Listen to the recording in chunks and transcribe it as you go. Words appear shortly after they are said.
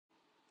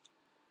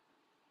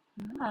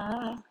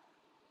Ah,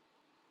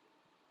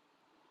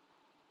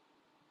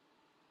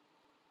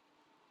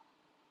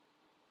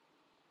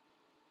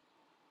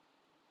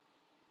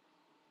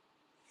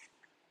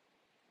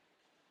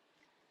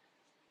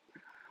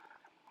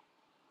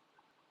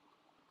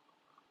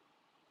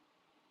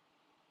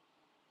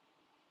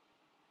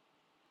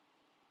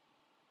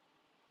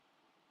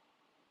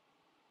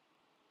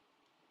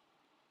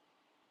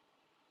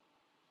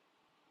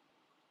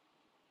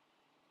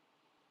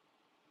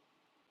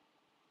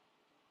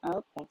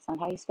 oh, that's not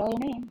how you spell your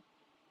name.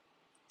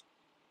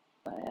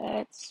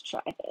 Let's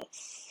try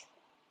this.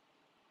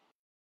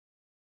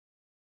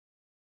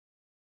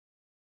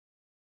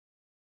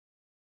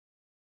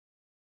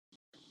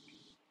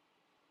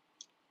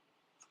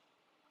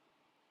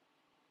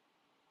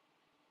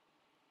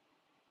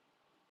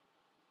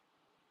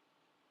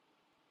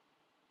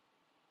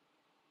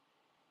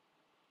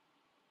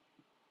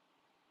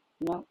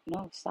 No,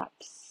 no, stop,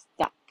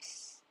 stop,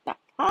 stop.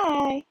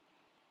 Hi,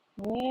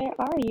 where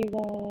are you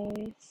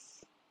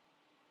guys?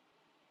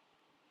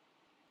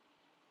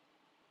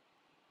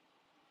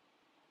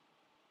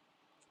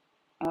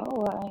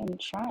 Oh, I'm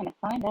trying to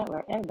find out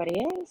where everybody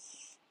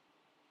is.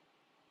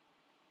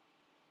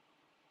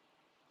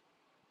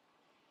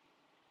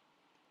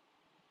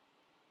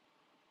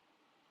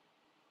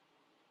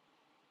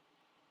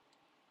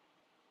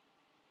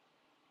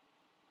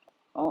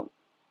 Oh,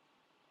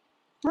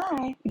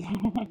 hi.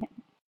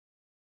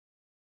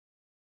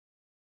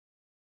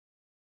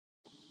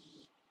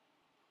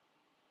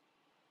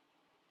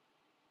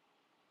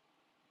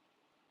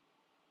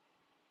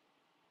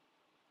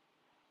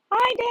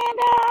 Hi,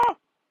 Danda.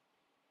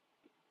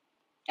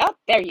 Oh,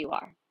 there you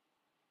are.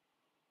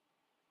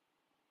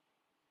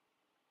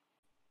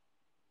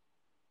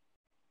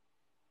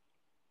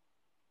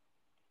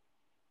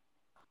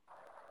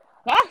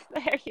 Ah,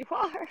 there you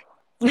are.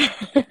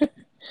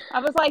 I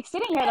was like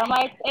sitting here, and I'm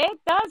like, it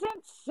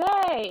doesn't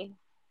say.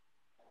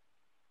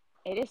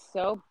 It is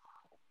so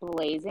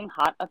blazing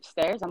hot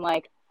upstairs. I'm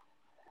like,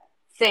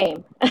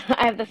 Same.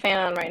 I have the fan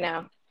on right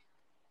now.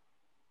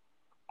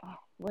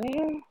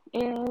 where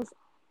is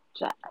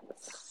Jazz?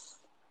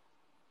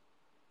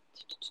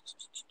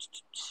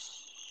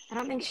 I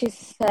don't think she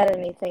said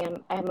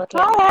anything. I'm looking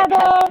at Hi, my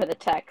iPad Heather. for the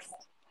text.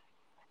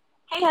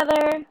 Hey,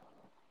 Heather.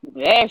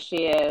 There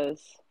she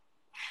is.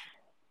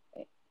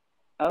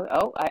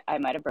 I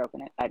might have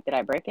broken it. Did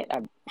I break it?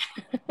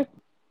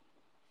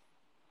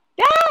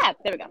 Ah,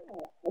 there we go.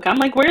 I'm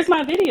like, where's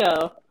my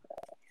video?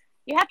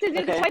 You have to do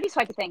the Okay.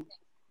 swipey thing.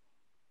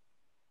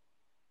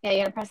 Yeah,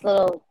 you're gonna press the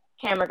little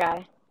camera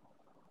guy.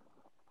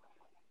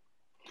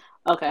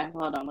 Okay,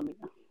 hold on. Let me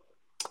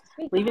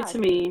Sweet leave it to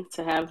God. me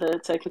to have the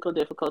technical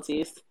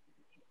difficulties.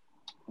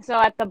 So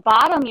at the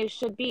bottom, you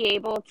should be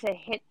able to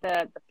hit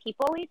the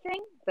people-y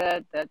thing,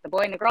 the boy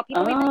and the girl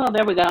people-y thing. Oh,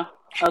 there we go.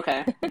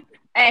 Okay.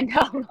 And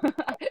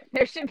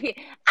there should be.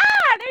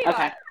 Ah, there you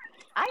Okay. are.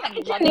 I Look am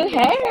at your new loving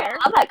your hair. new I hair.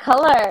 love that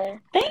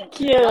color. Thank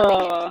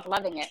Loving it. you.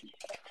 Loving it.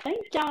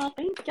 Thank y'all.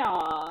 Thank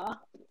y'all.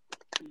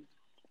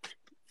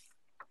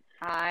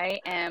 I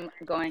am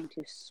going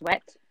to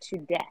sweat to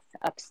death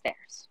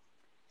upstairs.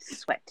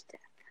 Sweat to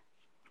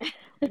death.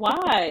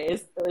 Why?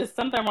 Is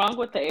something wrong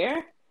with the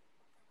air?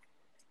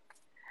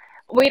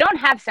 We don't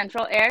have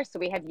central air, so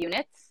we have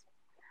units.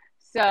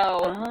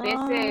 So this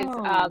is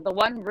Oh. the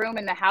one room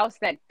in the house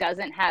that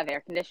doesn't have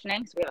air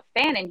conditioning. So we have a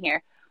fan in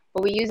here,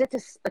 but we use it to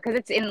because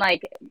it's in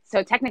like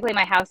so technically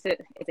my house is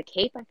a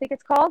cape, I think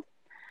it's called.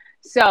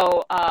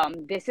 So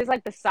this is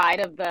like the side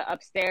of the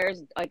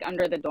upstairs, like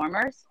under the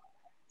dormers.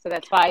 So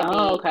that's why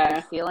Oh, the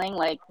okay. ceiling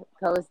like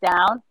goes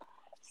down.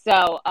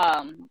 So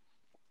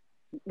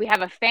we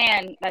have a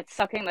fan that's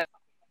sucking the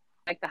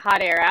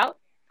hot air out,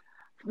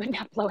 but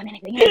not blowing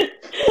anything in.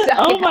 So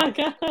Oh you know, my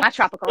my gosh.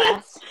 tropical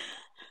ass.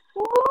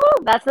 Woo!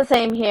 That's the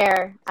same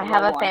here. It's a I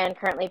have little a warm. fan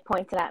currently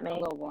pointed at A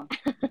me. little warm.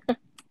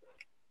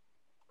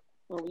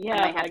 Well, I yeah,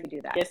 may have I to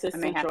do that. guess I it's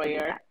may have central to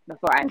do air. that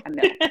before I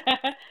know.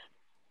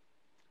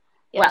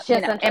 Yeah, Well, she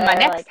has central in my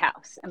air. next Like,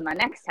 house,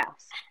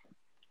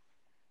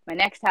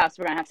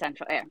 we're gonna have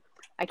central air.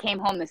 I came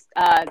home this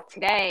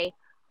today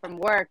from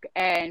work,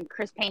 and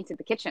Chris painted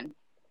the kitchen.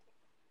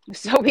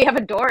 So we have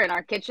a door in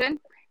our kitchen,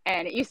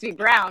 and it used to be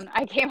brown.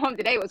 I came home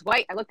today; it was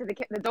white. I looked at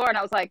the door, and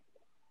I was like,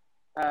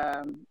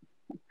 um,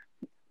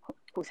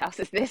 "Whose house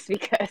is this?"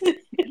 Because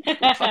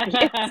who the fuck are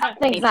you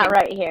something's not painting?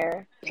 right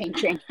here.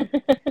 Painting.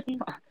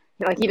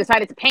 Like he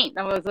decided to paint.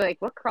 I was like,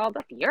 "What crawled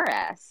up your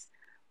ass?"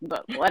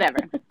 But whatever.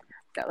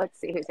 So let's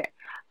see who's here.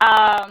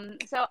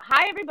 So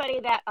hi everybody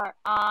that are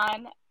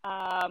on.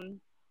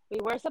 We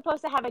were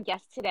supposed to have a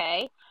guest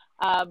today,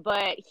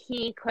 but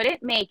he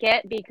couldn't make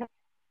it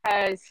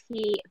because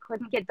he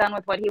couldn't get done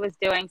with what he was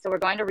doing. So we're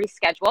going to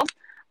reschedule.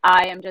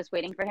 I am just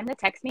waiting for him to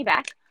text me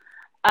back.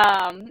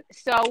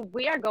 So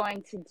we are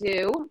going to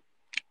do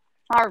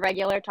our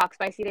regular Talk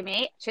Spicy to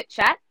Me chit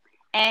chat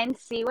and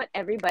see what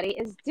everybody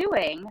is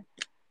doing.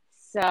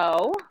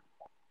 So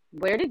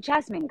where did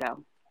Jasmine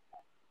go?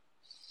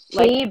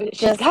 Like She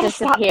she's just got to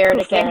stop disappeared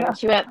poofing. again.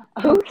 She went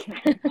poof.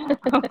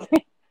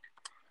 Okay.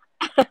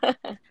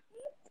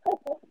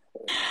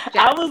 Okay.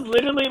 I was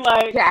literally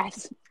like,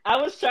 Yes. I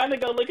was trying to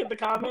go look at the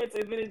comments,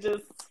 and then it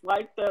just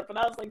swiped up, and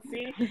I was like,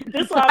 see,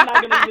 this is why I'm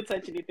not gonna even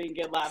touch anything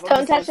in live. I'm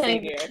Don't just touch gonna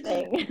sit here.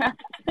 anything.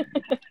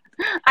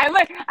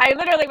 I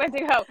literally went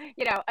to go,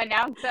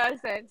 announce us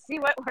and see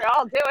what we're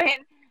all doing,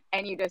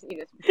 and you just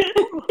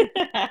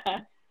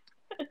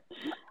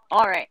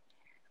all right.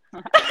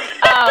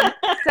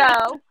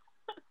 So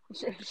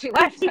she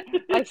left.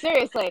 Like,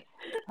 seriously,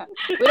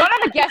 we don't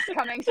have a guest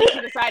coming, so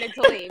she decided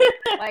to leave.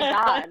 Like,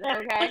 God,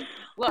 okay.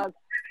 Look,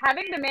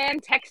 having the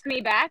man text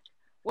me back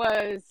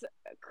was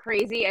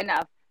crazy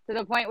enough, to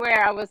the point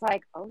where I was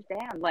like, oh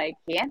damn, like,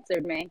 he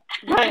answered me.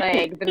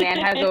 Like, the man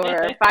has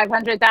over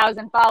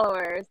 500,000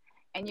 followers,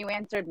 and you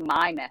answered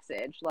my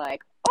message.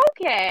 Like,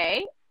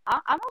 okay,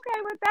 I'm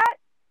okay with that.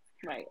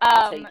 Right.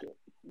 I'll take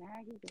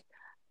it.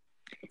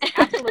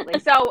 Absolutely.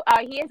 So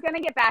he is going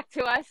to get back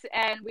to us,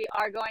 and we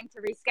are going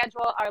to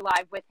reschedule our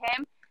live with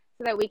him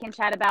so that we can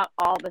chat about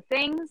all the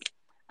things.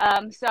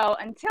 So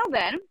until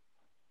then,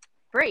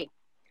 Bree,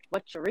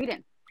 what you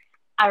reading?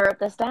 I wrote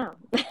this down.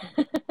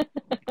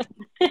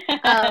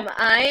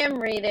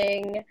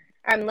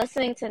 I'm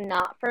listening to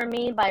Not For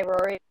Me by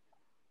Rory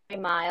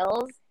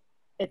Miles.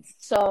 It's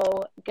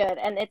so good,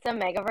 and it's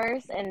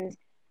Omegaverse, and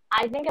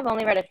I think I've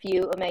only read a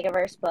few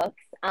Omegaverse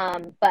books,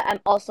 but I'm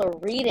also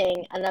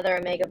reading another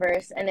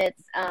Omegaverse, and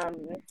it's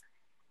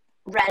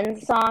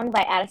Ren's Song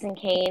by Addison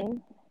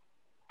Kane.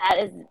 That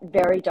is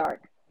very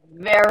dark.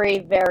 Very,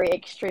 very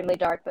extremely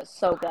dark, but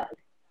so good.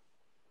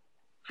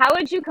 How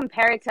would you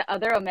compare it to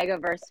other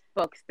Omegaverse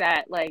books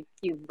that, like,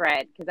 you've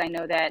read? Because I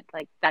know that,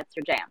 like, that's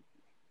your jam.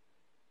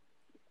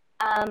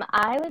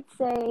 I would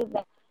say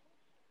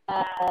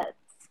that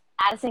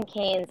Addison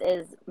Kane's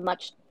is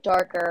much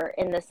darker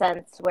in the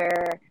sense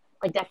where,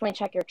 like, definitely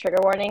check your trigger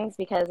warnings,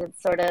 because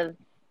it's sort of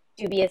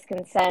dubious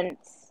consent,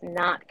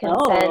 not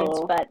consent,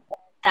 but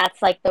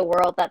that's like the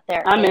world that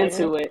they're I'm in.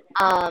 into it.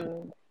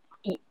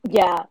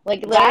 Yeah,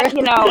 like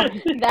literally,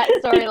 That, that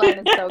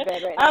storyline is so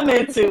good right now. I'm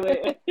into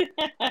it.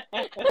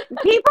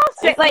 People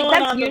say, It's like, going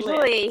that's on the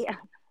usually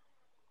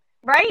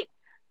right.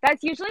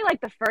 That's usually like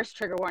the first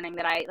trigger warning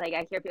that I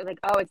hear people like,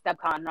 oh, it's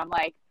DevCon, and I'm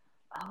like,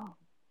 oh,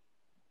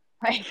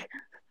 like,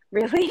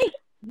 really?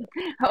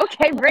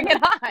 Okay, bring it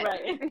on.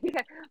 Right.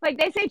 Because, like,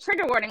 they say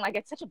trigger warning like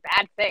it's such a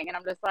bad thing, and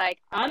I'm just like,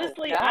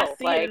 honestly, no, I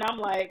see like, it, and I'm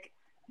like,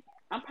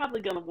 I'm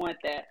probably gonna want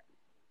that.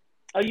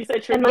 Oh, you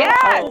said trigger? Am I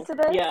Yes. opposed to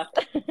this? Yeah,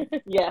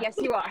 yeah. yes,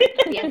 you are.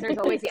 The answer is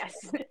always yes.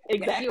 Exactly.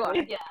 Yes, you are.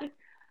 Yeah. What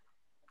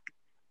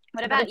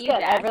But about it's you,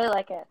 good. I Jack? really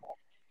like it.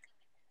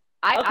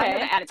 I'm Okay.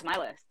 gonna add it to my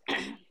list.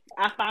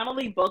 I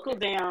finally buckled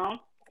down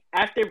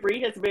after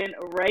Bree has been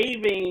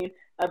raving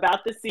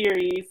about the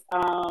series.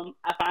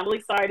 I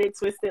finally started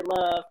Twisted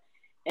Love,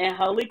 and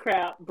holy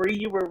crap, Bree,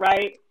 you were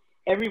right.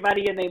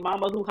 Everybody and their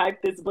mama who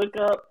hyped this book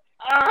up,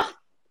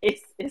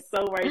 it's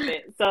so worth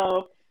it.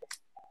 So,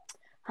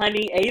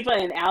 honey, Ava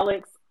and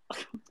Alex,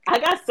 I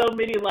got so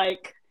many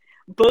like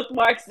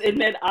bookmarks in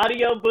that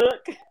audio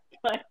book.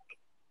 Like,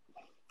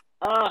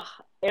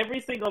 every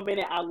single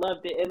minute I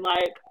loved it, and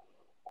like,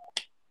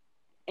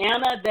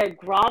 Anna, that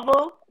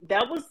grovel,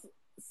 that was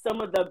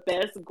some of the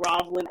best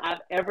groveling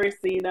I've ever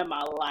seen in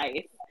my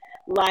life.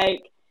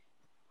 Like,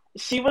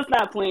 she was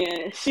not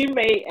playing. She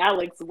made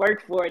Alex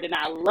work for it, and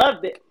I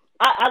loved it.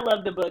 I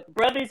love the book.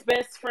 Brother's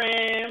Best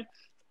Friend.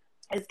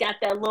 It's got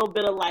that little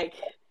bit of like,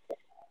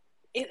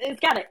 it's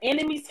got an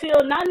enemies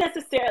feel. Not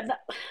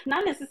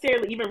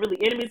necessarily even really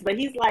enemies, but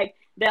he's like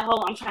that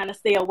whole I'm trying to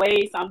stay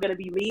away, so I'm gonna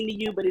be mean to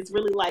you. But it's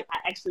really like I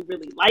actually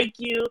really like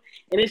you,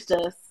 and it's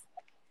just,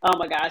 oh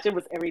my gosh, it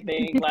was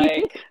everything.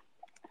 Like,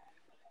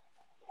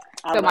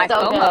 So my So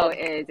FOMO good.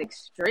 is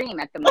extreme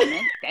at the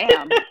moment.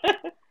 Damn.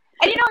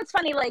 And it's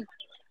funny, like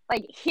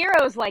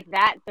heroes like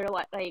that, they're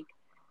like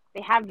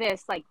they have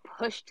this like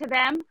push to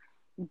them,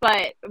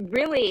 but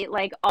really,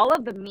 like, all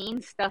of the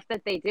mean stuff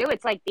that they do,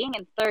 it's like being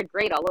in third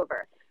grade all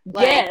over.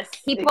 Like, yes,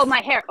 he pulled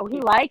my hair. Oh,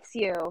 he likes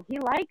you. He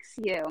likes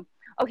you.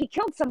 Oh, he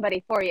killed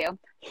somebody for you.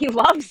 He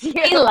loves you.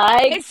 He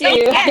likes It's so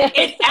you. bad.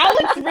 And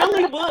Alex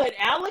really would.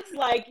 Alex,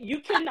 like, you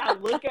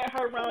cannot look at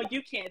her wrong.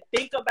 You can't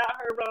think about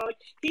her wrong.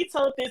 He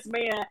told this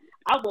man,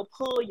 I will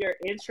pull your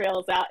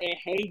entrails out and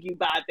hang you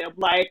by them.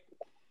 Like,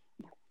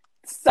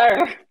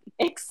 sir,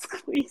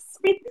 excuse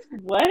me,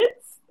 what?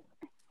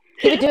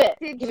 He would do it.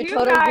 Did He would you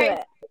totally do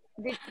guys-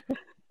 it.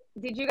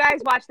 Did you guys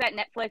watch that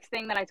Netflix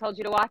thing that I told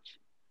you to watch?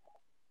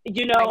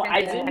 You know,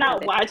 I did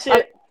not watch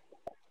it.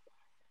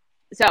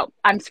 So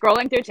I'm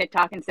scrolling through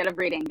TikTok instead of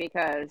reading,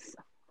 because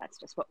that's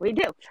just what we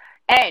do.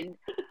 And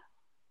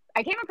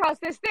I came across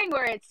this thing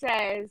where it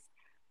says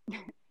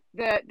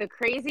the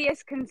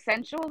craziest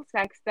consensual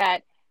sex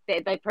that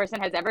the person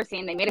has ever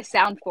seen. They made a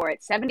sound for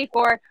it.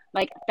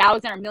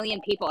 74,000 or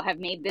million people have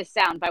made this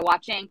sound by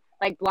watching,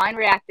 like, blind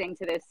reacting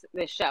to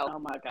this show. Oh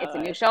my God. It's a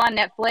new show on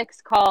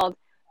Netflix called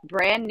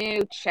Brand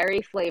New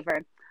Cherry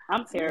Flavor.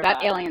 I'm It's terrified.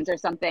 about aliens or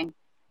something.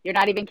 You're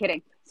not even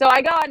kidding. So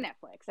I go on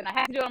Netflix, and I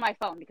have to do it on my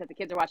phone because the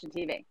kids are watching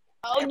TV.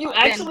 Oh, you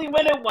actually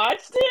went and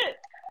watched it?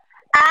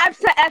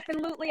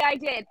 Absolutely, I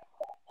did.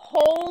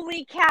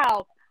 Holy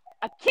cow.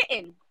 A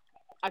kitten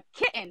a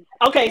kitten.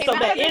 Okay, came so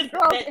out that of this is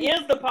girl's that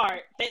is the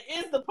part. That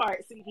is the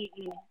part. See,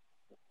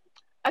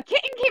 A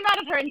kitten came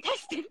out of her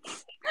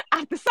intestines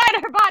at the side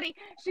of her body.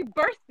 She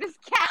birthed this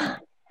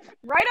cat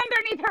right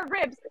underneath her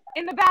ribs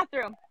in the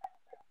bathroom.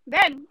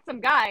 Then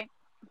some guy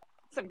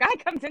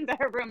comes into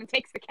her room and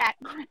takes the cat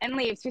and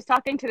leaves. She's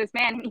talking to this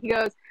man and he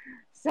goes,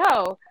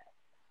 so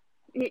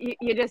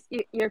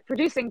you're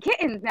producing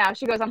kittens now.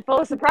 She goes, I'm full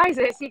of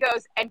surprises. He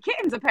goes, and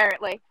kittens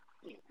apparently.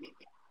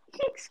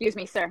 Excuse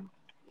me, sir.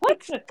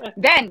 What?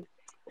 Then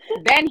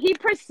he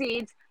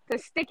proceeds to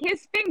stick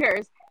his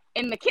fingers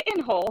in the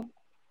kitten hole,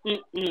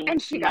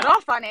 and she got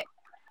off on it.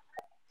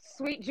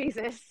 Sweet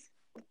Jesus.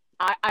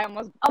 I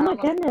almost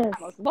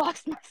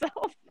lost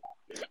myself.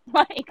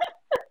 Like,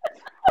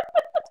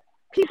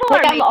 people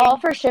like are I'm making, all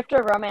for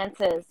shifter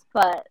romances,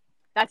 but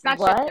that's not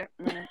what?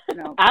 shifter.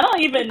 No. I don't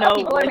even know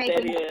People what are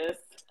that making- is.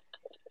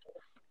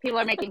 People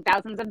are making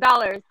thousands of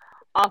dollars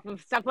off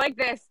of stuff like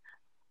this.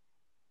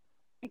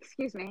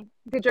 Excuse me,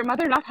 did your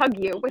mother not hug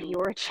you when you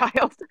were a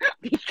child?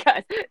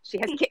 Because she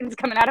has kittens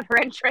coming out of her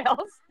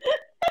entrails.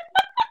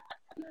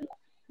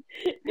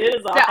 It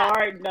is a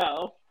hard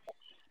no.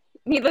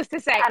 Needless to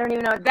say, I don't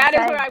even know what that to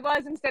is say. where I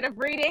was instead of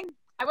reading.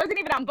 I wasn't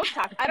even on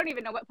BookTok. I don't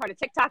even know what part of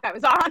TikTok I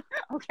was on,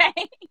 okay?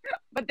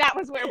 But that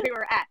was where we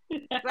were at.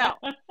 So,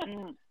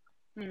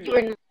 You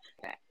were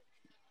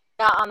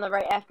not on the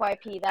right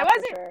FYP, that's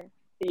wasn't. for sure.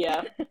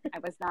 Yeah, I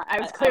was not. I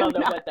was I clearly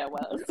don't know not. what that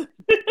was.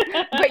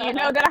 But you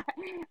know that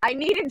I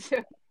needed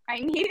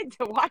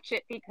to watch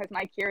it because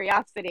my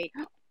curiosity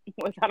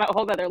was on a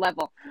whole other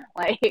level.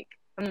 Like,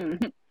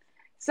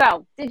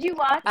 so Did you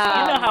watch You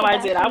know how I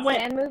did. Sebastian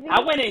Stan movie? I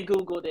went and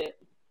Googled it.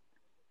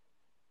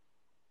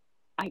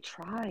 I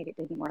tried. It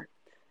didn't work.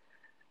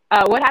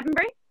 What happened,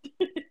 Brie?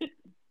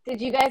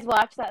 Did you guys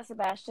watch that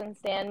Sebastian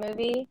Stan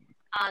movie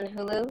on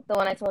Hulu? The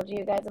one I told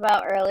you guys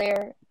about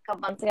earlier a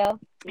couple months ago?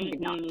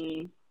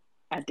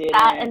 I did.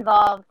 That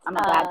involved I'm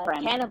a bad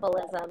friend.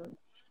 cannibalism.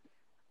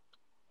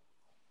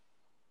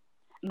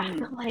 I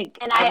feel like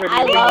And I I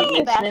remember love you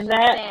Sebastian mentioning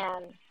that.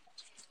 Stan.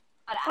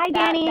 But Hi,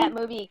 Danny. that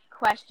movie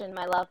questioned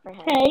my love for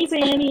him. Hey,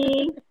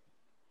 Danny.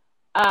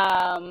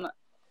 Oh,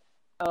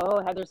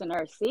 Heather's a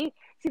nurse. See,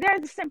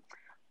 there's some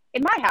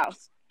in my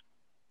house.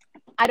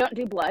 I don't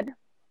do blood.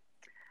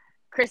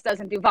 Chris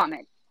doesn't do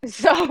vomit.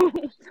 So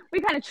we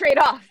kind of trade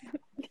off.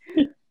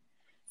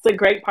 It's a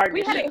great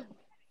partnership.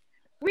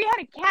 We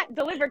had a cat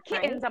deliver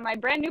kittens on my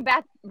brand new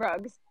bath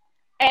rugs,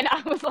 and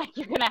I was like,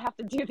 "You're gonna have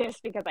to do this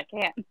because I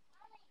can't."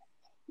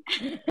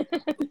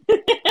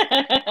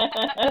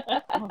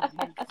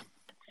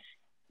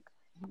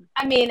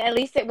 I mean, at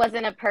least it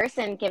wasn't a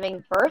person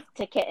giving birth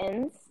to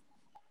kittens.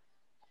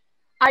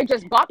 I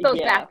just bought those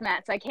bath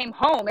mats. I came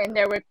home and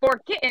there were 4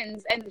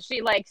 kittens, and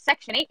she like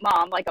Section 8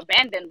 mom like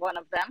abandoned one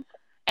of them,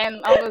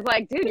 and I was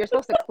like, "Dude, you're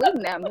supposed to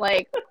clean them."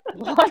 Like,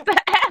 what the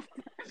f?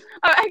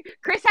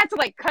 Chris had to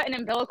like cut an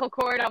umbilical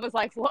cord. I was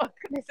like, "Look,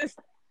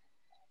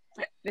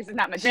 this is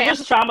not my jam." She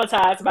was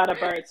traumatized by the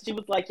birds. She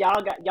was like,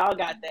 "Y'all got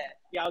that.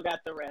 Y'all got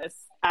the rest.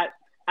 I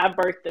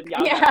birthed them.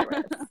 Y'all got the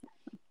rest."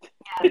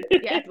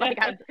 Yeah, like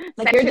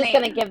you're just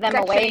gonna give them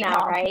away now,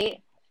 mom.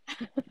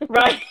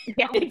 Right?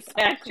 Yeah,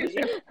 Exactly.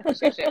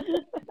 So,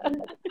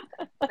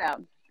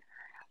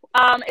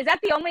 is that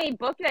the only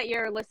book that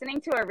you're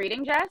listening to or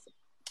reading, Jess?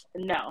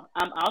 No,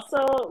 I'm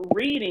also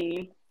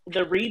reading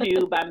The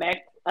Redo by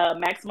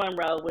Max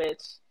Monroe,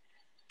 which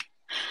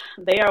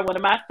they are one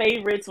of my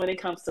favorites when it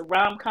comes to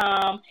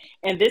rom-com.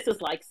 And this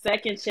is like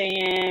second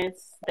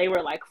chance. They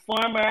were like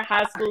former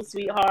high school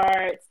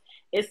sweethearts.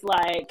 It's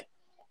like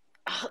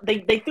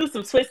they threw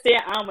some twists in.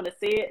 I don't want to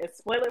say it and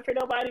spoil it for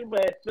nobody,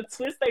 but the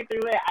twist they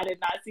threw in, I did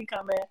not see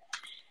coming.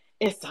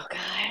 It's so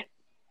good.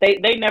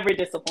 They never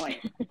disappoint.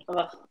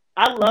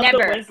 I love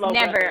the Winslow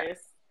brothers.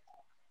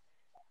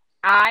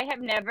 I have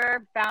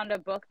never found a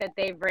book that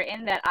they've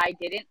written that I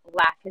didn't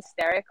laugh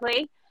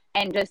hysterically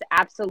and just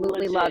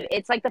absolutely love.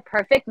 It's like the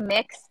perfect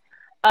mix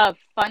of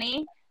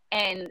funny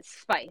and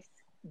spice.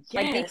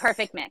 Yes. Like the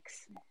perfect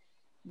mix.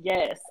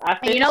 Yes. I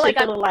finished it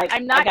feeling like I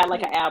got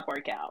like an ab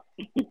workout.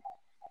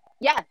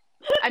 Yeah.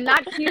 I'm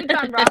not huge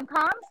on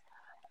rom-coms,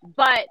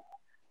 but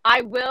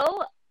I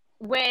will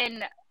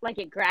when like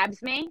it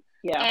grabs me.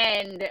 Yeah.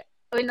 And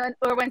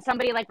when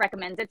somebody like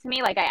recommends it to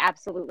me, like I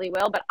absolutely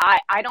will, but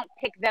I don't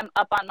pick them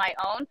up on my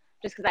own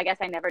just because I guess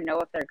I never know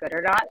if they're good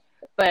or not.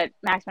 But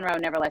Max Monroe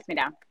never lets me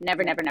down.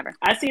 Never.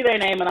 I see their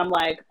name and I'm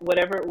like,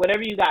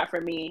 whatever you got for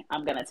me,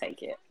 I'm gonna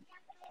take it.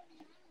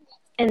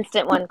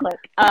 Instant one click.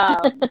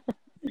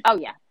 Oh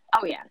yeah.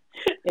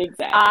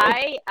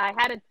 Exactly. I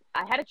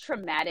had a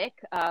traumatic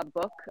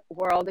book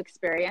world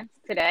experience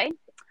today.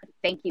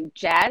 Thank you,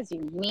 Jazz.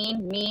 You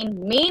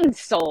mean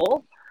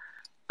soul.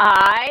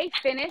 I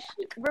finished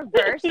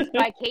Reverse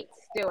by Kate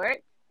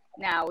Stewart.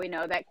 Now, we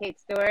know that Kate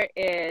Stewart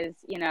is,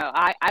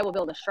 I will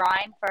build a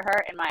shrine for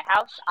her in my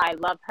house. I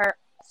love her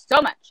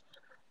so much.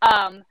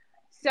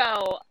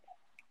 So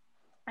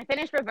I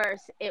finished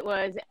Reverse. It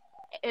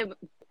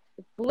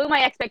blew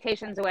my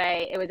expectations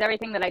away. It was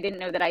everything that I didn't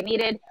know that I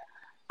needed.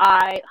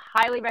 I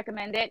highly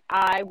recommend it.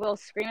 I will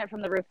scream it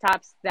from the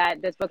rooftops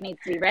that this book needs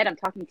to be read. I'm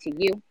talking to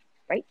you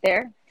right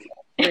there,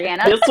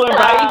 Brianna. This one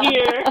right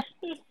here.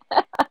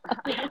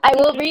 I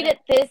will read it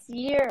this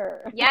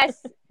year.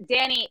 Yes,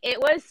 Danny, it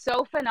was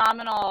so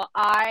phenomenal.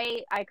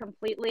 I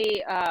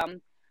completely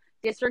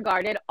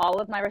disregarded all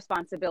of my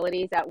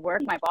responsibilities at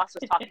work. My boss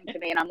was talking to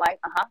me, and I'm like,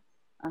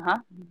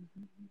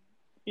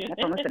 Yep,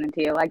 I'm listening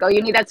to you. Like, oh,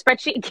 you need that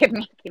spreadsheet? Give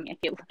me a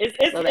few.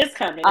 It's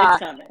coming. It's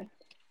coming.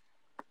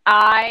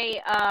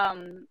 I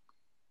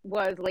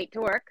was late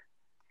to work,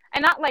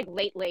 and not like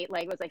late,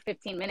 like it was like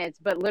 15 minutes,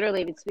 but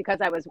literally it's because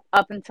I was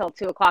up until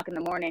 2:00 in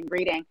the morning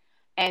reading,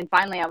 and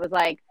finally I was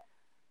like,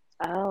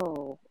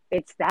 oh,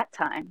 it's that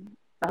time.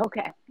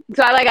 Okay,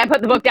 so I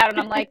put the book down, and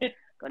I'm like,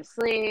 go to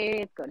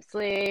sleep.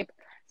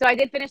 So I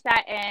did finish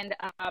that, and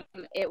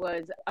it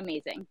was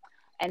amazing.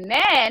 And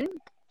then,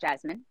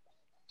 Jasmine,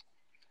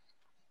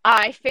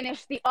 I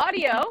finished the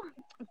audio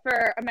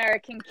for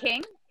American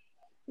King.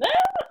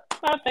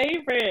 My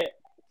favorite.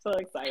 So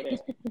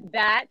excited.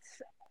 That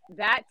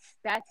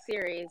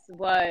series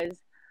was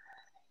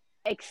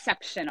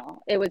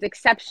exceptional. It was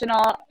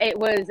exceptional. It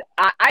was,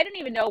 I didn't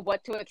even know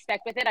what to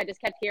expect with it. I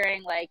just kept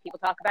hearing like people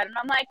talk about it, and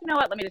I'm like, you know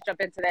what? Let me just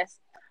jump into this.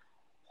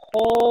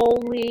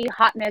 Holy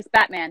hotness,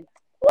 Batman.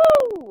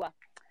 Woo!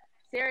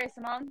 Sarah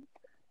Simone,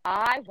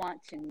 I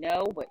want to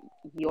know what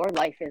your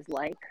life is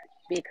like,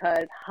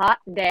 because hot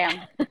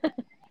damn.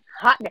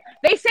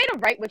 They say to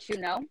write what you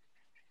know.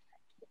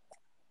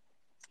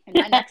 In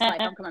my next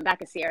life, I'm coming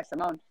back as Sierra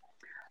Simone.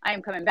 I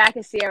am coming back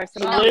as Sierra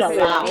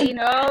Simone. She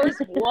knows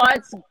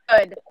what's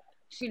good.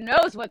 She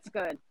knows what's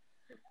good.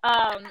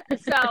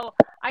 So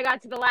I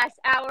got to the last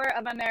hour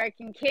of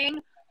American King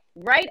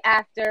right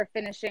after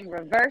finishing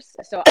Reverse.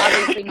 So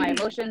obviously my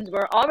emotions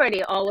were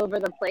already all over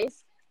the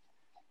place.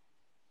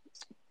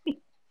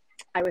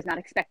 I was not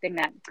expecting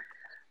that.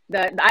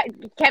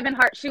 Kevin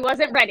Hart, she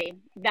wasn't ready.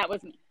 That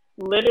was me.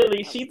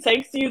 Literally, she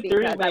takes you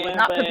through, man. I was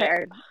not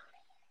prepared.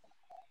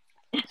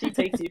 She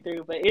takes you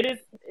through, but it is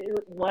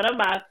one of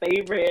my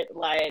favorite,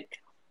 like,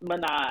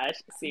 Minaj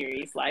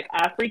series. Like,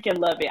 I freaking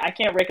love it. I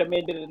can't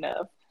recommend it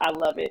enough. I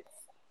love it.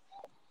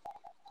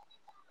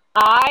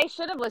 I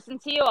should have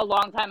listened to you a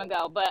long time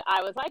ago, but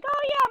I was like,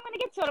 oh yeah, I'm going to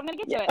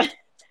get to it.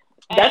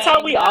 That's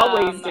how we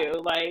always do.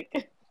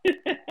 Like,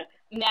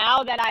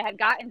 now that I had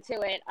gotten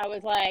to it, I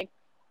was like,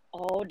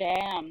 oh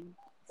damn.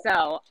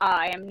 So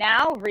I am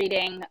now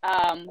reading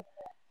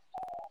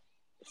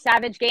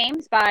Savage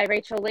Games by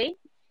Rachel Lee.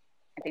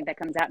 I think that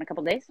comes out in a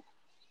couple days.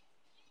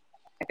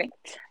 I think.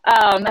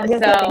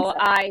 So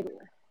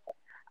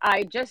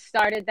I just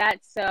started that,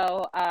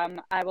 so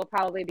I will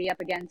probably be up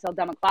again until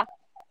dumb o'clock,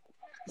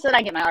 so that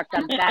I get my arc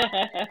done with that.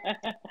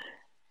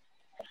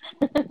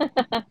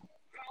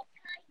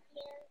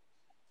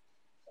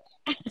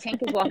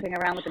 Tink is walking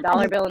around with a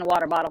 $1 bill and a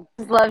water bottle.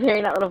 I just love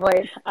hearing that little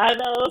voice. I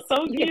know,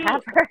 so cute. You can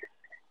have her.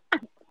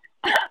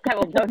 I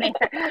will donate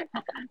her.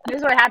 This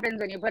is what happens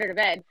when you put her to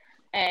bed,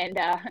 and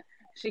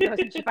she goes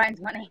and she finds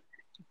money.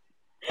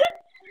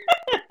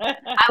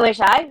 I wish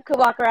I could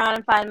walk around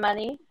and find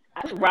money.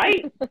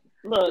 Right?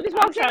 Look, she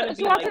walks into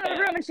the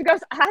room and she goes,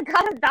 I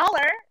got $1.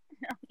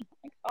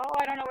 Like, oh,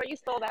 I don't know where you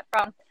stole that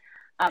from.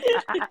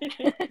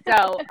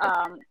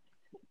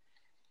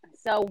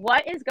 So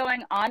what is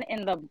going on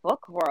in the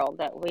book world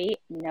that we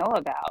know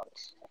about?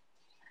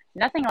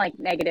 Nothing like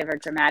negative or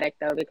dramatic,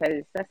 though,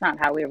 because that's not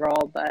how we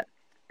roll, but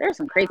there's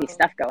some crazy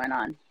stuff going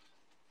on.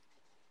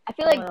 I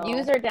feel like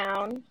views are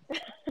down.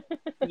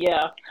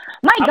 Yeah.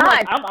 My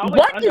God,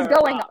 what is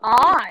going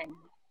on?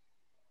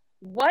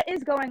 What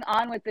is going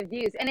on with the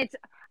views? And it's,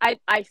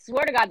 I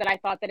swear to God that I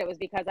thought that it was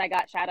because I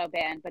got shadow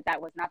banned, but that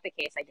was not the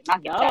case. I did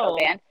not get shadow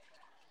banned.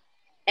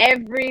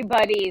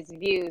 Everybody's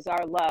views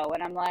are low,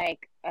 and I'm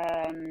like,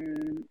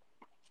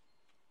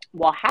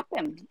 what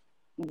happened?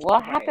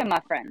 What happened,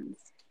 my friends?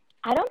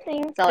 I don't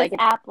think this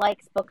app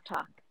likes book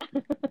talk.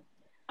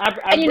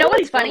 And you know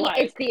what's funny?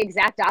 It's the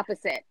exact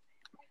opposite.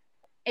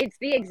 It's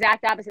the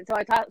exact opposite. So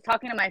I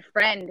talking to my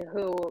friend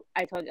who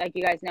I told, like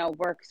you guys know,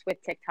 works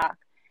with TikTok.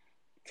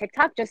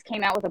 TikTok just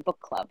came out with a book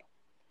club.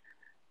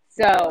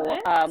 So,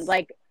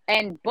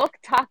 and book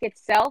talk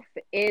itself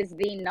is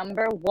the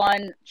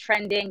 #1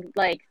 trending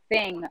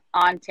thing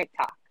on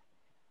TikTok.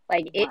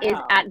 It is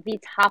at the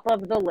top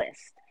of the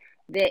list.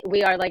 That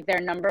we are their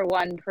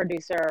 #1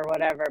 producer or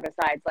whatever,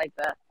 besides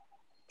the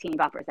teeny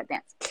boppers that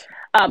dance.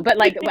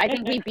 But I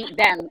think we beat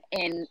them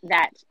in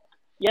that.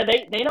 Yeah,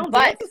 they don't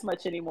dance as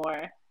much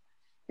anymore.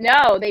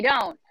 No, they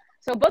don't.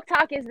 So book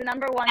talk is the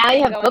 #1. Now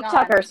you have book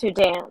talkers who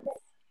dance.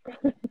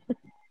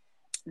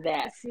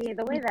 See,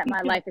 the way that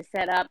my life is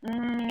set up,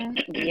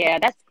 yeah,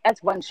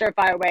 that's one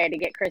surefire way to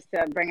get Chris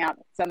to bring out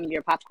some of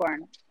your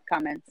popcorn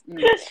comments.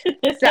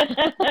 So,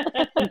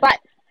 but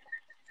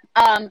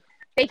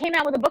they came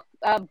out with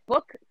a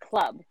book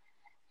club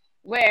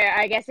where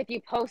I guess if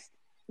you post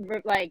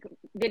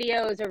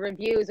videos or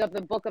reviews of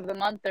the book of the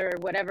month or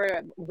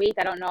whatever week,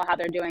 I don't know how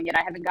they're doing it.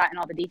 I haven't gotten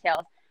all the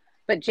details,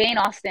 but Jane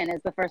Austen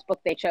is the first book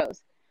they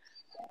chose.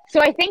 So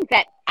I think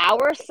that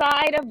our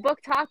side of book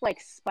talk,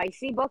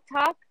 spicy book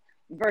talk,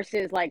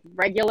 versus like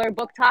regular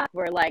book talk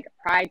where like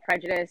Pride,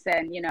 Prejudice,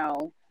 and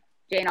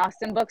Jane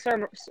Austen books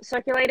are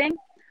circulating.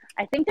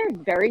 I think they're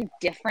very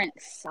different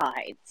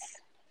sides.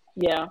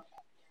 Yeah.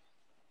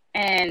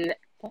 And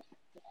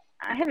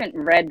I haven't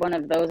read one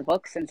of those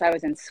books since I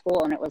was in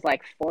school, and it was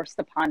like forced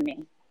upon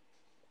me.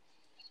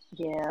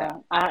 Yeah.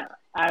 So,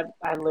 I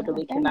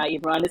literally cannot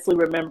even honestly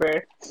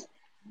remember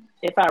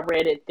if I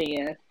read it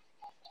then.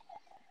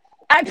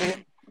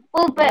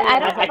 But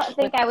I I don't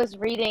think I was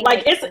reading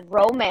like like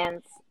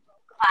romance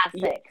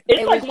classics.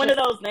 It's It like was one of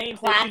just those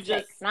names that you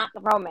classics, just not the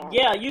romance.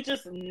 yeah, you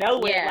just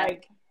know it. Yeah.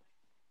 Like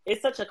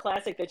it's such a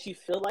classic that you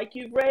feel like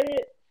you've read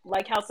it.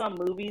 Like how some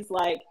movies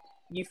like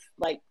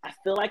I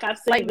feel like I've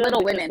seen like them Little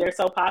because Women. they're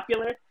so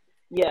popular.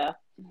 Yeah.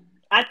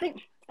 I think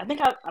I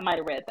might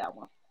have read that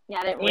one. Yeah,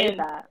 I didn't read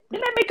that.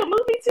 Didn't they make a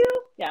movie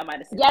too? Yeah, I might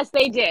have seen Yes,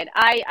 they did.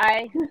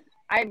 I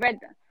read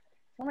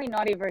only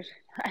naughty version.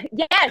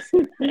 Yes,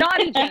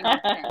 naughty Jane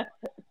Austen.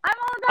 I'm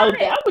all about it.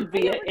 That would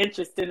be an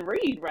interesting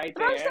read right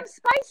there. Throw some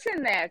spice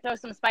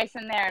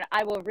in there, and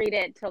I will read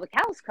it till the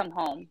cows come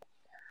home.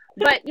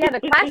 But yeah,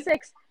 the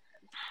classics,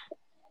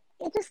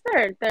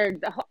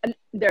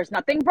 there's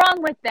nothing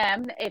wrong with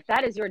them. If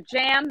that is your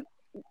jam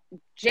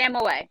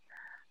away.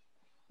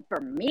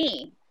 For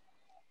me,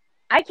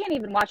 I can't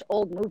even watch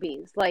old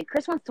movies. Like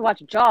Chris wants to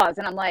watch Jaws,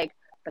 and I'm like,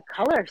 the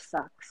color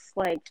sucks.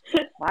 Like,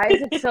 why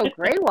is it so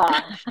gray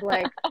washed?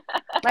 And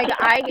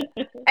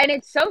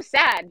it's so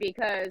sad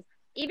because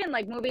even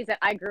like movies that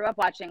I grew up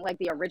watching, like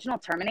the original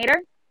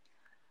Terminator,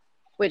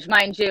 which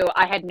mind you,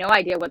 I had no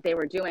idea what they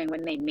were doing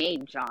when they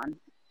made John.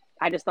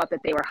 I just thought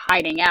that they were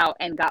hiding out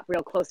and got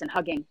real close and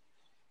hugging.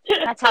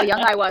 That's how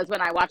young I was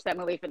when I watched that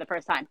movie for the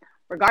first time.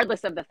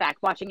 Regardless of the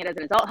fact, watching it as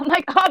an adult, I'm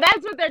like, oh,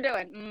 that's what they're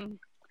doing.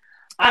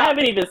 I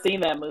haven't even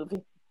seen that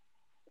movie.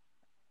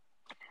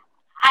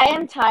 I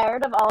am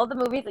tired of all the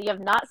movies that you have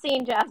not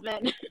seen,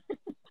 Jasmine.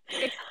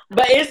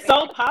 But it's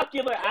so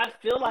popular. I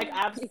feel like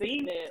I've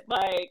seen it.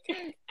 Like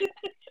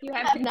you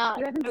have not.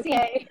 You haven't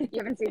seen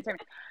Terminator.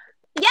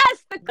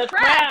 Yes, the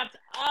Craft.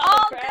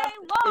 All day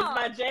long is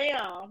my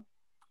jam.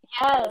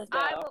 Yes,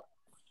 I will.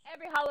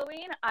 Every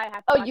Halloween, I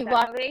have to watch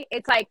that movie.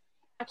 It's like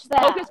watch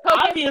that. Hocus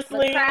Pocus,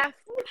 obviously, The Craft,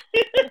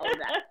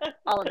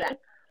 all of that.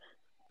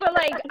 But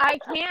like, I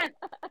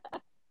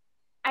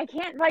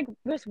can't like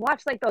just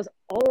watch like those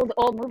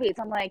old movies.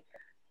 I'm like,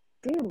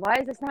 dude, why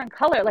is this not in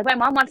color? Like my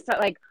mom wants to,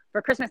 like,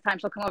 for Christmas time,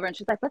 she'll come over and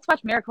she's like, let's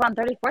watch Miracle on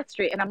 34th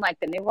Street. And I'm like,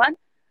 the new one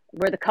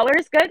where the color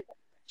is good?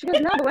 She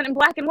goes, no, the one in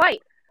black and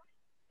white.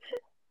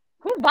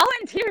 Who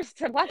volunteers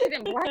to watch it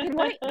in black and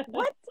white?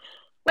 What?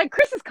 Like,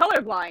 Chris is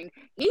colorblind.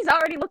 He's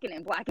already looking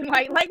in black and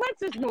white. Like, let's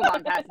just move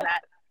on past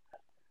that.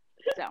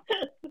 So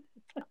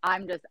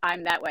I'm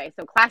that way.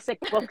 So classic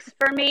books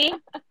for me,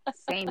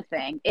 same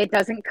thing. It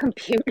doesn't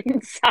compute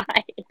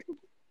inside.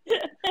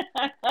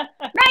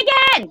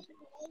 Megan!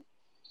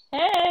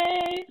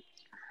 Hey.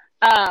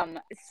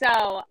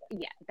 So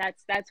yeah,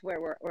 that's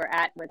where we're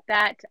at with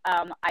that.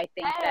 I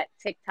think that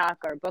TikTok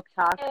or Book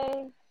Talk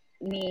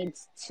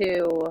needs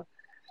to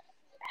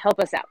help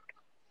us out.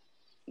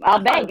 I'll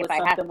beg if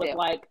I have to. With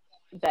like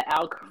the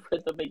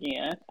algorithm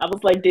again. I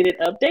was like, did it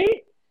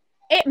update?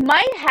 It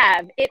might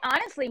have. It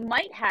honestly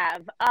might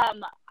have.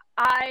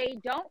 I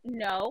don't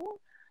know.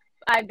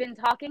 I've been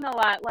talking a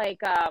lot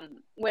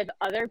with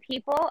other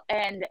people,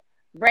 and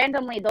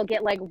randomly they'll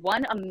get like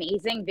one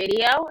amazing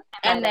video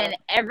and then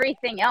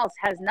everything else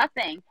has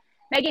nothing.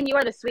 Megan, you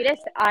are the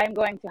sweetest. I'm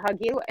going to hug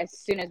you as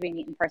soon as we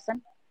meet in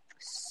person.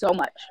 So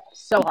much.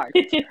 So hard.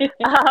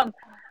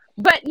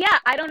 But yeah,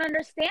 I don't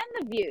understand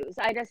the views.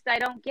 I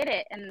don't get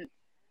it. And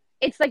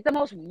it's like the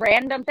most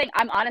random thing.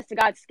 I'm honest to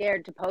God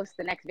scared to post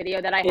the next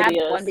video that I have.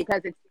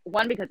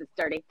 One because it's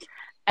dirty.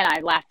 And I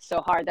laughed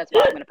so hard. That's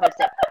why I'm going to post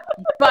it.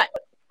 But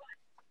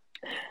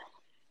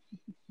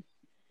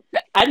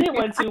I did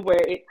one too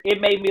where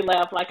it made me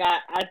laugh. Like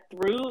I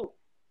threw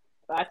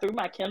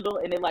my Kindle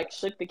and it like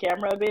shook the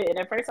camera a bit. And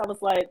at first I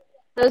was like,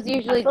 those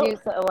usually do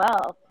so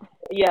well.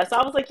 Yeah. So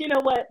I was like, you know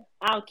what?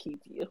 I'll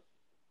keep you.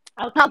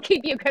 I'll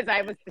keep you because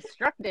I was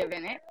destructive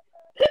in it.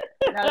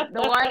 No,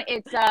 the one,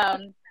 it's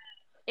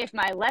if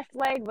my left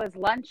leg was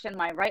lunch and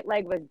my right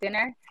leg was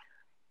dinner,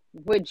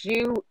 would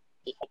you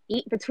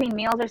eat between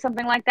meals or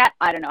something like that?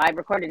 I don't know. I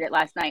recorded it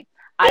last night.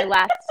 I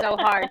laughed so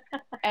hard,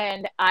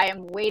 and I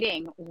am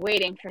waiting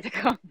for the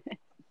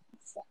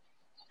comments.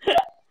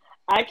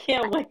 I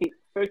can't wait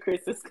for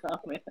Chris's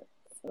comments.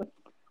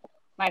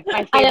 My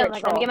favorite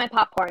troll. Let me get my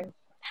popcorn.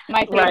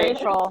 My favorite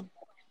troll.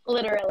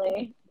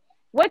 Literally.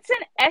 What's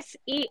an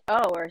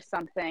SEO or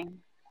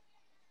something?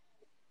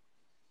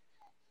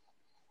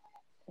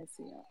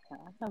 SEO. I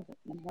have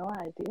no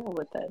idea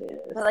what that is.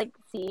 Is it like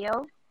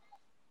CEO?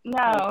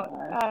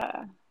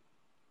 No.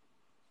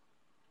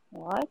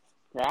 What's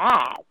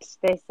that?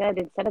 They said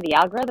instead of the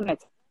algorithm,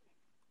 it's.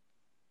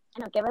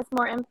 I know. Give us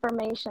more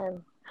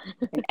information.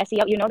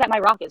 SEO. You know that my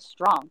rock is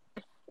strong.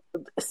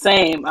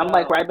 Same. I'm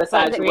like right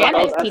beside you.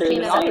 Brianna is teaching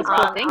me all these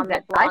cool things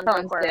that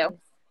iPhones do.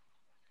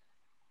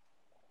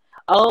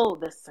 Oh,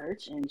 the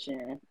search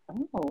engine.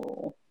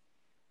 Oh.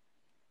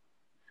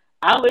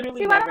 I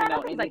literally See, why don't never I know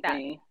know things like that?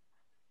 anything.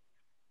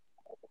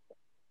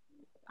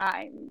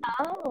 I'm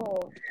Oh,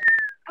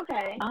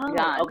 okay. Oh,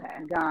 gone, okay.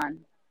 gone.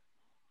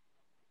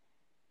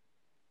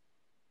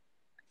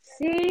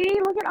 See,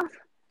 look at us.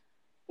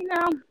 You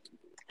know,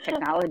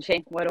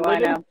 technology. What do I Literally,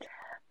 know?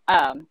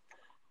 Um,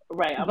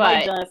 right. I'm like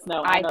but Jon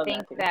Snow. I I know think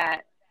nothing.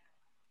 that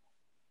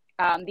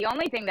the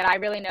only thing that I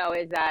really know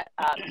is that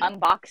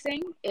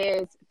unboxing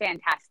is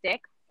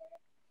fantastic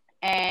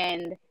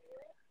and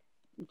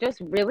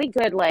just really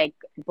good like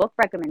book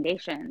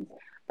recommendations.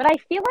 But I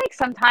feel like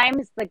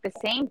sometimes like the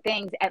same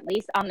things, at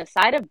least on the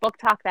side of book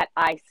talk that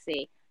I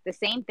see, the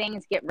same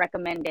things get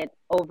recommended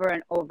over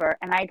and over.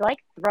 And I like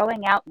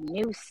throwing out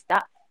new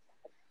stuff,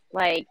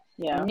 like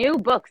Yeah. new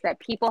books that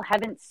people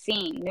haven't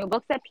seen, new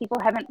books that people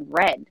haven't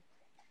read.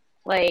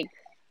 Like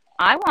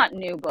I want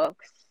new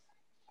books.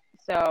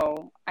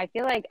 So I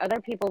feel like other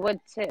people would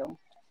too.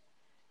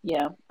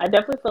 Yeah, I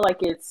definitely feel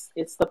like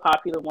it's the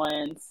popular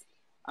ones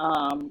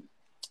um,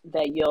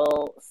 that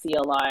you'll see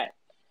a lot.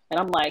 And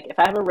I'm like, if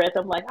I haven't read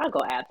them, like I'll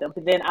go add them.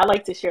 But then I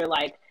like to share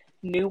like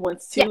new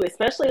ones Yeah. too,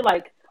 especially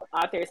like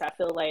authors I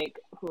feel like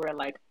who are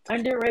like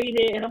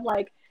underrated. And I'm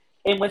like,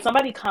 and when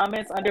somebody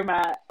comments under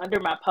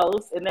my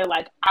post and they're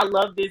like, I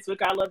love this book,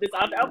 I love this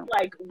author, I'm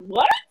like,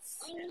 what?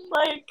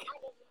 Like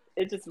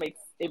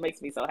it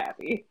makes me so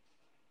happy.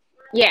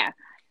 Yeah.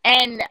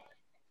 And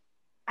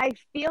I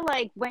feel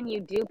like when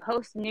you do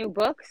post new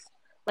books,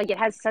 like it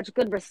has such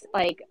good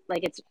like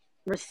it's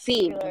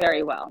received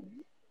very Popular. well.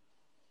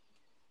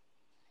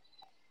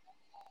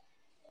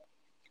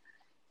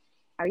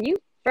 Are you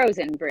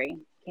frozen, Brie?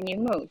 Can you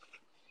move?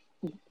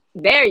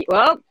 There you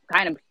well,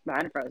 kind of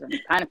frozen.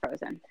 Kind of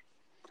frozen.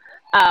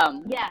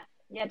 Um Yeah,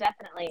 yeah,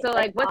 definitely. so Like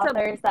like what's a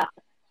authors that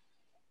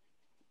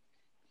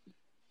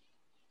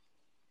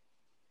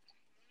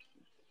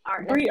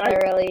aren't Brie,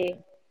 necessarily.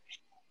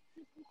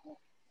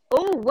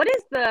 oh, what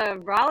is the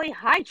Raleigh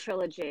High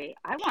trilogy?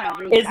 I want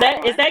to read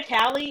that is one. that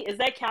Callie? Is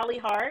that Callie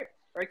Hart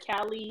or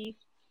Callie?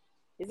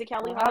 Is it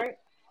Callie Uh, Hart?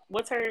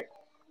 What's her?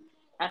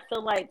 I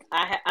feel like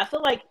I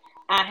feel like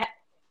I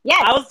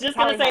was yes, just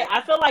gonna Callie say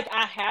Hart. I feel like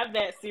I have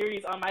that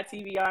series on my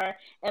TBR,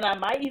 and I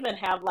might even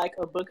have like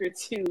a book or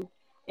two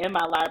in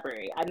my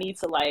library. I need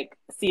to like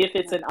see if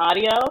it's an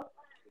audio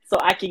so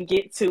I can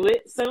get to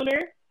it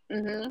sooner.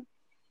 Hmm.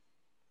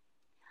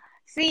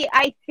 See,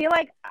 I feel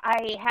like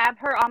I have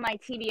her on my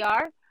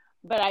TBR,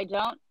 but I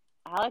don't.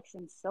 Alex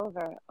and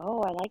Silver.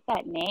 Oh, I like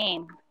that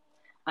name.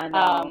 I know.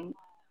 Um,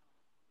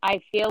 I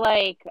feel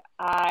like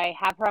I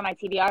have her on my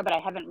TBR, but I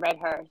haven't read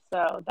her.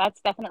 So that's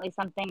definitely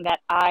something that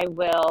I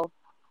will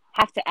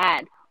have to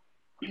add.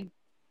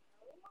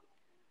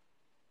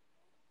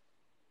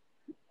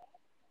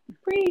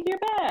 Bree, you're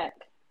back.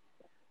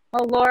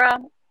 Well, Laura,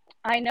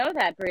 I know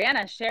that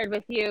Brianna shared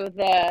with you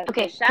the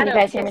Okay, can you Shadow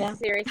guys hear Kiss me now?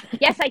 series.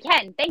 Yes, I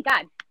can. Thank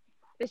God.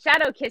 The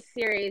Shadow Kiss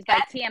series by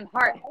That's T.M.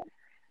 Hart,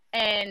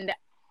 and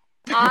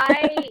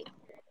I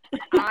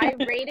I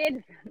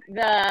rated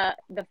the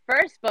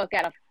first book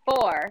at a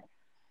 4,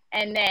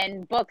 and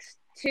then books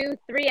 2,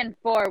 3, and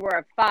 4 were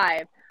a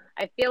 5.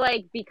 I feel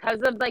like because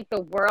of like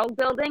the world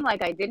building,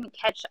 like I didn't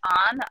catch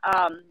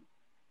on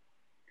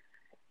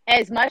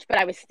as much, but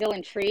I was still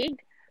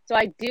intrigued. So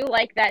I do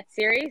like that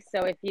series.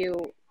 So if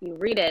you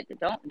read it,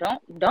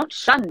 don't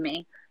shun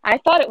me. I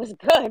thought it was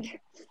good,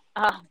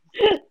 um,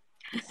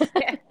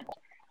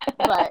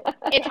 but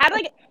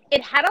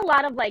it had a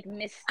lot of like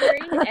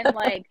mystery and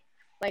like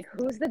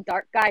who's the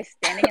dark guy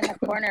standing in the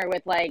corner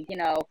with like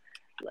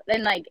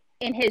and like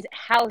in his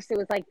house it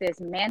was like this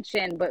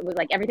mansion but was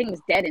like everything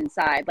was dead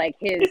inside, like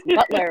his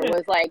butler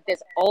was like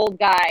this old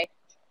guy,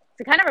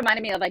 so it kind of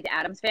reminded me of like the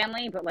Addams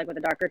Family but like with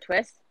a darker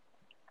twist.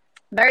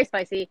 Very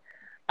spicy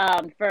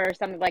for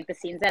some of like the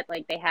scenes that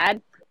like they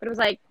had, but it was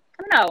like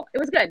I don't know, it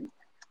was good.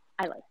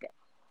 I liked it.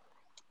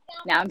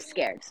 Now I'm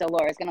scared, so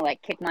Laura's gonna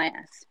like kick my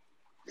ass.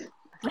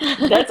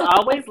 That's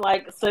always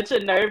like such a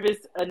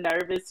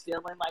nervous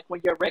feeling like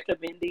when you're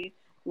recommending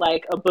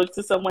like a book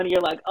to someone and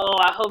you're like, oh,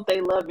 I hope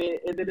they love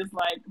it, and then it's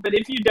like, but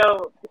if you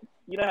don't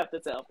have to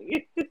tell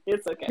me.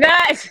 It's okay.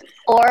 Yes.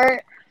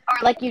 or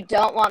like you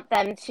don't want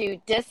them to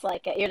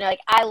dislike it. You're like,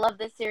 I love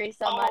this series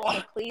so much, Oh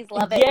so please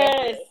love it with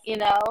yes, me, you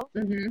know?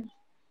 Hmm.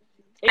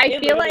 it, I it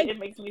feel literally like it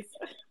makes me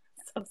so,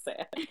 so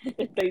sad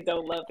if they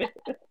don't love it.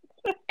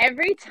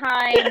 every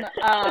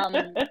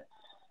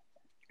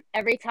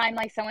time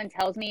like someone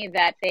tells me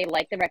that they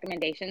like the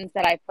recommendations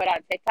that I put on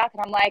TikTok,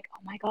 and I'm like, oh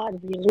my God,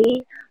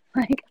 really?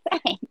 Like,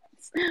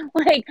 thanks.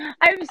 Like,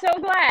 I'm so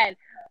glad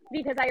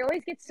because I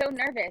always get so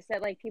nervous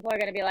that like people are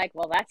gonna be like,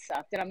 well, that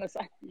sucked, and I'm just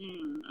like,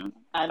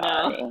 I know.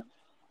 sorry.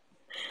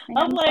 I'm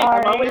I'm like,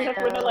 I'm I always sorry.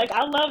 happy when they're know. like,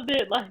 I loved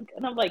it, like,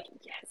 and I'm like,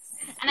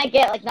 yes, And I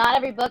get like not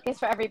every book is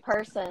for every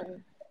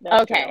person.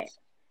 that's true. Okay,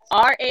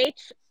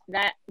 RH.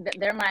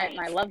 They're my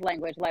Right. love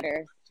language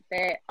letters.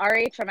 The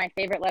RH are my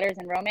favorite letters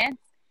in romance.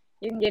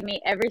 You can give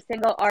me every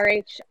single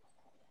RH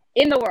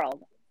in the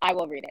world. I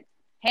will read it.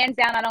 Hands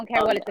down, I don't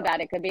care Oh what it's yeah.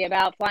 about. It could be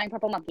about flying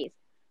purple monkeys.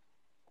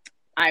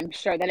 I'm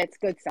sure that it's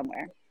good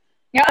somewhere.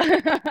 Yeah.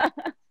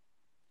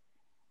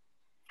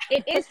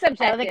 It is I subjective.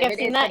 don't think I've It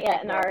seen is that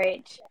yet in subjective. our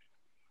age.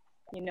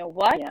 You know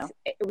what? Yeah.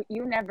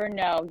 You never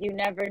know. You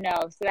never know.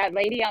 So that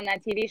lady on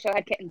that TV show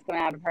had kittens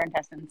coming out of her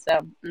intestines.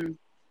 So,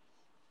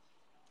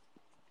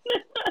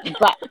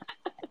 but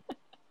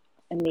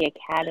in the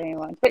Academy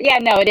ones, but yeah,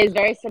 no, it is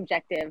very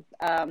subjective.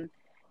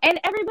 And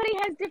everybody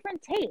has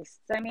different tastes.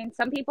 I mean,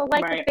 some people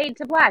like the Right. fade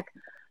to black.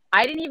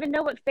 I didn't even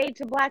know what fade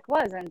to black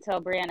was until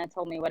Brianna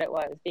told me what it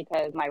was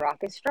because my rock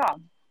is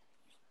strong.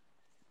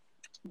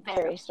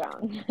 Very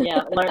strong.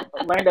 Yeah,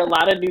 learned a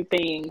lot of new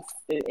things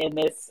in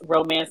this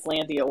romance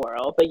landia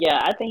world. But yeah,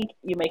 I think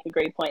you make a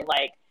great point.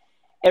 Like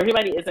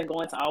everybody isn't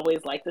going to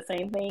always like the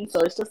same thing,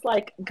 so it's just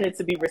like good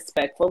to be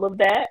respectful of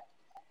that,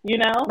 you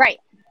know? Right.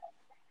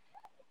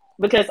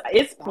 Because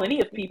it's Yeah,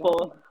 plenty of people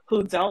exactly.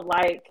 who don't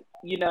like,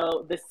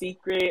 The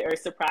Secret or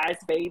Surprise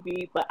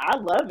Baby, but I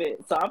love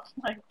it. So I'm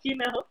like,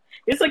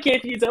 it's okay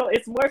if you don't.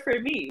 It's more for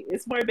me.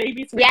 It's more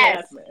babies for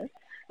Yes. Jasmine.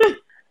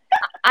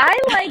 I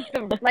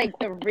like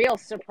the real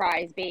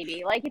surprise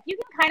baby. Like if you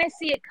can kind of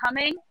see it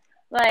coming,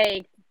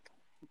 like,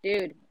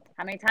 dude,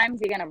 how many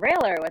times are you gonna rail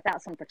her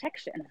without some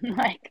protection?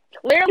 Like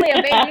clearly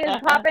a baby is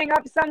popping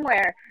up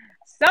somewhere.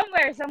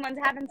 Somewhere someone's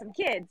having some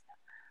kids.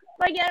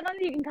 Like yeah, then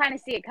you can kind of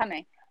see it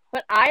coming.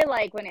 But I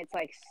like when it's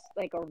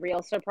like a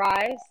real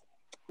surprise.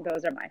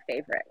 Those are my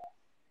favorite.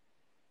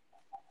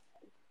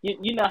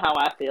 You know how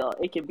I feel.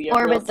 It can be a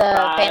Or real with the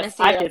surprise.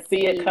 fantasy, I like can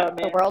see it the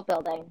coming. world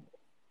building.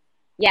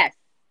 Yes.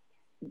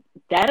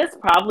 That is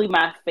probably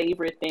my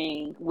favorite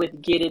thing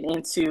with getting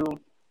into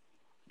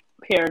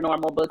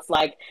paranormal books.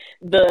 Like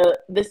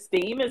this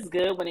theme is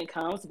good when it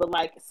comes, but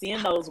like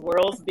seeing those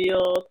worlds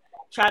build,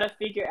 try to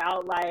figure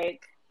out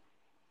like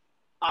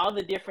all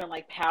the different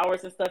like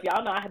powers and stuff.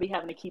 Y'all know I be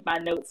having to keep my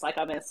notes like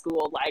I'm in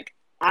school. Like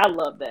I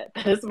love that.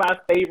 That's my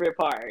favorite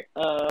part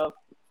of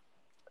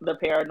the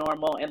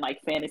paranormal and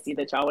like fantasy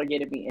that y'all are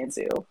getting me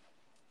into.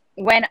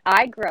 When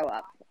I grow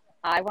up,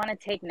 I want to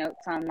take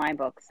notes on my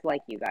books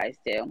like you guys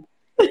do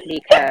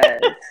because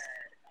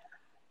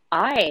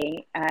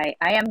I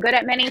am good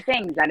at many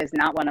things. That is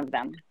not one of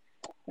them.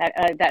 That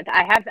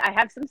I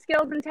have some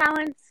skills and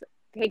talents.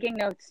 Taking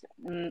notes,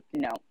 no,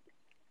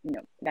 no,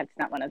 that's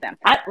not one of them.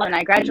 I like When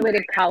I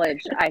graduated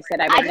college, I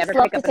said I I would just never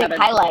love pick to up take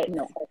another. highlights.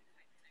 No,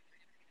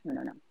 no,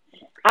 no, no.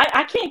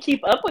 I can't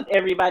keep up with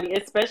everybody,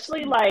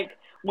 especially like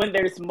when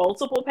there's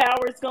multiple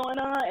powers going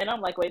on, and I'm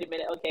like, wait a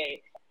minute,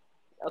 okay,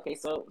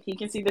 so he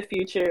can see the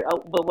future.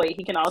 Oh, but wait,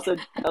 he can also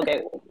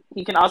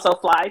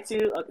fly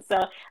too. So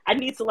I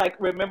need to like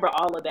remember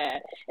all of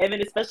that, and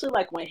then especially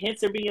like when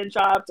hints are being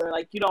dropped or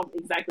like you don't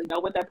exactly know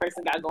what that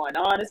person got going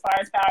on as far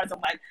as powers.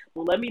 I'm like,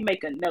 well, let me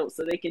make a note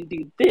so they can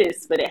do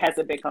this, but it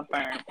hasn't been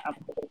confirmed.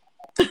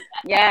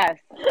 Yes,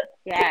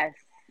 yes.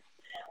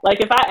 Like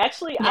if I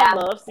Yeah.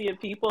 love seeing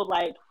people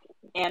like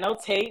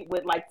annotate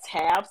with like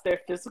tabs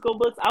their physical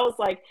books. I was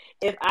like,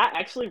 if I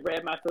actually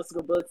read my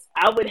physical books,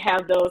 I would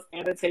have those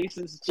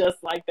annotations just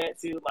like that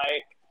too.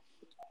 Like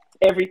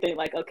everything,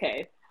 like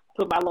okay,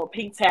 put my little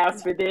pink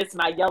tabs for this,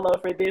 my yellow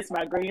for this,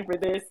 my green for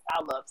this. I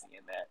love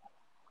seeing that.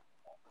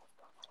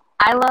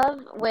 I love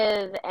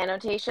with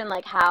annotation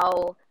like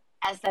how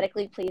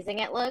aesthetically pleasing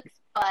it looks,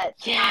 but I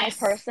Yes.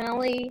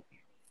 personally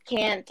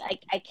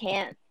I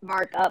can't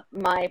mark up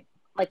my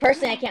like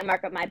personally I can't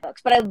mark up my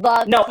books, but I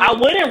love No, I seeing it.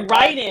 I wouldn't love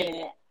write in seeing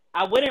it. it.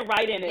 I wouldn't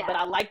write in it, but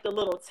Yeah. I like the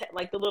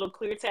little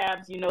clear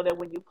tabs. You know that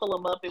when you pull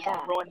them up, it won't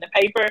Yeah. ruin the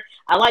paper.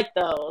 I like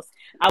those.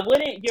 I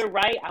wouldn't. You're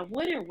right. I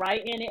wouldn't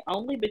write in it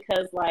only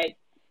because, like,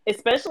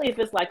 especially if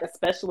it's like a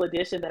special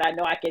edition that I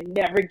know I can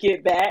never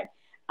get back.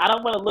 I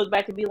don't want to look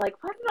back and be like,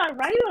 "What did I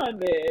write on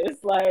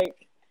this?"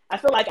 Like, I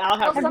feel like I'll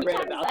have Well, Have you regret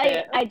sometimes about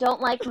that. I don't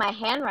like my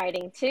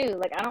handwriting too.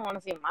 Like I don't want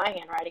to see my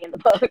handwriting in the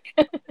book.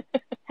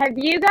 have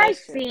you guys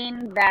That's true.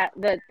 seen that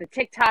the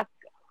TikTok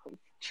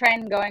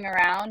trend going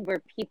around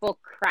where people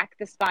crack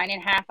the spine in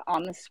half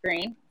on the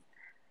screen?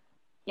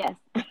 Yes.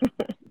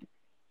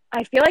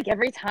 I feel like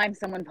every time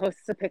someone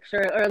posts a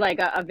picture or like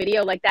a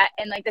video like that,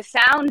 and like the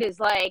sound is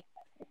like,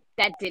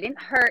 that didn't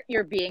hurt,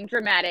 you're being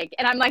dramatic.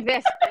 And I'm like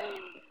this,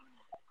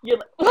 You're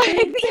like, like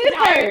it the did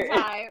entire hurt.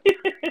 time.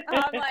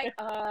 I'm like,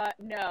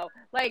 no.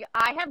 Like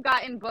I have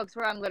gotten books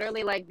where I'm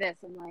literally like this.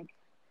 I'm like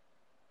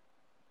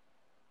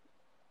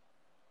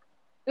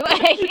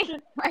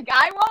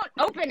I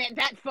won't open it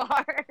that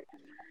far.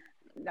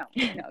 No,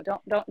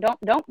 no,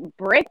 don't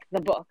break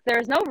the book.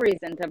 There's no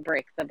reason to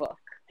break the book.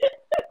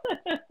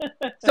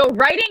 So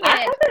writing in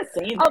I it,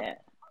 haven't seen oh,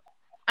 that.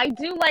 I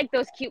do like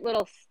those cute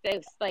little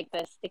like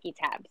the sticky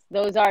tabs.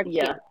 Those are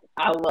Yeah, cute.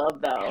 I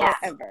love those. Yeah.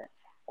 However,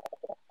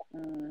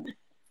 mm,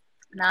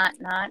 not.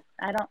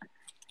 I don't.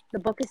 The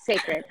book is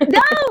sacred.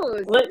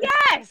 Those, Look,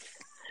 yes.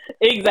 What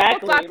book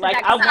exactly. box did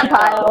Like that I come out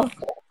want of? those.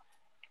 Pile.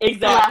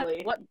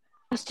 Exactly. What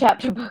Last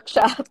chapter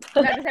bookshop. I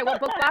was about to say,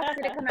 what book box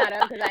did it come out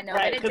of? Because I know that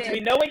Right, it because we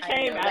did. know it I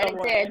came know out that of it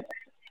one. did.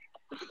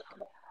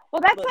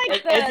 Well, that's Look,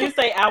 like as you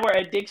say, our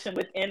addiction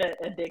within an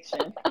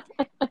addiction.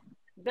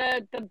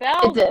 the It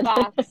Bell did.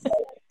 box.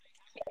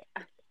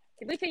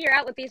 Did we figure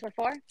out what these were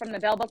for from the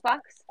Bell book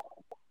box?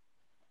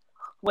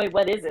 Wait,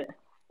 what is it?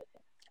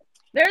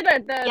 They're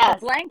the Yes,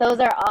 blank. those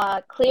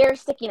are clear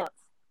sticky notes.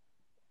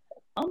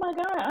 Oh my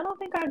God, I don't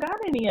think I got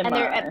any in And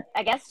they're, mine.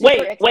 I guess, super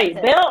Wait,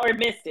 expensive. Belle or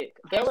Mystic?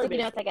 Clear Belle or sticky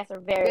notes, I Mystic? guess, are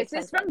very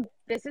expensive.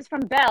 This is from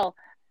Belle.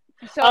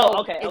 Oh, So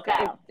okay, it's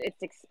okay.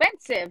 it's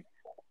expensive,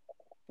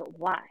 but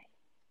why?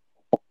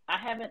 I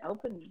haven't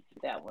opened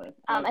that one.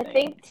 I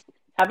think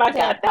Have I to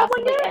got that one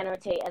possibly yet?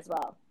 annotate as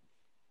well.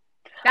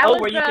 That Oh,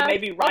 was where you can the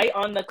maybe write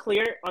on the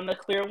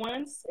clear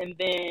ones, and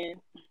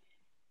then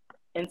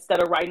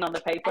instead of writing on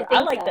the paper. I I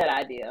think like so. that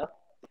idea.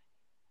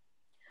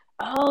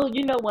 Oh,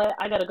 you know what?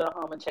 I gotta go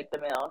home and check the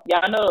mail. Yeah,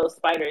 I know those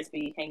spiders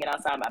be hanging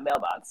outside my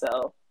mailbox,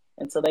 so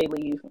until they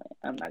leave,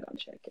 I'm not gonna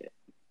check it.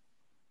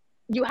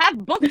 you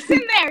have books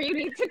in there. You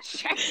need to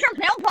check your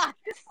mailbox.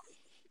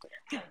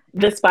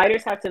 The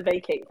spiders have to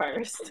vacate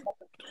first.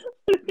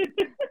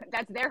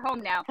 That's their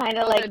home now. Kind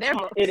of Those like are their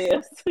books. It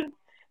is.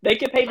 They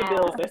can pay the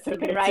bills that's you in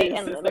can there write too,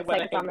 and since it they looks want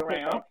like to it's on hang the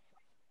around. paper.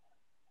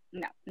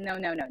 No.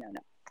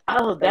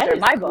 Oh, Those that are is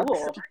my cool.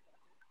 books.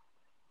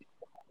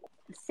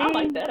 I See,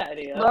 like that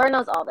idea. Laura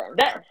knows all the info.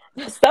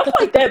 That stuff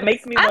like that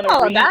makes me I'm want to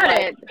all read about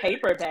like it.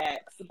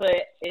 paperbacks, but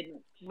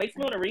it makes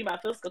me want to read my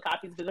physical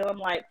copies. But then I'm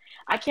like,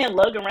 I can't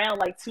lug around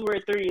like 2 or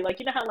 3. Like,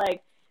 you know how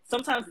like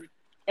sometimes,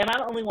 am I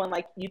the only one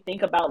like you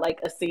think about like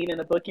a scene in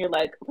a book and you're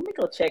like, let me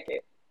go check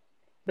it.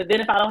 But then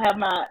if I don't have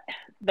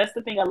that's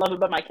the thing I love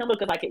about my Kindle,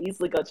 because I can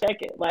easily go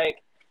check it.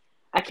 Like,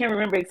 I can't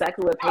remember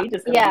exactly what page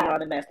it's going to be Yeah.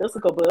 on in that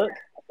physical book.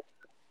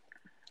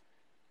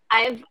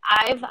 I've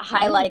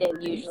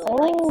highlighted usually,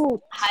 Oh,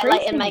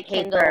 highlight in my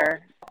tracing Kindle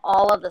paper.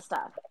 all of the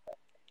stuff.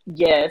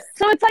 Yes.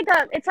 So it's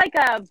like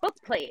a book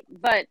plate,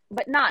 but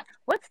not.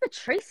 What's the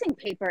tracing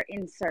paper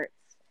inserts?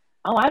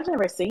 Oh, I've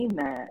never seen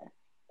that.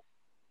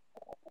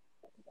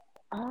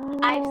 Oh,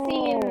 I've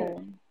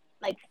seen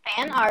like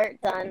fan art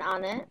done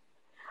on it.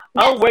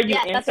 Oh, Yes, where you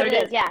yes, that's what insert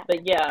it it? is. Yeah,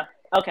 But yeah,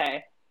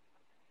 okay.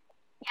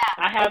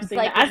 yeah. I have It's seen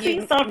like that. I've if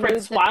seen you some for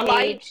move the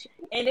Twilight, page.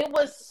 and it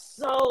was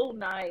so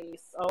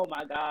nice. Oh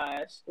my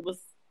gosh, it was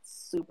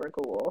super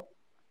cool.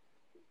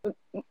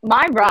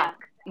 my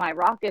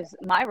rock is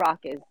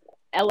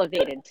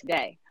elevated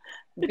today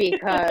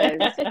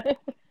because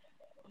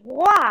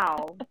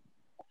wow.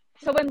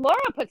 So when Laura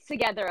puts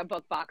together a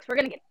book box, we're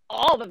gonna get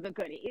all of the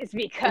goodies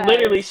because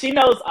Literally, she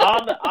knows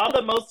all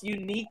the most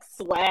unique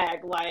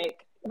swag.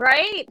 Like,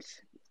 right.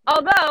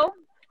 Although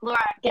Laura,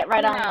 get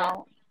right you on that.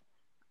 know,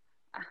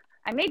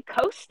 I made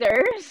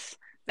coasters.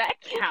 That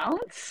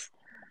counts.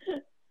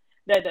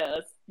 that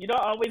does. You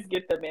don't always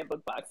get them in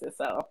book boxes,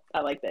 so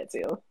I like that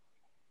too.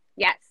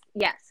 Yes.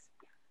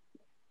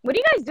 What are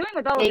you guys doing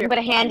with all Yeah, of you your can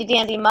put a handy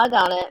dandy mug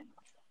on it.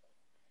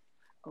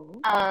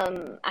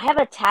 Oh. I have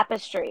a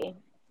tapestry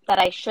that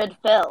I should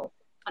fill,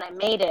 but I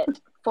made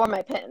it for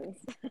my pins.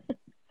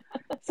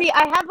 See,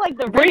 I have like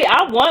the Bree, ribbon.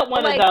 I want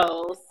one Like, of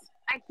those.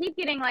 I keep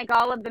getting like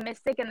all of the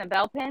Mystic and the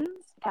Bell pins.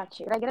 Got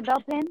you. Did I get a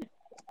Bell pin?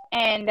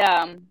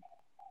 And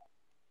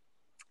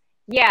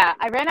yeah,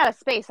 I ran out of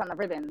space on the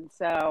ribbon,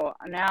 so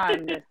now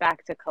I'm just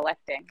back to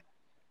collecting.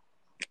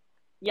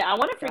 Yeah, I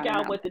want to figure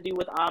out what to do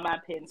with all my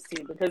pins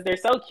too, because they're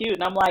so cute.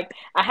 And I'm like,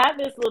 I have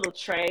this little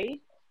tray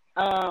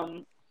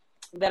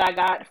that I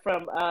got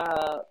from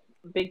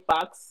Big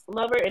Box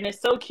Lover, and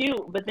it's so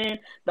cute. But then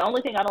the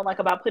only thing I don't like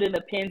about putting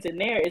the pins in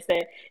there is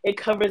that it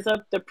covers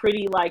up the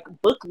pretty like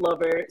book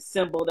lover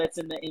symbol that's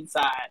in the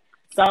inside.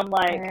 So I'm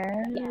like,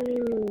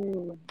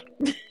 Oh.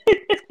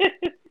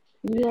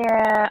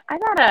 Yeah, I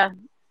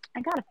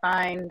gotta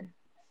find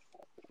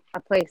a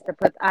place to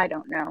put. I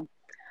don't know.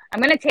 I'm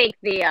gonna take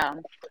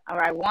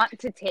or I want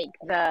to take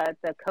the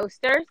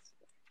coasters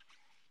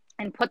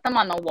and put them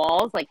on the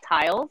walls like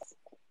tiles.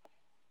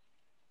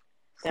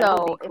 That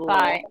would So be cool. if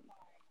I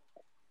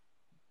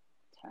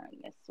turn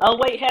this. Oh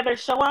wait, Heather,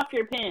 show off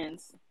your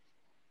pins.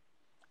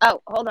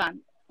 Oh, hold on.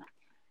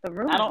 The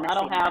room. I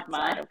don't have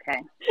mine.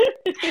 mine.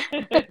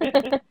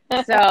 Okay.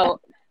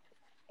 So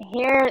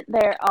here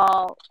they're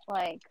all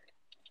like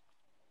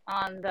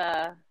on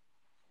the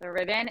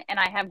ribbon, and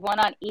I have one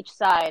on each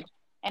side,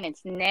 and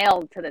it's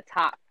nailed to the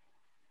top.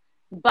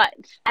 But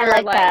I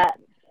like that.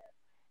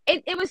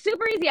 It was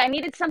super easy. I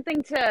needed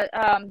something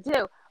to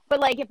do, but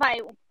like if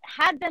I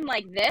had them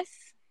like this,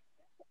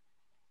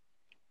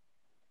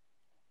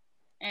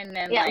 and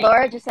then Yeah, like,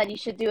 Laura just said you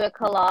should do a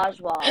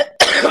collage wall.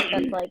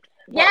 That's like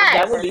Yes!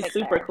 That would be perfect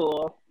super there.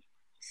 cool.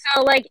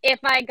 so like if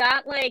I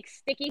got like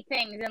sticky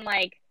things and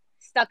like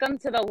stuck them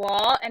to the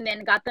wall and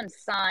then got them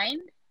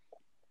signed.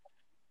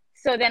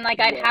 So then, like,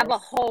 I'd have a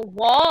Yes. whole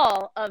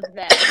wall of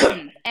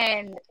them,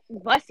 and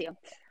bless you.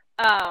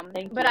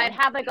 Thank But you. I'd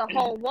have like a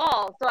whole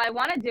wall. So I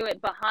want to do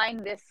it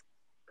behind this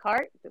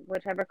cart,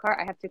 whichever cart.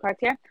 I have 2 carts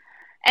here,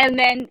 and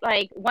then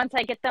like once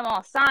I get them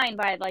all signed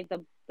by like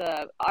the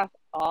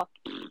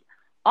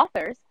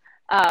authors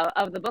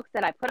of the books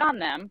that I put on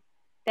them,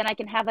 then I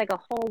can have like a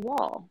whole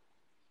wall.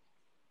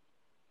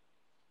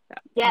 So,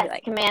 Yes,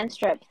 like, command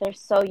strips. They're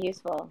so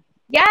useful.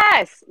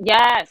 yes.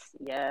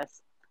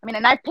 I mean,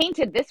 and I've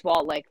painted this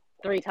wall like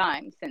 3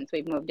 times since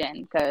we've moved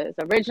in, because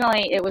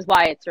originally it was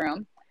Wyatt's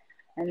room,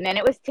 and then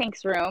it was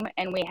Tink's room,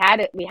 and we had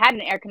an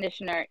air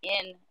conditioner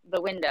in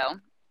the window,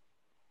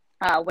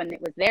 when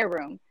it was their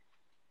room.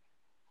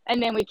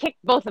 And then we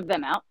kicked both of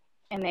them out,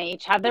 and they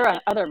each have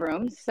their other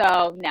rooms.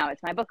 So now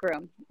it's my book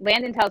room.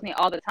 Landon tells me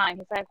all the time.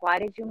 He's like, "Why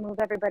did you move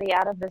everybody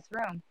out of this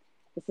room?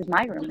 This is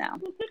my room now."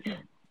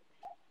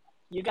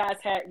 You guys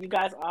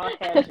all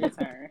had your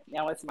turn.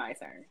 Now it's my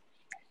turn.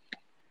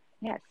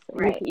 Yes,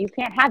 Right. You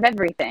can't have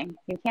everything.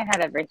 You can't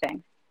have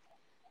everything.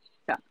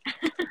 So,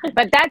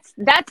 but that's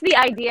the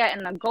idea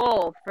and the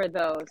goal for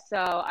those. So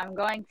I'm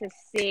going to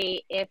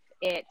see if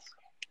it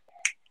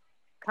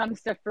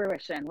comes to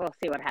fruition. We'll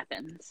see what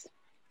happens.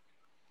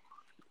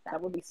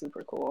 That would be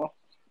super cool.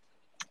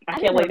 I I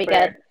can't think wait it'll be for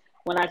good.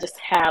 when I just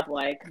have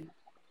like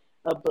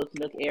a book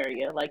nook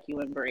area like you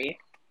and Bree.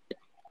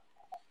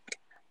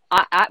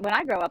 When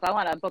I grow up, I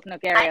want a book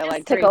nook I area just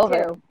like took Bree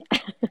over. too.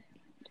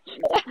 She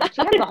has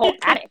the whole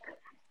attic.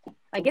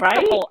 Like it's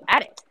Right? the whole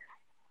attic.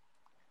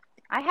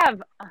 I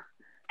have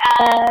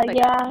like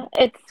Yeah,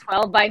 it's.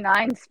 12 by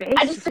 9 space.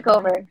 I just took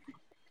over.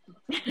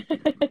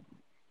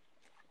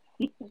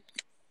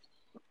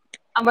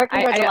 I'm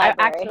working towards a library.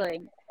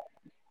 Actually,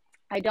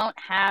 I don't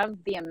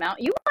have the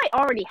amount. You might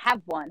already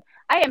have one.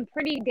 I am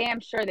pretty damn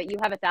sure that you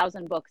have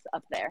 1,000 books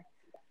up there.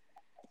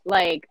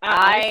 Like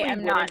I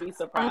am not. Be I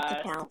surprised.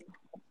 have to count.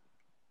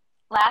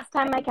 Last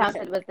time I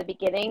counted was the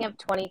beginning of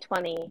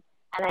 2020,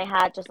 and I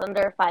had just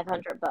under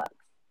 500 books.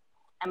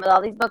 And with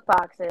all these book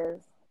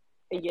boxes,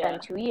 it's been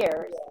 2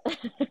 years.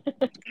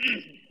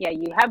 Yeah,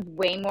 you have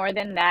way more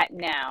than that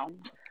now.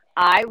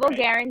 I will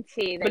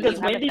guarantee that because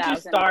you have when did you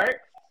 1,000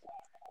 start?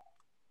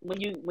 books. When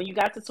you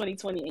got to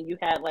 2020 and you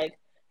had like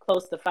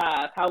close to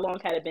 5, how long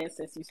had it been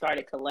since you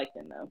started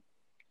collecting them?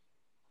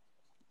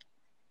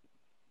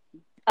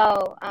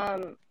 Oh,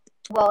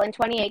 well, in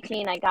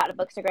 2018, I got a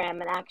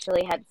Bookstagram and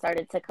actually had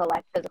started to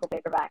collect physical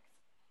paperbacks.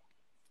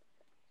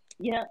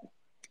 Yeah.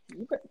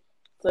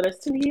 So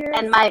that's 2 years.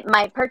 And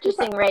my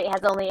purchasing rate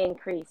has only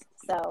increased.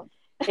 So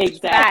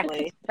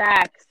exactly.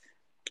 Facts.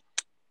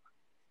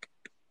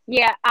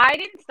 Yeah, I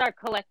didn't start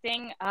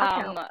collecting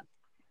paperbacks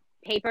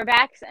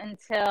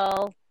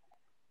until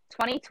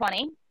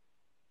 2020,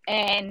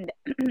 and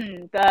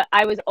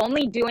I was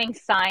only doing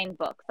signed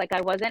books. Like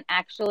I wasn't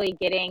actually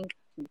getting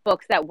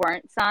books that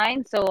weren't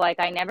signed, so like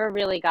I never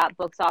really got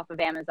books off of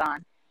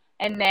Amazon.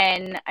 And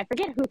then I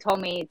forget who told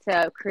me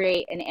to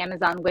create an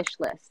Amazon wish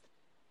list.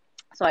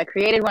 So I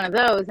created one of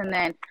those, and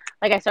then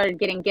like I started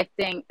getting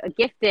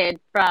gifted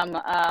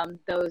from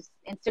those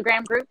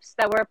Instagram groups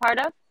that we're a part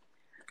of.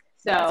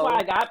 So that's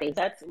why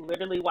that's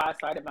literally why I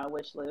started my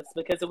wish list,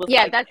 because it was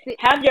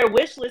have your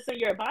wish list in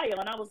your bio,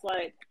 and I was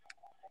like,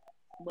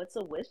 what's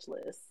a wish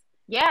list?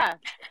 Yeah.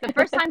 The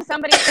first time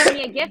somebody sent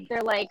me a gift,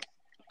 they're like,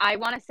 I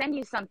want to send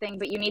you something,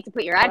 but you need to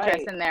put your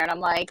address in there. And I'm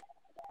like,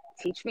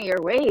 teach me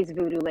your ways,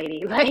 voodoo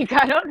lady. Like,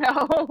 I don't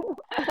know.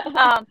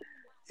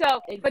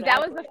 But that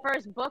was the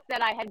first book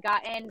that I had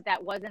gotten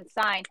that wasn't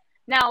signed.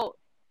 Now,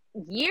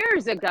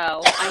 years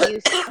ago, I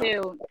used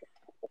to,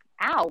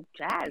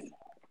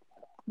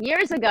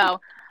 Years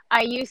ago,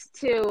 I used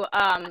to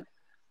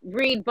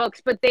read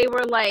books, but they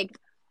were like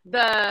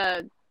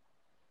the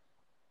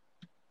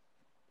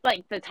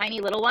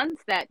tiny little ones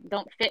that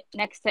don't fit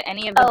next to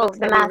any of the books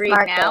that we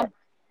read now.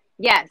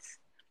 Yes.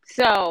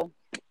 So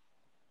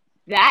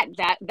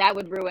that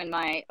would ruin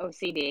my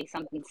OCD.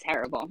 Something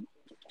terrible.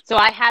 So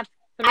I have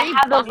 3 I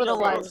have those boxes. little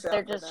ones.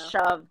 They're just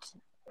shoved.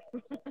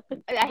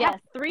 I have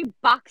 3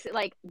 boxes,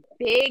 like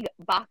big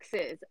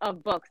boxes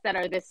of books that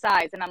are this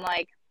size. And I'm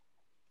like,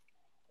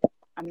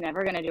 I'm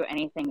never going to do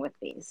anything with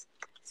these.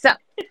 So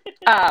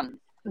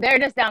they're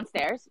just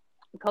downstairs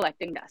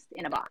collecting dust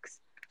in a box.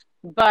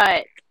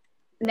 But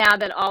now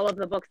that all of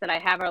the books that I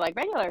have are like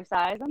regular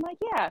size, I'm like,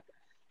 yeah.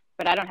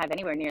 But I don't have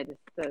anywhere near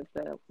the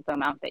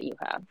amount that you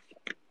have.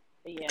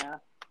 Yeah.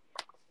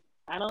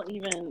 I don't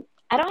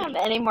have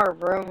any more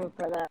room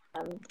for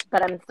them,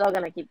 but I'm still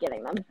going to keep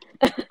getting them.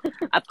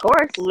 Of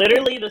course.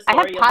 Literally the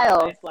story I have piles. of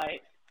my life.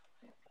 Like,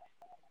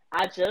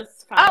 I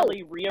just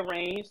finally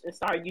rearranged and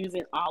started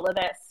using all of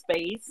that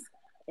space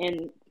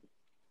in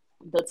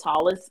the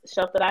tallest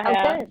shelf that I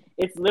have. Good.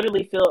 It's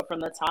literally filled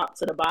from the top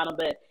to the bottom,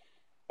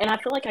 and I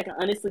feel like I can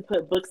honestly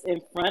put books in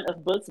front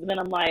of books, but then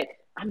I'm like,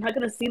 I'm not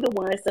going to see the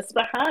ones that's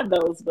behind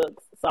those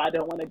books, so I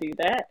don't want to do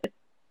that.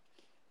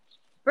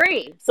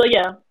 Bree. So,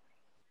 yeah.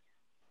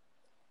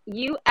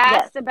 You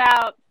asked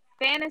about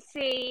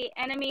fantasy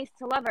enemies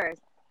to lovers.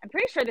 I'm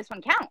pretty sure this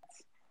one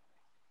counts.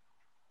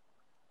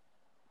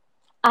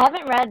 I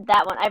haven't read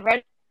that one. I've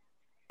read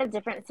a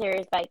different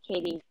series by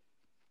Katie,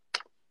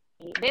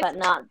 but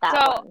not that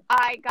one. So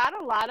I got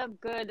a lot of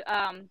good,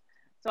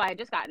 so I had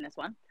just gotten this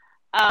one.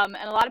 And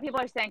a lot of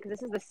people are saying, because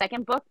this is the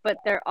second book,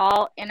 but they're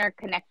all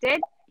interconnected,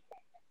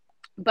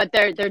 but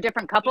they're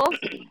different couples.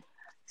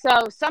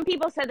 So some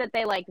people said that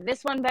they like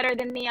this one better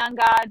than Neon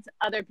Gods.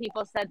 Other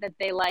people said that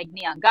they like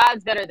Neon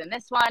Gods better than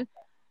this one.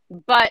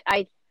 But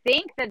I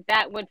think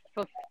that would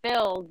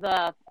fulfill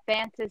the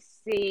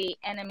fantasy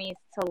enemies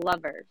to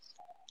lovers.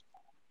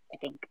 I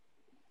think.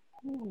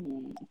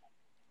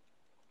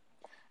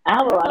 I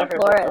have a lot of her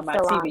books on my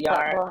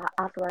TBR. We'll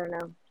have to let her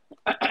know.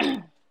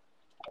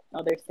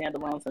 Oh, they're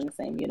standalones in the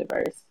same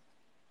universe.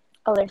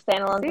 Oh, they're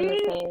standalones in the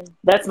See? same.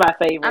 That's my I'm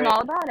favorite.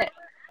 all about it.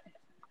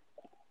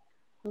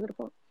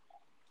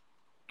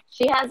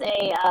 She has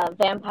a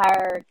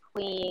Vampire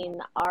Queen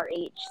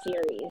RH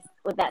series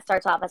that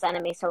starts off as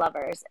enemies to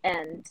lovers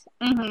and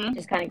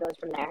just kind of goes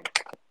from there.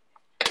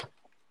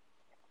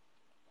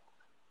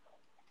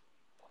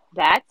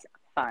 That's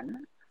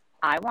fun.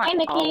 I want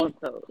Nikki. all of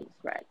those,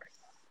 Rex.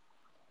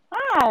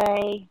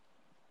 Hi.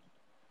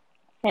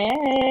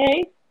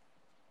 Hey.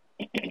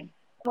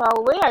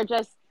 Well, we're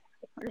just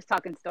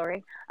talking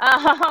story.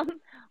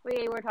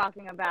 We were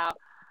talking about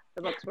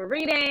the books we're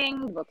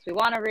reading, the books we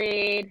want to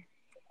read,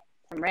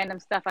 some random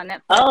stuff on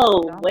Netflix.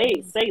 Oh,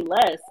 wait, say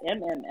less.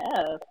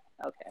 MMF.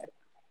 Okay.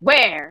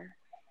 Where?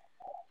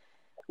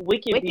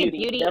 Wicked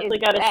Beauty. Definitely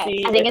got to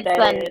see. I think it's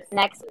the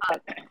next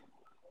book.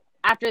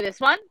 After this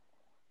one?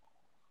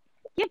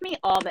 Give me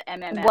all the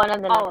MMF. One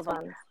of the all next of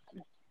them. ones.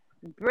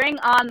 Bring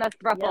on the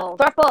thruples.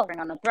 Yes. Thruple. Bring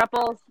on the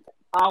thruples.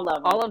 All of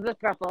them. All of the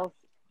thruples.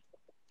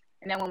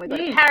 And then when we go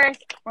to Paris,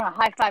 we're going to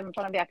high five in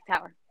front of the Eiffel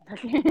Tower.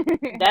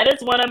 That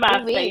is one of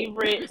my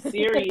favorite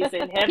series,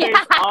 and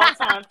Heather's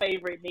all-time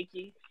favorite,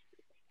 Nikki.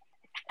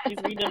 She's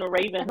reading the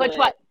Ravenhood. Which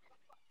one?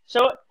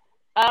 Show it.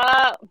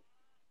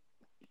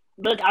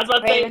 Look, I was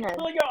about to say,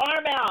 pull your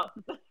arm out.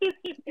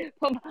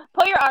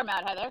 Pull your arm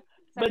out, Heather.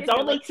 So but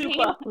don't look too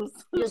close.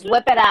 Just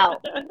whip it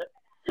out.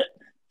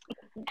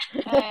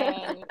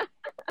 And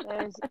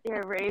there's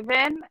your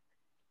Raven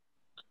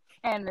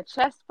and the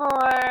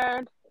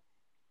chessboard.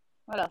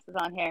 What else is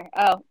on here?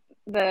 Oh,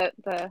 the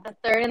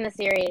third in the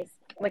series,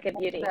 Wicked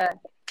Beauty.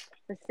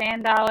 The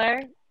sand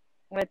dollar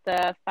with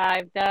the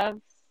 5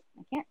 doves.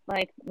 I can't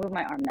move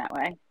my arm that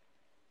way.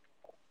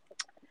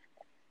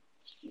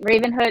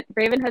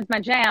 Ravenhood's my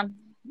jam.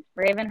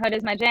 Ravenhood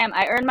is my jam.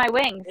 I earned my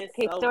wings.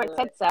 Kate Stewart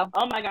said so.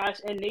 Oh my gosh.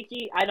 And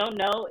Nikki, I don't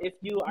know if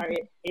you are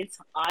into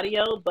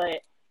audio,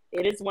 but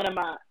it is one of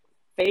my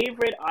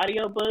favorite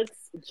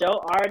audiobooks.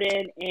 Joe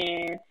Arden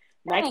and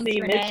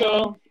Maxine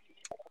Mitchell,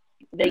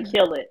 they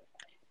kill it.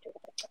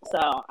 So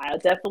I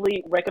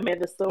definitely recommend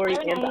the story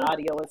and the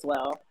audio as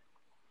well.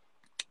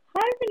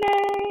 Hi,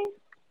 Renee.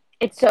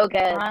 It's so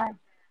good. I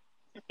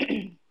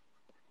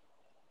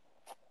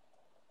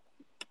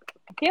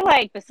feel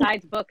like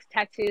besides books,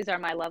 tattoos are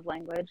my love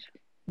language.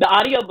 The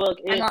audiobook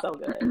is so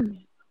good.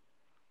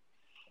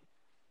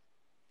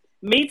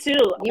 Me too.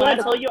 When I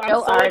told you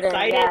I'm so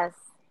excited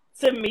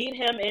to meet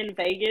him in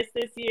Vegas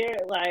this year,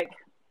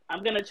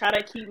 I'm going to try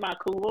to keep my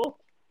cool.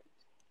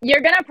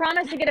 You're going to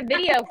promise to get a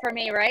video for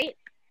me, right?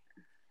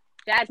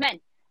 Jasmine.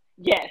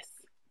 Yes.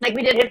 Like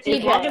we did with TJ.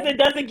 As long as it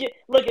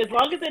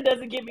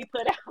doesn't get me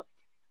put out.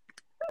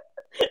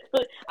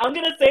 I'm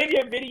going to save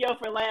your video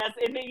for last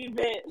in the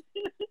event.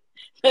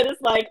 But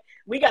it's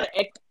we got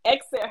to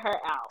exit her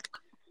out.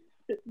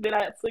 Then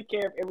I took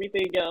care of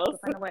everything else.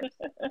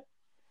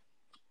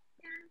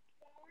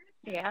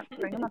 Yeah,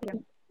 bring them up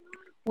here.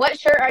 What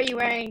shirt are you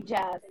wearing,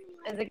 Jazz?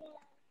 Is it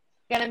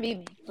going to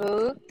be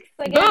boobs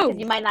again? Because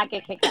you might not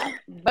get kicked out.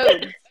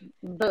 Boobs.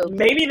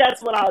 Maybe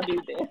that's what I'll do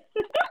then.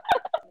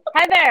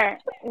 Heather,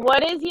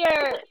 what is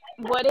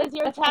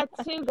your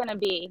tattoo going to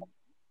be?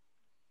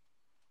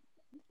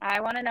 I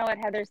want to know what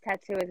Heather's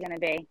tattoo is going to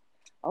be.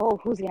 Oh,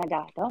 who's going to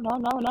die? No.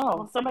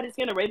 Oh, somebody's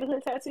getting a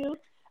Ravenhood tattoo?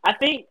 I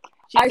think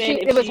she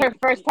said it was her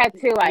first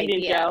tattoo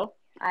idea. Joe.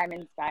 I'm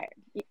inspired.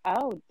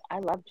 Oh, I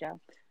love Joe.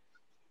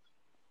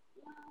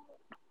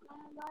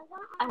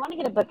 I want to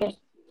get a bookish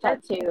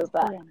tattoo,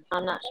 but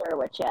I'm not sure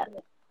which yet.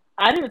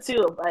 I do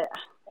too, but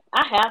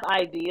I have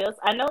ideas.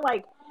 I know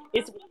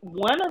it's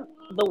one of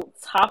the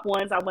top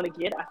ones I want to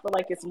get. I feel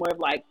like it's more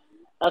of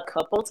a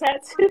couple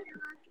tattoo.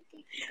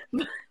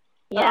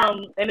 Yeah.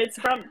 And it's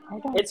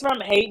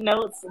from Hate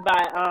Notes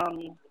by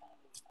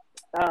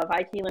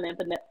Vi Keelan and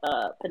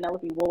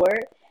Penelope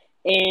Ward,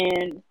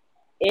 and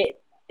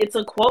it's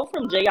a quote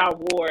from J.R.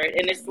 Ward,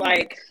 and it's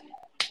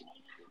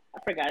I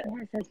forgot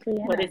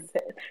what it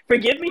said.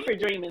 Forgive me for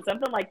dreaming,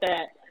 something like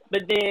that.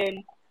 But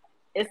then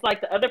it's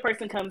the other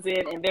person comes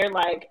in and they're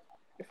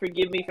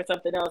forgive me for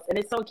something else, and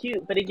it's so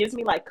cute. But it gives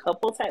me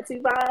couple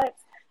tattoo vibes.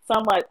 So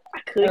I'm I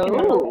could get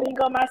a thing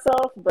on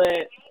myself,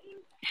 but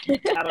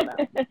I don't know.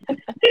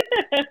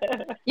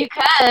 You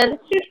could.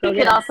 You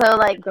could also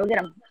go get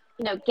them.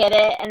 Get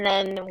it, and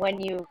then when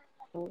you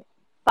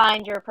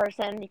find your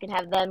person, you can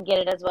have them get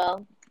it as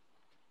well.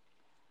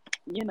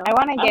 I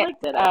want to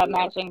get a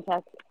matching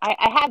tattoo.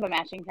 I have a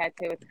matching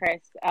tattoo with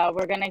Chris.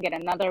 We're gonna get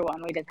another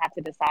one. We just have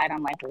to decide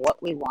on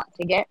what we want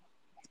to get.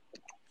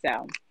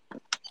 So,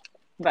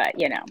 but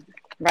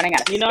running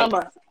out of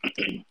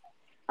space.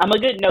 I'm a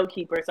good note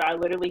keeper, so I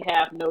literally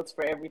have notes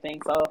for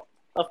everything. So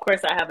of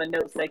course I have a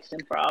note section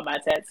for all my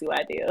tattoo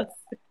ideas.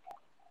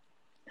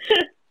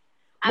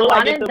 I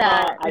wanted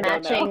the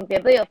matching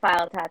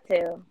bibliophile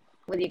tattoo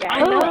with you guys.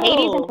 I know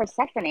Hades and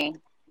Persephone.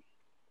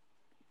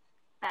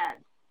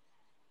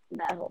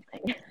 That whole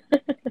thing.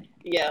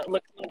 Yeah,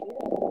 look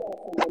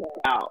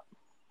out.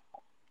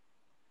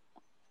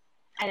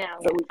 I know.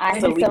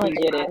 So we can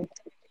get it.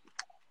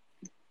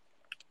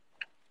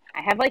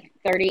 I have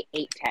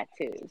 38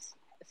 tattoos,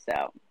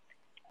 so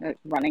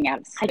running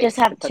out of space. I just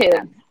have 2.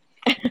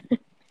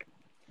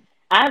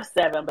 I have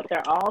 7, but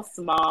they're all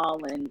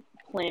small and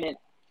planted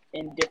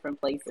in different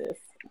places.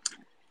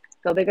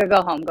 Go big or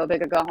go home. Go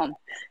big or go home.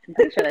 I'm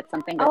pretty sure that's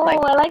something that's Oh, like,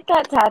 I like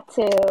that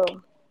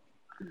tattoo.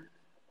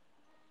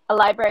 A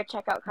library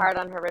checkout card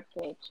on her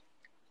ribcage.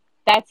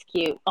 that's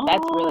cute.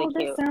 That's really Oh, that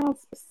cute.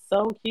 sounds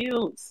so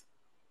cute.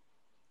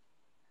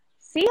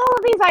 See all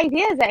of these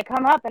ideas that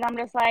come up, and I'm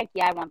just like,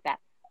 yeah, I want that.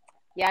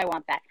 Yeah, I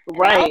want that. And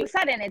then all of a Right.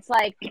 sudden, it's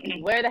like,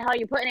 where the hell are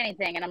you putting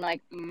anything? And I'm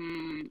like,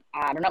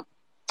 I don't know.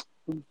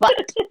 But,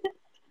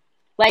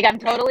 like, I'm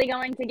totally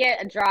going to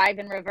get a drive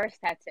and reverse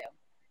tattoo.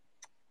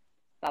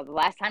 So the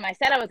last time I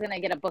said I was going to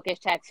get a bookish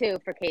tattoo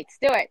for Kate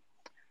Stewart,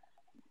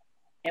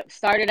 it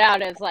started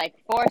out as like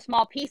 4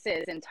 small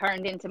pieces and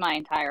turned into my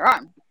entire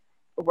arm.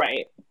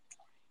 Right.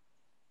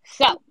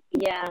 So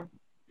Yeah.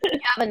 You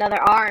have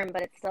another arm,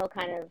 but it's still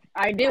kind of.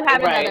 I do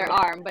have Right. another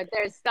arm, but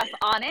there's stuff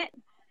on it.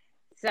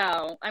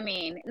 So, I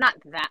mean, not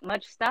that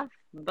much stuff,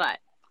 but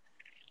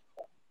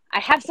I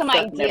have some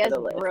Stuff ideas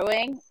nevertheless.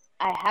 brewing.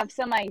 I have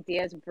some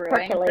ideas brewing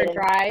for Percolating.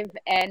 drive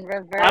and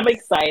reverse. I'm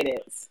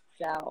excited.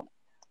 So,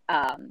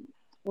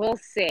 we'll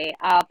see.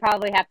 I'll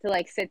probably have to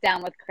like sit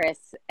down with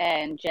Chris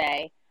and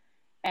Jay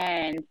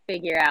and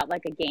figure out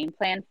like a game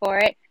plan for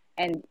it.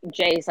 And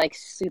Jay's like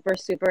super,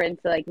 super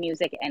into like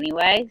music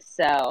anyway,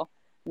 so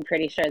I'm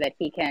pretty sure that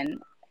he can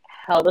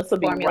help this will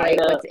be formulate right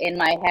up. what's in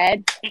my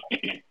head.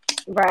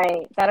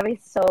 Right. That'll be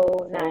so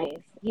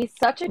nice. He's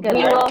such a good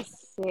We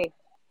artist. will see.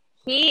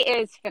 He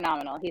is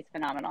phenomenal. He's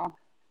phenomenal.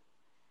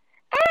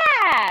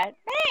 Ah,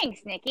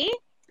 thanks, Nikki.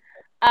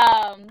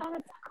 Oh,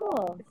 that's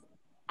cool.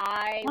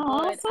 I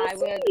Oh, would, so I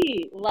would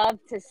sweet. love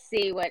to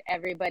see what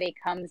everybody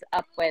comes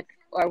up with,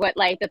 or what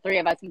like the 3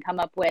 of us can come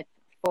up with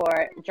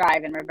for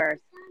drive and reverse.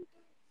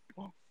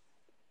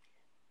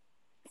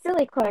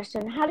 Silly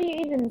question. How do you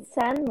even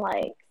send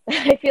likes?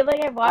 I feel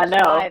like I've watched know.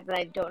 live and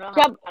I don't know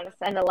how to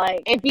send a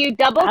like. If you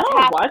double I don't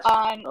tap watch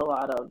on, a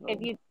lot of them.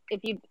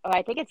 if you, oh,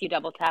 I think it's you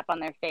double tap on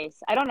their face.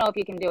 I don't know if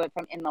you can do it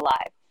from in the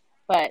live,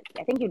 but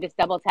I think you just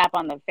double tap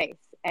on the face,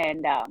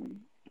 and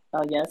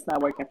Oh, yeah, it's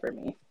not working for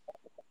me.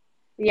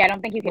 yeah, I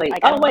don't think you can. Wait.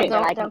 Like, I Oh, don't wait. think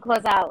that I Don't can.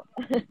 close out.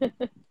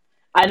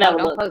 I know. No,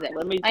 don't Look, close it.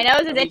 let me. My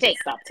nose is let me itchy. just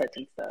stop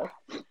touching stuff.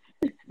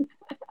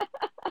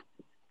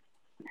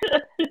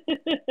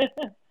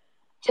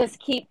 Just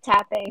keep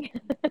tapping.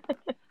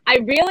 I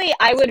would really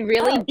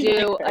Oh,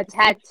 do my a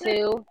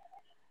tattoo.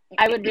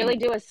 I would really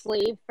do a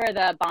sleeve for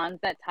the Bonds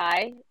That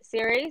Tie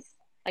series.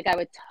 Like, I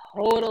would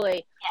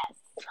totally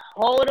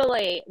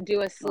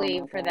do a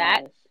sleeve for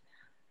that.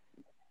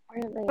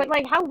 Really? But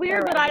like, how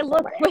weird would around I here look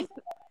somewhere. with?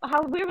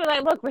 How weird would I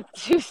look with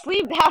 2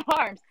 sleeved out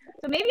arms?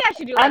 So maybe I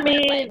should do I like one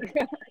mean,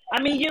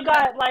 leg. you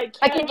got like.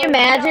 Like, can you Kat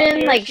down imagine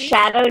here, like she's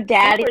Shadow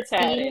Daddy? super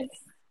tatted.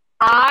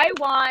 I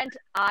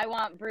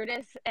want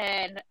Brutus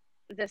and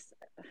this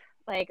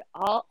like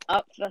all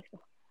up.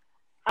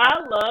 I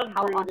love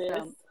How Brutus.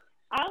 awesome.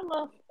 I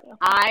love.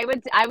 I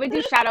would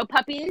do shadow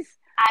puppies.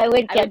 I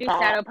would I get would do that.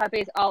 shadow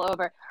puppies all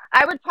over.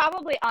 I would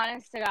probably,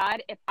 honest to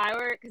God, if I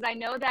were, because I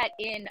know that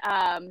in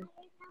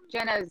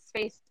Jenna's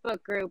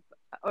Facebook group,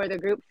 or the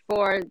group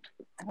for,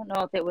 I don't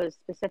know if it was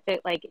specific,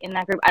 like in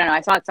that group, I don't know,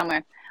 I saw it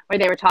somewhere where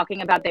they were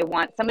talking about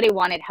somebody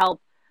wanted help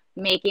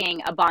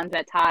making a Bonds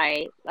That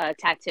Tie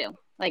tattoo,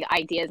 like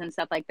ideas and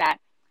stuff like that.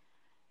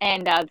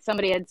 And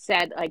somebody had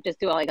said, like, just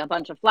do like a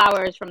bunch of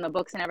flowers from the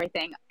books and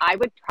everything. I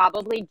would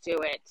probably do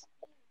it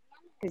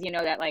because you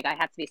know that like I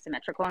have to be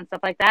symmetrical and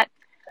stuff like that.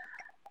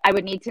 I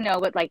would need to know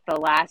what like the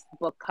last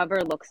book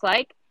cover looks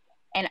like,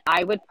 and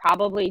I would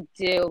probably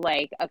do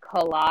like a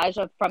collage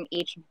from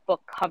each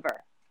book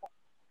cover.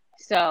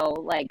 So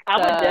like I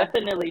would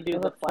definitely do the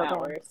looks so good.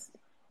 flowers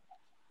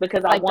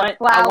because Like the I want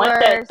flowers.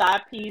 that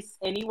thigh piece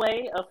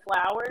anyway of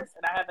flowers,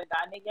 and I haven't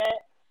gotten it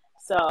yet.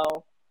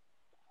 So,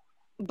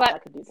 I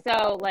But could do the so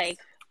flowers. like,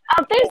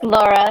 Oh, there's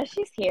Laura.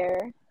 She's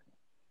here.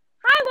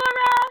 hi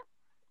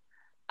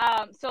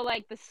Laura. So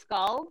like the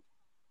skull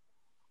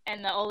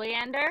and the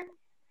oleander,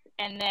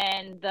 and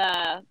then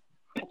I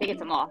think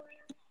it's a moth.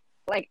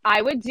 Like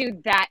I would do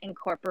that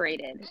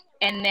incorporated,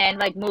 and then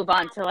like move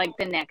on to like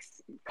the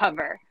next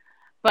cover.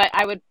 But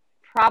I would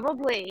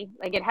probably,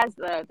 like, it has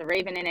the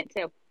raven in it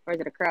too, or is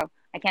it a crow?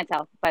 I can't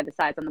tell by the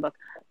size on the book.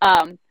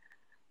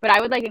 But I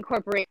would like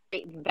incorporate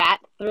that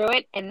through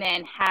it, and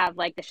then have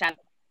like the shadow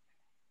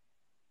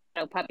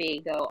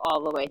puppy go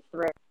all the way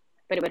through.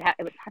 But it would have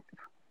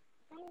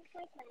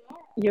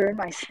You're in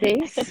my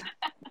space.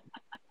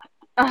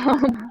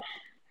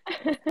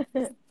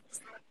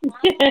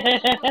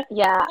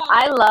 Yeah,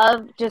 I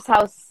love just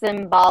how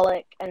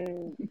symbolic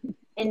and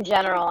in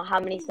general how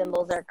many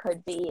symbols there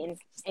could be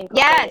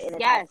incorporated in a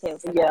tattoo.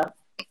 For Yeah.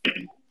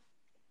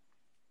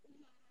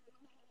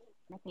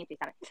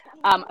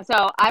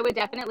 So I would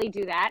definitely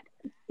do that.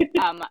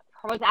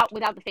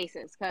 Without the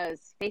faces,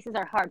 because faces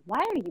are hard. Why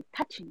are you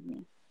touching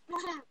me?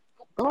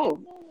 Go.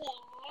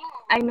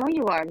 I know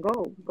you are.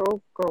 Go.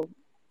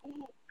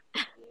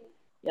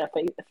 Yeah,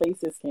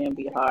 faces can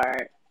be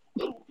hard.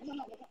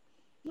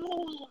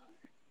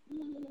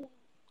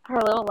 Her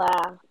little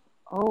laugh.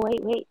 Oh,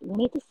 wait. We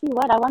need to see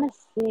what? I want to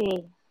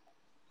see.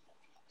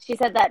 She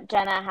said that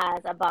Jenna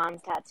has a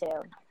Bonds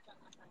tattoo.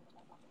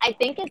 I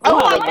think it's Oh,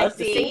 Oh, I something would I love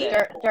to see see.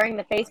 that. during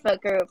the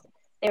Facebook group.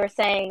 They were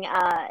saying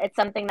it's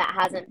something that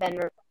hasn't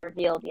been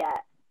revealed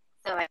yet.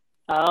 So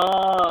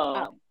Oh,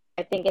 Oh,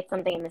 I think it's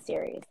something in the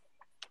series.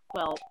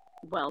 well,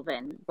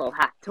 then we'll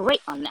have to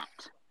wait on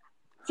that.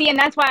 See, and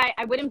that's why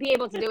I wouldn't be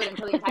able to do it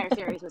until the entire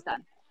series was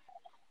done.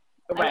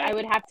 I right.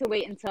 would have to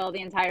wait until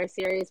the entire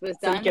series was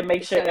So you can done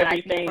make sure so that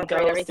I can everything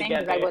incorporate goes everything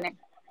because I together. wouldn't.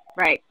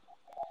 Right,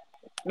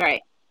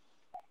 right.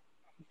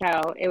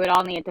 So it would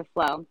all need to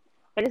flow.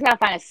 But I just gotta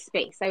find a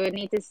space. I would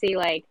need to see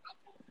like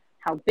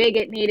how big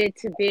it needed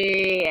to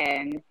be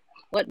and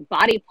what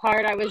body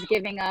part I was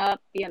giving up,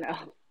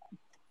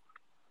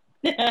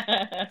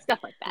 stuff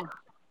like that.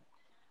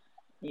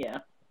 Yeah.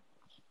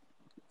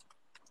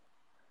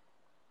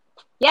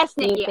 Yes,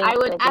 Do you Nikki, think I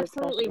would they'll do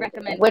absolutely special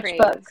edition? recommend Which Crave.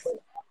 books?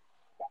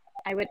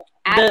 I would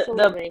The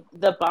absolutely.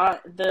 the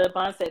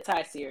Bondset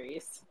Tie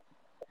series.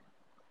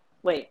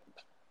 Wait.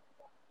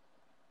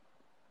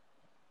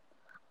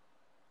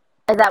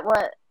 Is that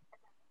what?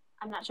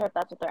 I'm not sure if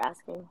that's what they're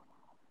asking.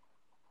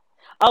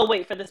 Oh,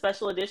 wait, for the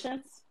special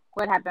editions?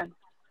 What happened?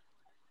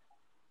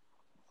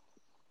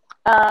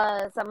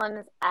 Someone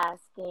is Who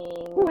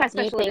asking, has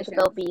do you special think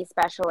there'll editions be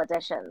special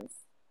editions?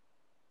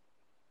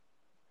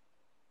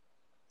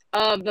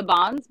 of the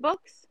Bonds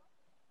books?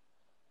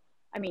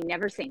 I mean,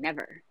 never say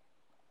never.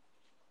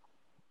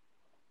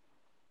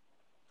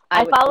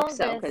 I I would hope follow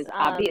so this because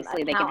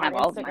obviously they can account on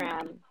have all of my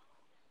money.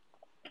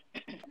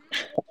 Instagram,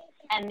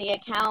 and the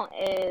account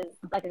is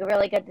like a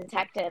really good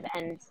detective,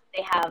 and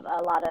they have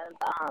a lot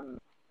of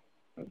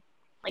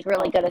like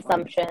really good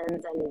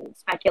assumptions and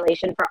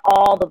speculation for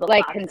all the book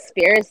Like boxes.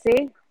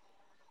 conspiracy.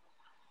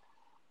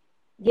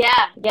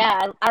 Yeah,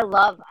 I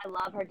love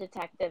her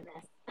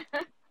detectiveness.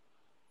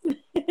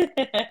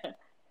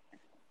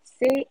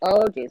 See,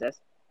 oh Jesus.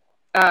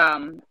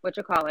 What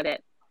you call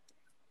it?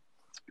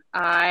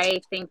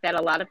 I think that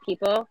a lot of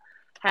people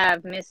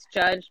have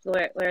misjudged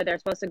where they're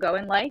supposed to go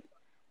in life.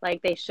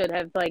 Like they should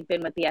have like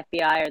been with the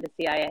FBI or the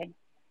CIA.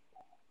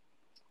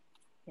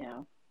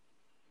 Yeah.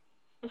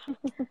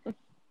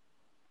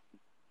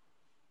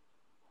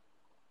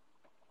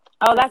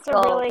 Oh, The that's a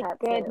skull really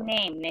good tattoo.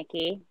 name,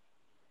 Nikki.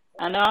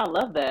 I know, I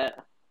love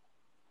that.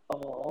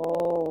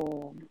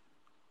 Oh,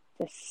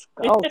 the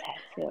skull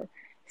tattoo.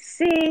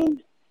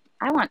 See,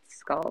 I want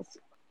skulls.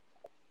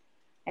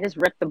 I just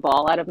ripped the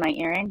ball out of my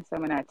earring, so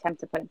I'm going to attempt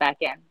to put it back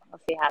in. We'll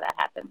see how that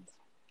happens.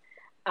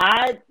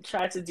 I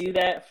tried to do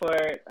that for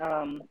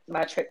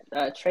my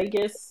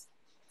tragus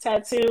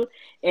tattoo,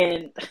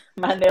 and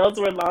my nails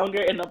were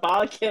longer, and the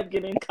ball kept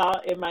getting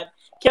caught, and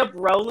kept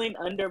rolling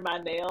under my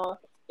nail.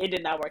 It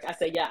did not work. I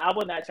said, "Yeah, I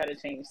will not try to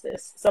change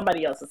this.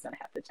 Somebody else is gonna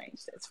have to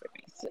change this for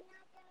me."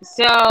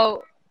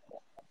 So,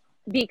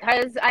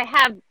 because I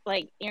have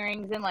like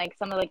earrings in like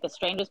some of like the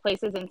strangest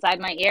places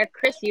inside my ear,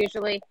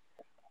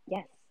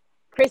 yes,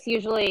 Chris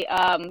usually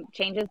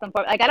changes them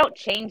for like I don't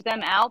change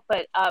them out,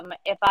 but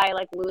if I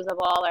like lose a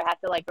ball or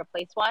have to like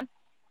replace one,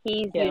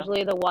 he's Yeah.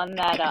 usually the one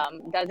that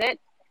does it.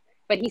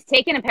 But he's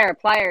taken a pair of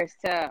pliers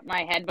to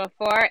my head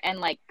before and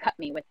like cut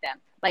me with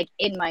them, like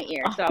in my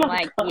ear. So Oh I'm my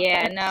like,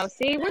 yeah, no, gosh.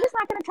 see, we're just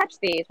not gonna touch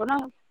these. We're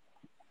gonna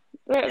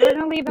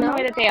leave them the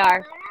way No, that they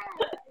are.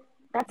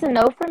 that's a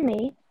no from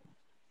me.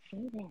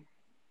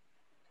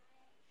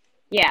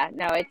 Yeah,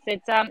 no,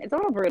 it's a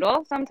little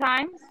brutal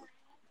sometimes.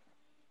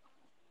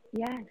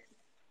 Yes.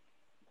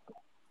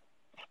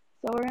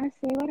 So we're gonna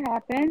see what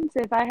happens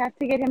if I have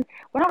to get him.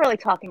 We're not really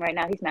talking right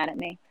now. He's mad at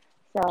me,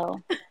 so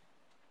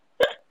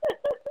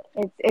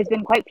it's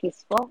been quite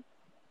peaceful.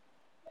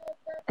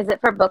 Is it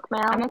for book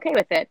I'm mail? okay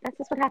with it. That's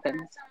just what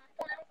happens.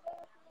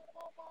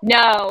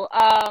 No,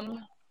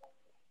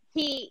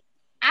 he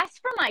asked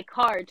for my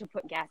card to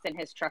put gas in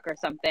his truck or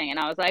something, and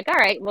I was like, all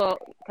right, well,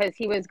 because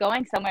he was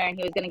going somewhere and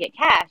he was gonna get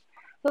cash.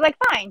 So I was like,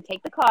 fine,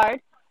 take the card,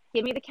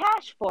 give me the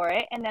cash for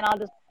it, and then I'll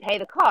just pay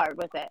the card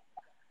with it.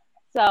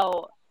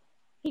 So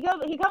he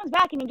comes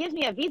back and he gives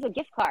me a Visa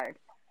gift card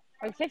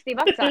with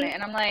 $50 on it,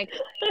 and I'm like,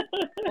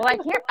 well,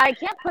 I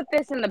can't put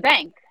this in the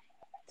bank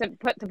to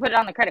put it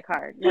on the credit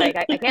card. Like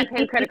I can't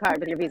pay the credit card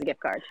with your Visa gift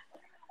card.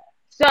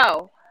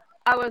 So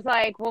I was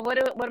like, well, what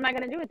am I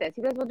going to do with this?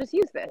 He goes, well, just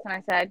use this. And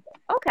I said,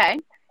 okay.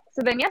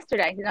 So then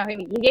yesterday,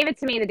 he gave it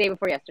to me the day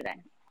before yesterday.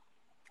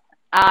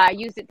 I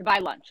used it to buy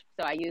lunch.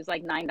 So I used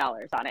like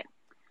 $9 on it.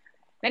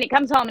 Then he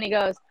comes home and he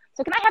goes,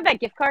 so can I have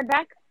that gift card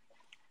back?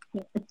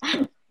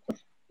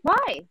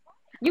 Why?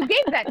 You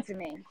gave that to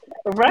me.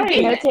 You gave No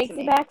Right. that to takes the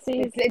me.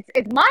 backsies.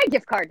 It's my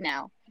gift card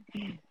now.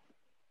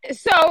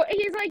 So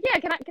he's like, yeah,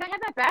 can I have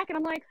that back? And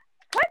I'm like,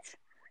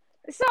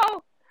 what?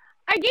 So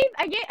I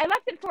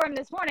left it for him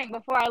this morning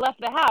before I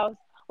left the house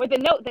with a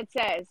note that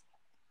says,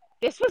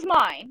 this was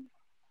mine.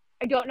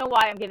 I don't know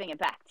why I'm giving it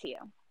back to you.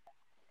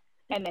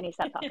 And then he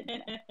stopped talking to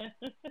me.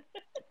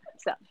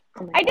 So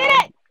Oh my I did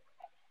God. it.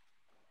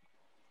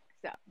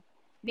 So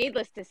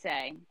needless to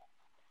say,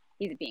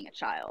 he's being a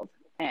child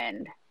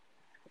and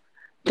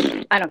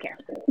I don't care.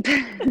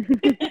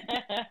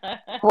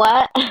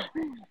 What?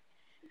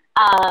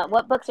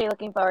 What books are you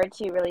looking forward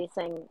to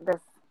releasing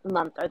this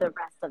month or the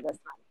rest of this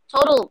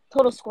month?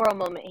 Total squirrel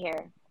moment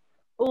here.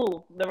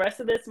 Ooh, the rest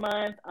of this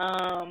month.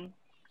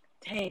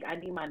 Dang, I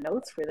need my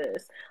notes for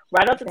this.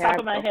 Right off the There top are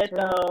of my books. head,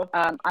 though,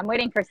 I'm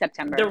waiting for The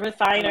September. I'm waiting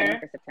Refiner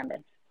for September.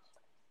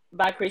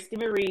 by Christy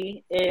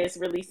Marie is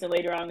releasing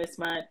later on this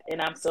month,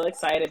 and I'm so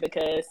excited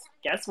because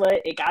guess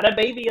what? It got a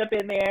baby up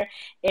in there,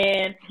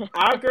 and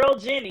our girl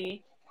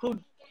Jenny, who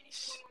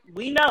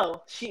we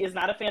know she is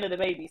not a fan of the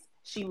babies,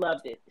 she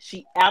loved it.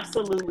 She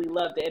absolutely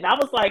loved it, and I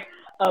was like,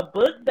 a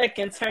book that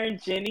can turn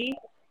Jenny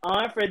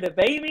on for the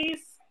babies.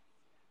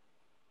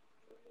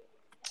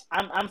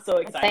 I'm so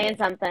It's saying excited.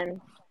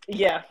 something.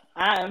 Yeah,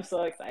 I am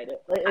so excited,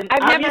 and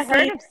I've never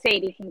heard obviously of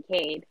Sadie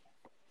Kincaid.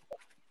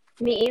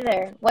 Me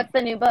either. What's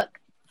the new book?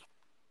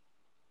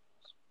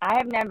 I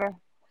have never.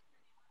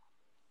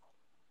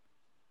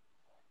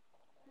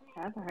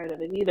 I haven't heard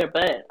of it either,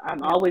 but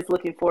I'm always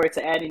looking forward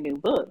to adding new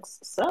books.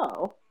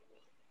 So,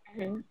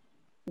 Mm-hmm.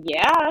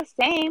 Yeah,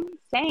 same.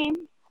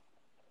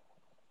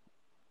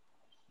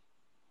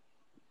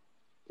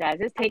 Jazz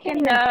is I can't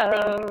taking even think.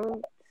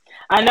 notes.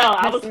 I know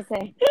I was gonna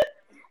say.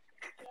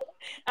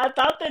 I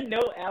thought the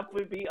note app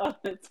would be on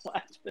the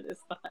watch, but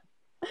it's not.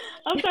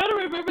 I'm trying to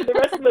remember the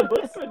rest of the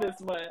books for this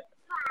month.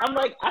 I'm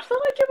like, I feel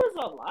like it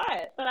was a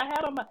lot, but I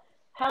had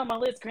on my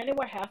list. Granted,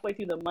 we're halfway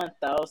through the month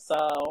though,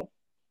 so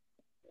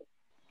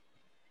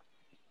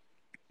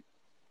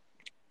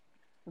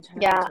I'm trying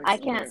to Yeah, think towards I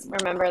the end of can't this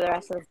month. remember the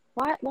rest of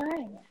What?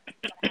 Why?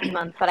 this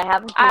month, but I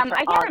have a few for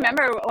I can't August.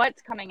 remember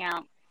what's coming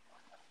out.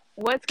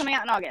 What's coming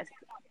out in August?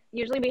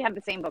 Usually we have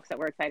the same books that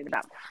we're excited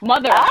about.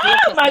 Mother, Dear Ah,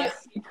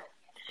 Christmas.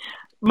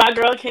 my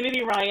girl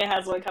Kennedy Ryan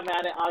has one coming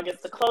out in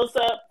August, the close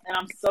up, and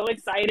I'm so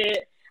excited.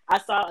 I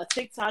saw a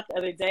TikTok the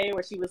other day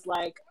where she was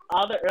like,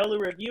 all the early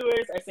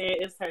reviewers are saying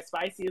it's her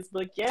spiciest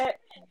book yet,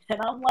 and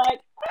I'm like,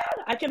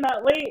 I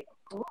cannot wait.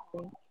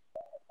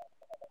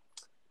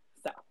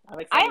 So I'm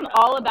I excited am about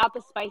all that one. about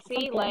the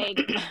spicy, Okay.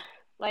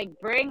 like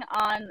bring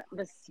on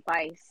the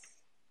spice.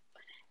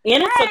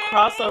 And it's a Hey!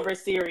 crossover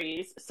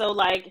series, so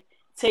like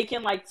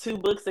taking like two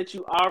books that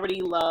you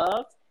already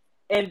loved,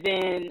 and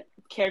then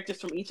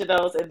characters from each of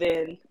those, and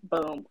then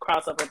boom,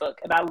 crossover book.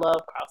 And I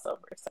love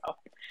crossover, so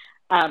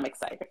I'm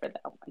excited for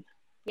that one.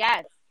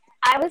 Yes,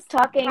 I was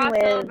talking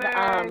with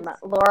crossovers.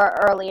 Laura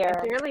It's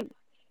earlier, really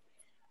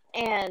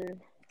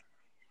and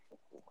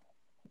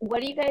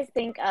what do you guys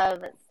think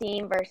of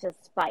steam versus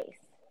spice?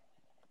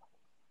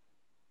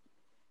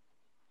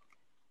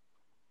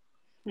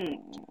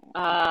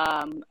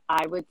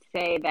 I would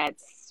say that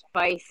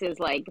spice is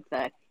like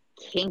the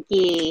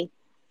kinky,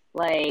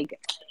 like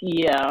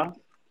Yeah.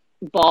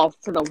 balls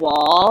to the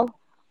wall,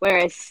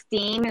 whereas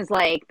steam is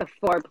like the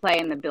foreplay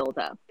and the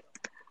build-up.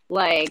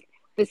 Like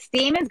the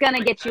steam is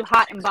gonna get you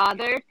hot and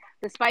bothered.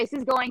 The spice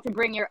is going to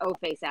bring your O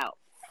face out.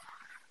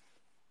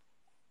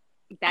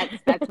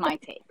 That's my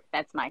take.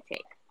 That's my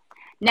take.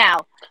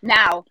 Now,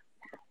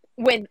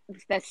 with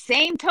the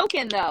same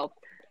token though,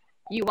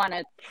 you want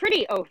a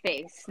pretty O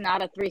face,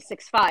 not a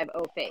 365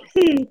 O face.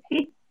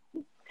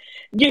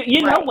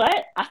 You know Right.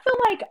 what? I feel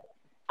like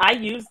I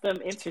use them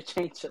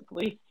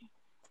interchangeably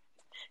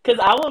because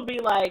I will be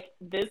like,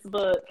 this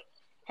book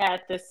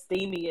had the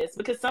steamiest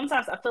because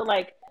sometimes I feel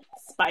like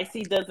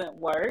spicy doesn't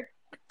work.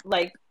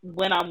 Like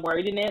when I'm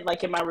wording it,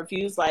 like in my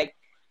reviews, like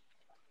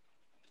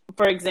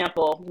for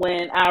example,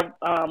 when I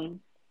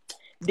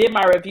did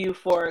my review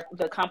for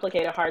the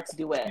Complicated Hearts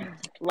duet,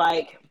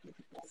 like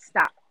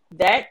Stop.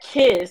 that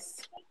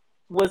kiss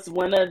was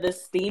one of the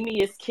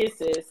steamiest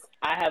kisses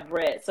I have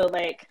read. So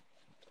like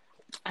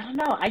I don't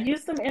know, I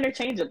use them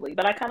interchangeably,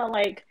 but I kind of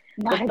like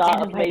the Not a thought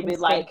den of of vacant maybe space.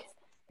 like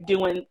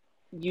doing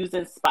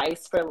using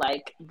spice for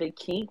like the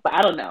kink, but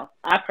I don't know.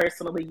 I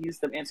personally use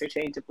them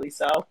interchangeably,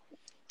 so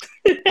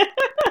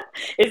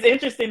it's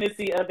interesting to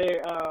see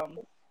other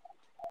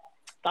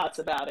thoughts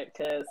about it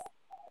because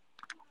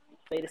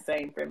they the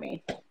same for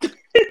me.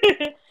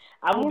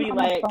 I I will am be on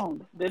my like,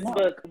 phone. this No.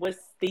 book was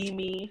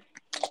steamy,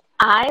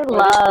 I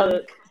or this love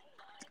book.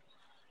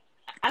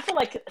 I feel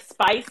like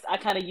spice I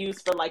kind of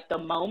use for like the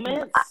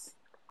moments,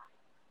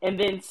 and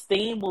then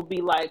steam will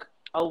be like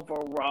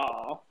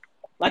overall.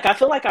 Like I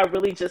feel like I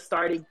really just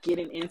started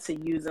getting into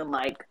using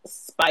like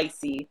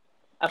spicy.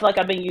 I feel like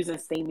I've been using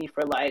steamy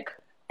for like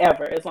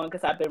ever, as long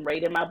as I've been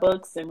rating my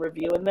books and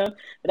reviewing them.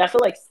 But I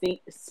feel like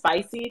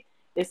spicy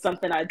is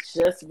something I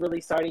just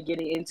really started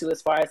getting into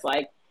as far as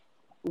like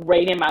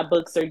rating my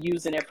books or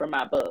using it for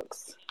my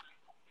books.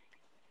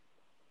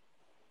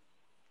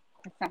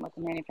 That's not what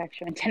the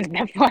manufacturer intended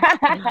that for.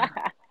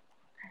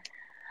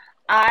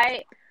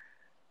 I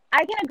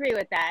I can agree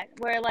with that.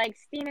 Where like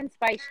steam and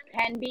spice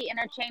can be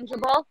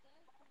interchangeable.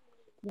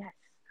 Yes.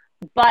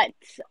 But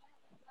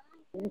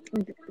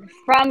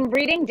from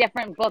reading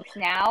different books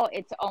now,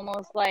 it's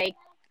almost like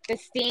the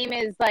steam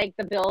is like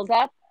the build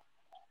up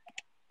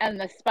and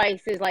the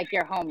spice is like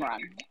your home run.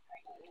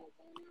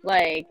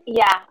 Like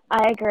Yeah,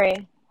 I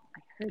agree.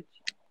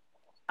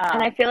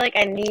 And I um feel like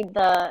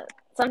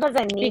sometimes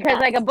I need because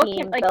that like a book can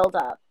steam like build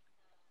up.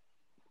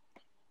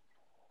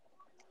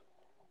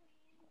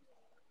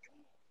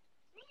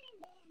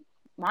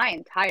 My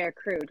entire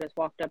crew just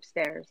walked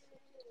upstairs.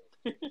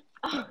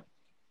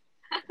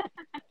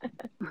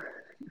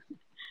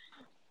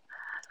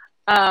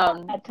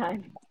 Bad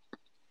time.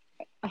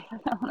 I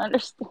don't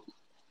understand.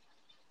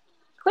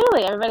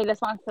 Clearly, everybody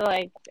just wants to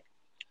like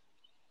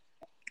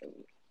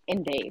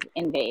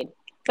invade.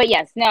 But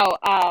yes, no.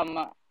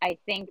 I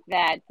think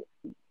that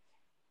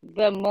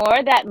the more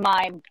that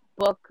my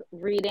book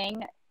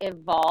reading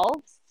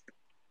evolves,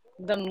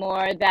 the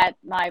more that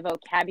my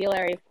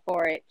vocabulary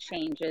for it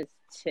changes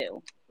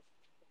too.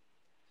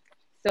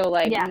 So,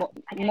 like, Yeah,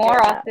 I can agree more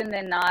with that. often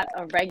than not,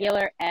 a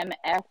regular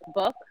MF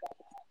book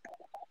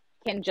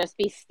can just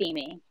be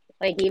steamy.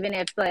 Like, even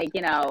if, like,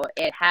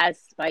 it has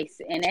spice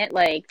in it,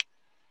 like,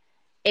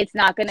 it's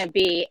not going to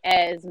be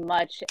as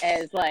much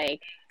as,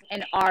 like,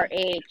 an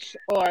RH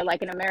or,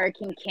 like, an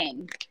American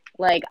King.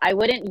 Like, I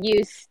wouldn't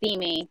use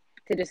steamy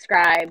to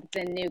describe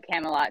the new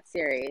Camelot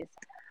series.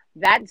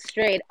 That's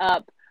straight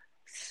up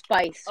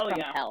spice Oh from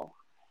yeah. hell.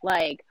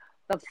 Like,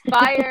 the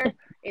fire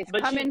is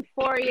But coming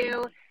for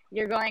you.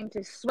 You're going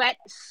to sweat,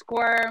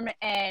 squirm,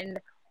 and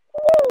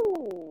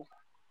woo!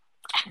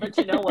 But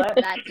you know what?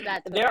 That's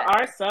what There that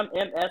are is. some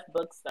MF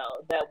books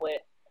though that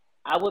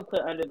I would put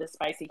under the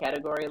spicy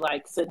category,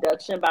 like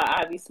Seduction by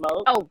Ivy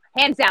Smoke. Oh,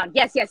 hands down.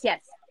 Yes, yes, yes.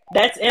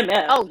 That's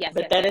MF. Oh, yes,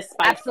 but yes, that yes. is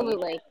spicy.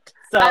 Absolutely.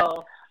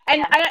 So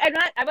And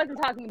I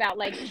wasn't talking about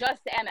like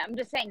just the MF. I'm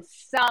just saying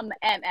some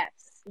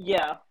MFs.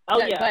 yeah. Oh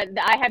yeah. But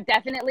I have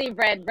definitely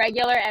read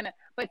regular MF,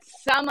 but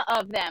some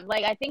of them,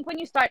 like I think when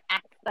you start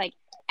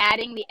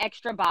adding the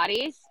extra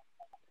bodies,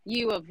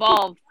 you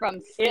evolve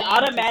from steam It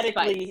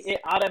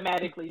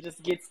automatically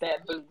just gets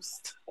that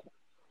boost.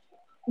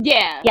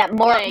 Yeah. Yeah,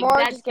 more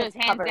that's just gets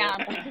hands covered.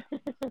 down.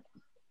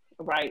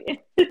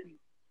 Right.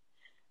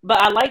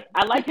 But I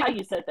like how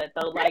you said that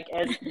though. Like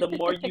as the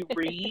more you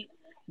read,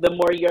 the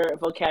more your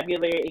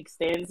vocabulary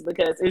extends,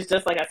 because it's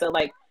just like I said,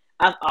 like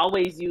I've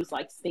always used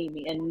like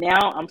steamy, and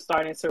now I'm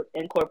starting to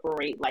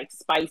incorporate like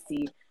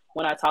spicy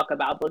when I talk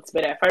about books.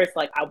 But at first,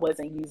 like I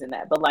wasn't using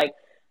that. But like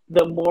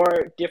the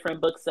more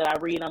different books that I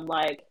read, I'm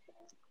like,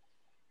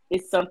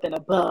 it's something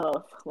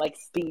above like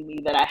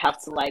steamy that I have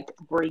to like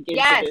bring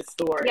into this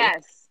story.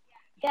 Yes.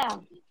 Yeah,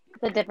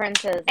 the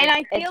differences. And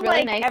I feel it's really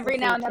like nice every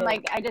now and then, too.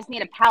 like I just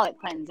need a palate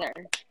cleanser.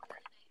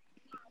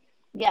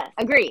 Yes.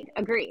 Agreed.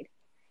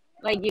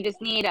 Like you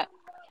just need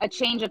a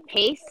change of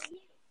pace.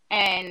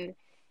 And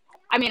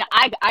I mean,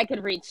 I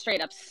could read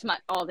straight up smut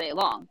all day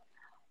long.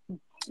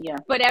 Yeah.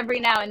 But every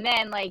now and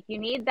then, like you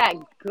need that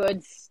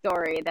good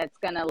story that's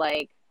gonna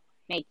like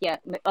make you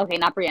okay,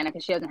 not Brianna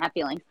because she doesn't have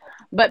feelings,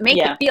 but make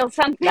you feel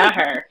something. Not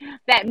her.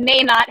 That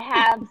may not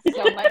have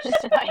so much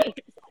spice.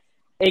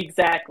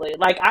 Exactly.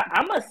 Like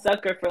I'm a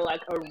sucker for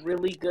like a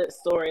really good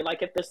story.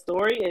 Like if the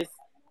story is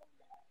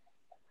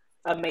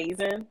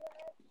amazing,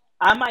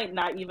 I might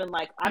not even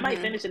like. I might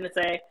finish it and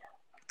say,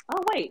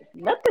 "Oh wait,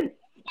 nothing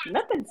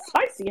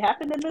spicy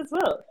happened in this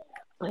book,"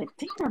 but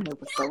damn, it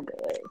was so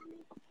good.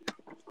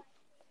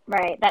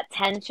 Right, that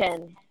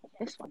tension.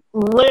 This one,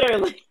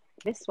 literally,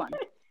 this one,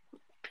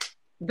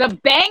 the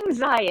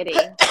bangxiety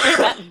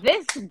that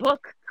this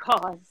book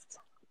caused.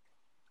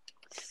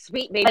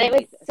 Sweet baby, but it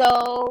was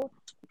so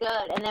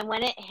good, and then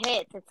when it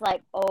hits, it's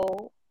like,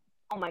 oh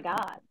my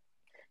god!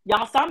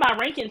 Y'all saw my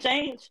ranking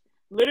change.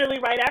 Literally,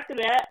 right after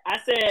that, I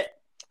said,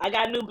 "I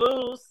got new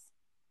booze."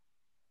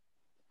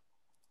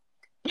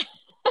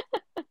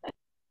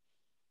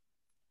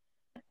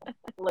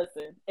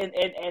 Listen,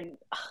 and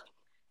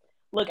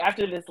look,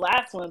 after this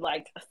last one,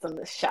 like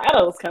some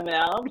shadows coming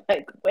out. I'm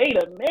like, wait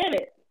a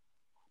minute.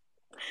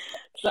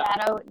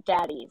 Shadow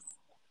daddies.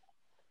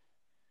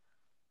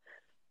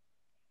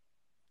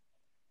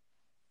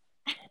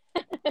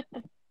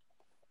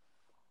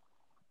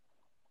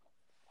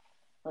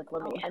 Like,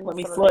 let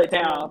me slow it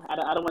down. I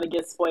don't want to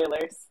get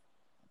spoilers.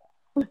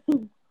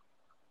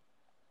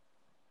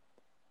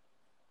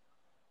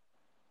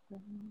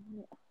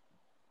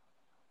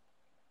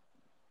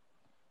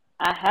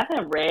 I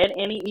haven't read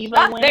any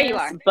Eva Wins, there you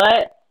are.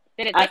 But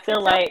I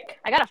feel like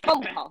I got a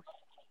phone call.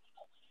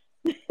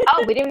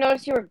 Oh, we didn't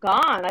notice you were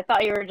gone. I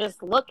thought you were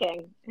just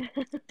looking.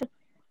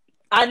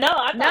 I know.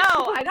 I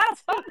got a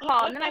phone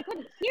call and then I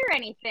couldn't hear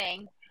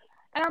anything,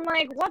 and I'm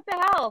like, what the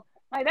hell?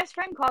 My best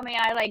friend called me.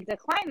 I like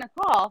declined the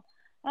call,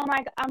 and I'm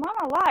like, I'm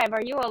on a live.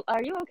 Are you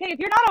okay? If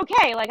you're not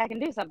okay, like I can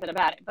do something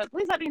about it, but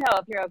please let me know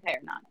if you're okay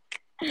or not.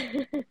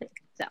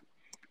 So,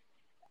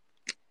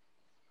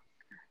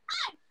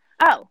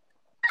 oh.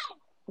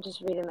 I'm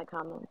just reading the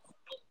comments.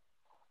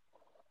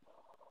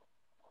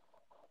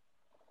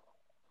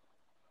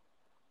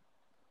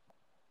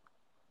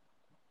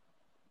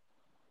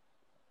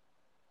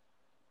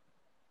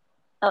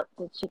 Oh,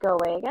 did she go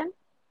away again?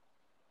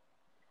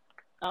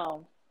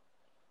 Oh,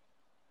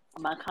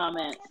 my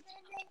comment.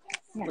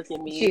 Yes. Look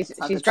at me.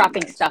 She's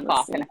dropping stuff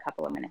off in a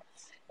couple of minutes.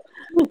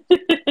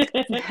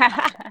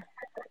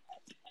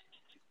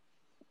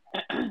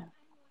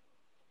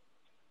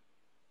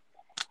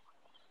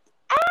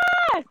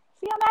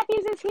 C.L.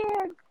 Matthews is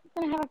here.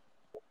 I'm gonna have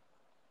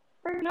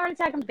a freaking heart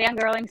attack. I'm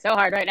fangirling so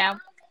hard right now.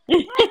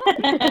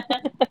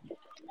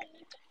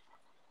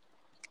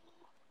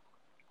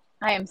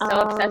 I am so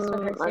obsessed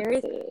with her Let's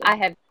series. see. I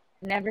have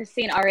never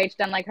seen RH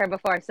done like her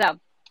before. So,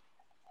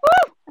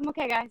 woo! I'm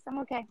okay, guys. I'm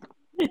okay.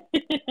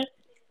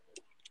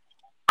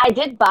 I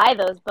did buy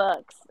those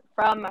books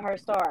from her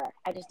store.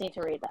 I just need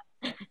to read them.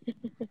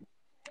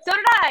 So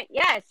did I.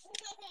 Yes.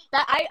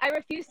 That I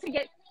refuse to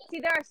get. See,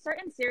 there are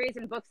certain series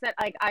and books that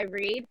like I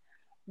read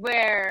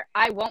where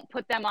I won't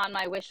put them on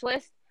my wish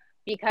list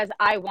because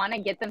I want to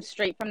get them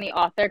straight from the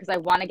author because I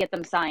want to get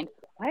them signed.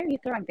 Why are you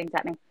throwing things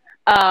at me?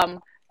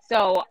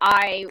 So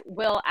I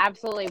will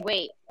absolutely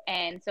wait.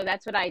 And so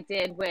that's what I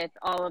did with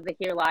all of the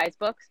Here Lies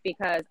books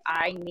because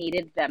I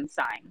needed them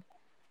signed.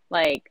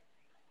 Like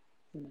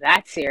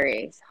that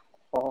series.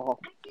 Oh.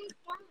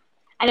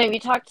 I know you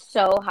talked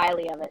so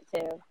highly of it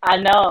too. I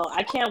know.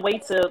 I can't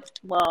wait to.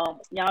 Well,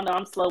 y'all know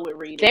I'm slow with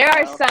reading. There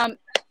are so.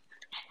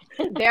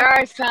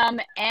 some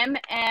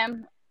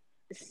MM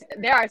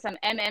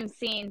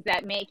scenes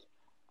that make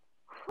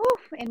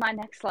in my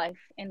next life.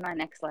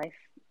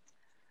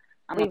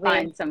 I'm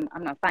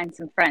gonna find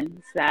some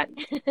friends that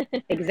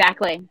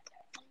exactly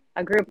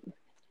a group,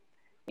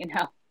 you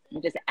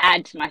just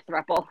add to my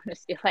throuple.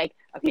 Just be like,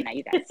 okay, now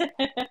you guys. You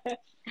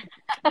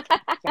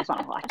guys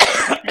wanna watch?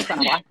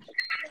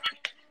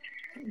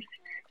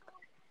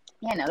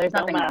 Yeah, no, there's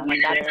nothing wrong with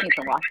that. I just need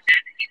to watch.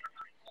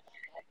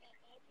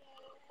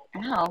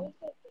 Oh.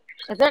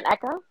 Is there an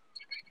echo?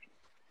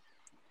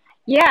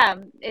 Yeah,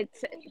 it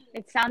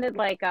sounded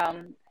like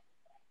I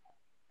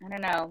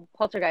don't know,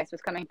 Poltergeist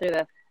was coming through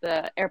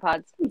the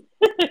AirPods.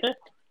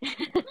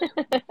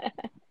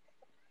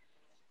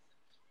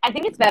 I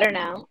think it's better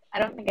now. I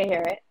don't think I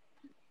hear it.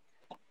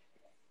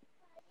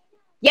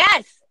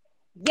 Yes,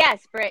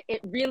 Britt,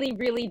 it really,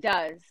 really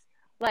does.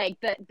 Like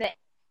the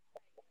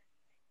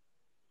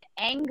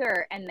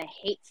anger and the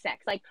hate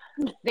sex. Like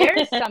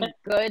there's some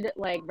good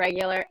like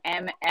regular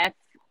MF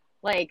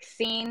like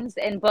scenes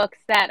in books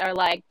that are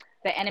like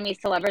the enemies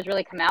to lovers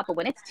really come out, but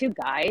when it's two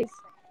guys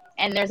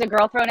and there's a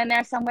girl thrown in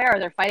there somewhere or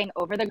they're fighting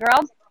over the girl,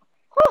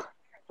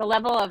 the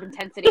level of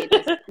intensity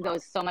just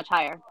goes so much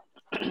higher.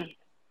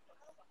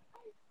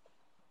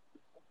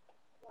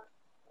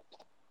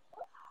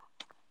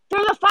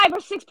 There's a 5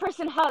 or 6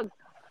 person hug.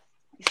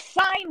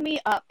 Sign me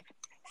up.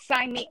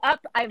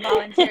 I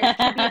volunteer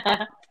to be.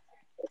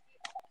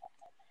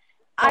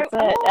 That's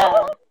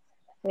what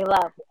we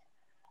love.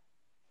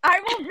 I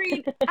will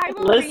read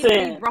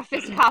the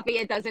roughest copy.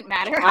 It doesn't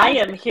matter. I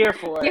am here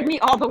for it. Give me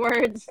all the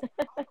words.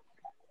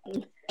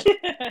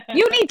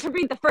 You need to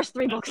read the first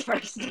 3 books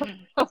first.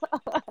 I'm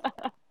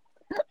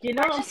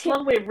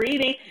slow with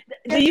reading.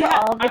 Do you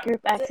have all the group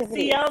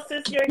activities? CL,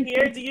 since you're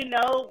here, do you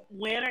know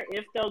when or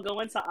if they'll go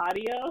into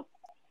audio?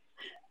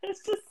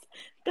 That's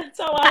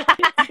how I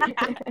feel.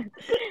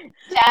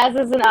 Jazz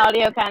is an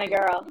audio kind of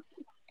girl.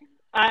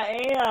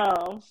 I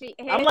am.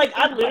 I'm like,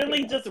 I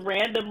literally just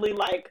randomly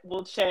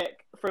will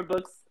check for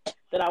books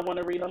that I want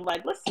to read. I'm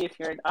like, let's see if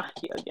you're in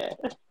audio yet.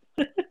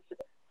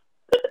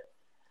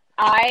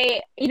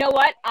 You know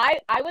what?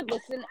 I would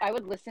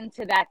listen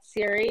to that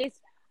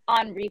series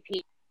on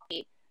repeat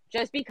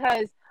just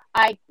because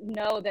I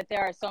know that there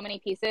are so many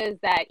pieces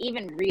that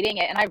even reading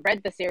it, and I've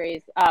read the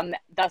series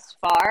thus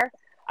far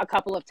a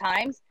couple of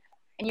times,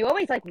 and you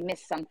always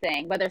miss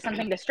something, whether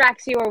something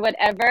distracts you or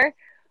whatever,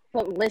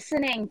 but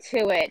listening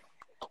to it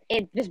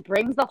just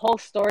brings the whole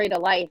story to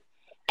life,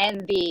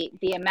 and the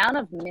amount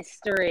of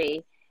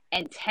mystery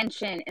and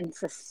tension and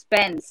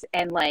suspense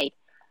and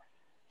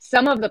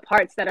some of the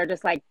parts that are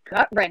just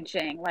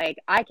gut-wrenching.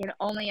 I can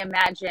only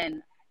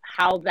imagine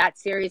how that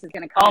series is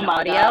going to come in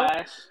audio.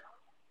 Gosh.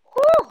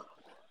 Whew.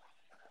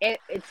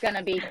 It's going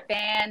to be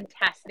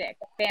fantastic.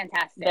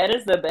 That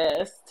is the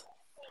best.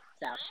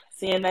 So,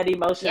 seeing that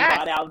emotion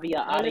brought out via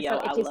audio,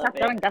 I love stop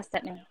throwing dust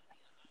at me.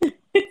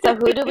 So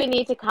who do we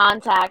need to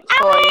contact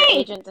for your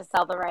agent to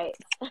sell the rights?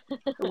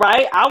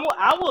 Right?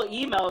 I will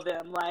email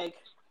them.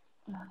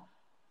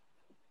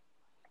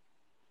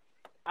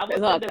 I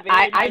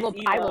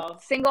will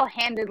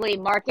single-handedly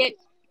market.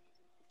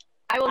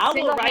 I will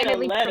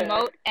single-handedly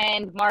promote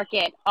and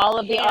market all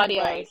of the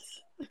audios.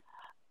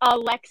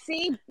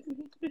 Alexi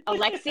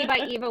by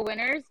Eva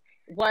Winters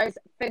was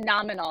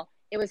phenomenal.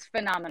 It was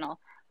phenomenal.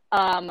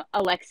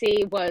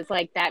 Alexi was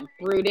that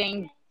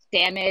brooding,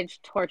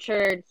 damaged,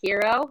 tortured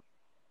hero.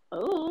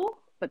 Oh,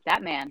 but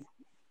that man.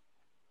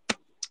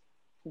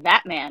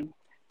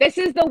 This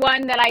is the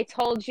one that I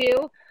told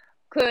you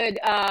could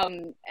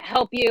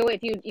help you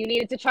if you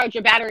needed to charge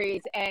your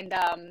batteries and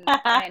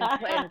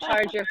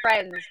charge your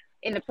friends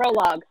in the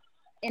prologue.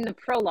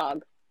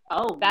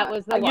 Oh, that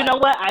was the one. You know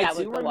what? I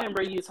do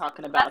remember you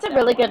talking about. That's a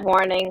really good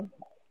warning.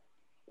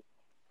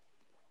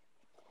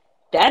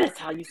 That is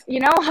how you.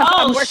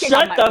 I'm working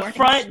shut on my the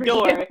front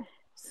door,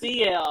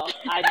 CL.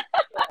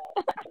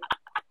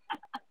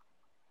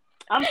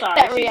 I'm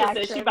sorry. She just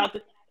said she about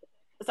to.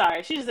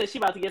 Sorry, she just said she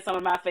about to get some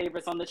of my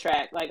favorites on the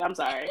track. I'm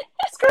sorry.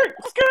 Skirt.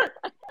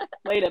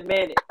 Wait a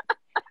minute.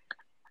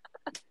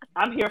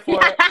 I'm here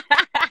for it.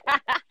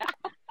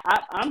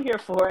 I'm here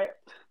for it.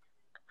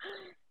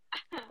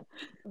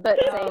 But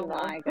oh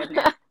my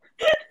goodness.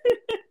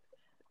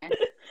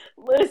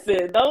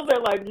 Listen, those are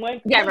like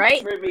one Yeah, clicks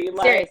right? for me.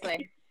 Like,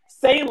 Seriously.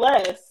 say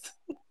less.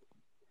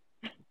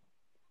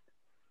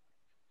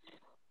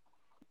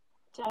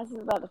 Jazz is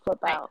about to flip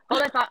Right. out.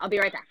 Hold that thought. I'll be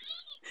right back.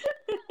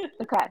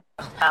 Okay.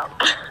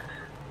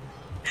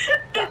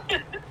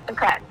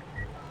 Okay.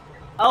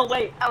 Oh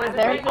wait. Oh, is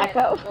there an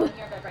echo? Go in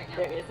your bed right now.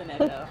 There is an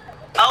echo.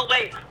 Oh,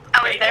 wait.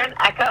 Oh, is there an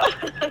echo?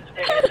 There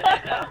is an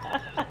echo.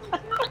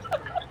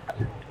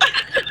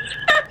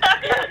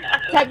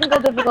 Technical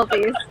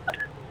difficulties.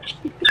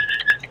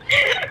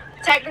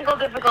 Technical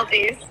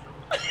difficulties.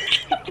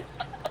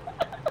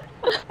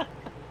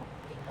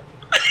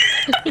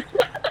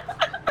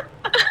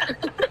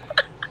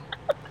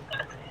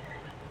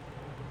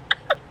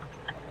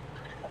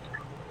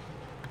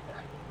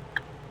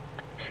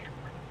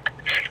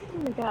 Oh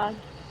my god.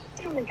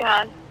 Oh my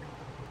god.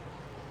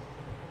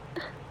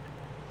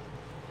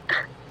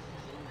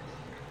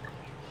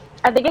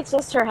 I think it's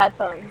just her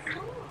headphones.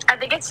 I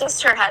think it's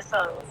just her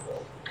headphones.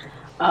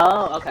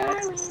 Oh, okay.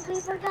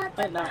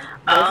 But no,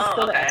 there's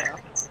still the okay.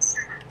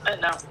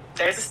 echo. No,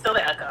 there's still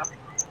the echo.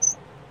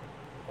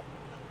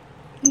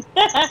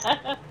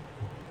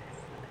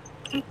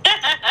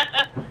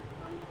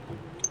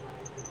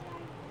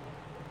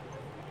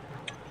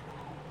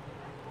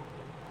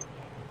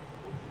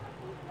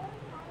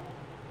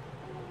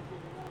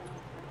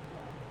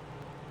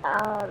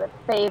 The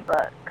Fae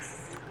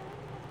books.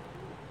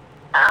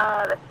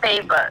 The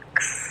Fae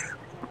books.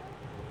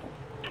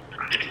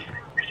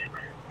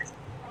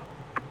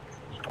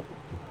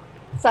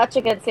 Such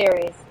a good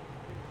series.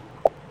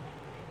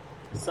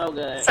 So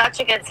good. Such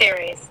a good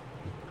series.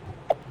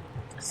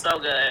 So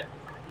good.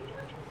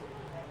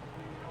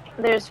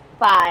 There's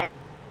 5.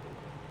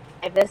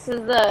 This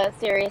is the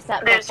series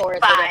set There's before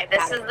 5. Zodiac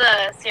This Academy. is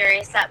the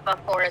series set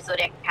before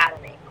Zodiac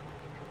Academy.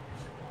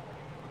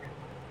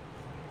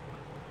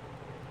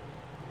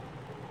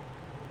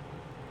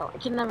 Oh, I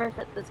can never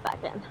fit this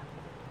back in.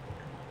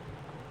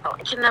 Oh,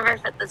 I can never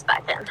fit this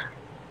back in.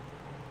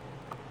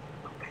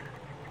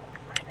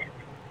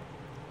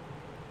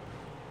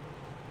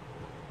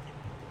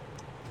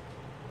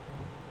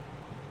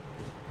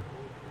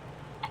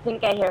 I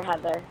think I hear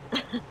Heather.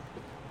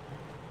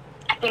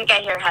 I think I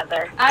hear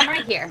Heather. I'm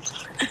right here.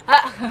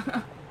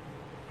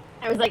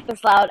 There was like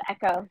this loud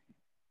echo.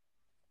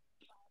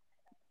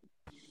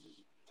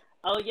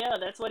 Oh yeah,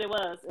 that's what it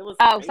was. It was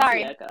Oh, crazy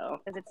sorry. echo.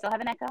 Does it still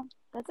have an echo?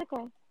 That's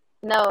okay.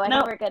 No, I No.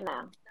 think we're good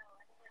now.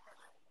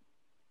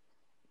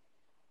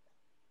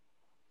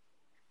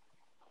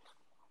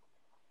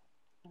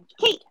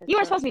 Kate, you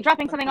were supposed to be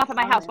dropping something off at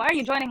my house. Why are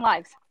you joining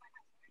lives?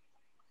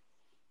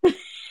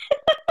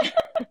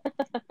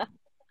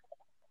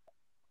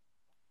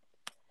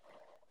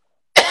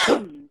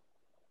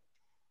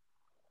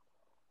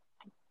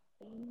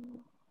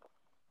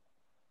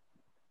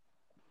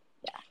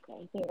 Yeah,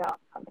 I think I'll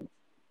come.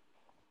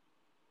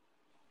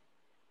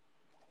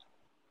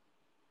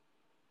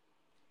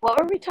 What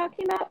were we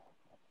talking about?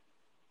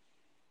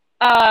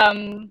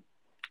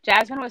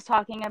 Jasmine was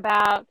talking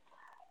about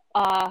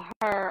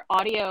her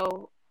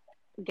audio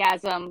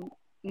gasm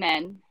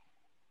men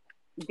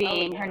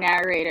being her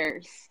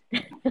narrators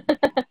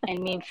and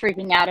me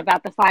freaking out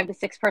about the 5 to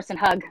 6 person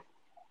hug.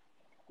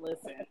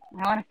 Listen,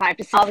 I want a 5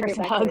 to 6 All the person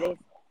group hug. activities.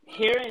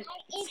 hearing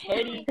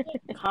Teddy,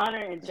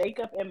 Connor, and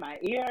Jacob in my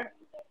ear.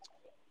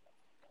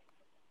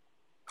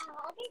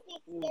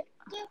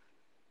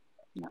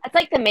 It's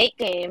like the Mate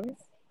Games.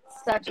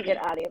 Such a good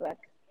audiobook.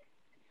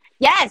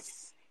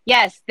 Yes,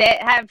 they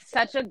have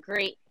such a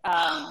great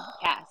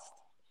cast.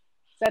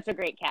 Such a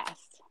great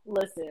cast.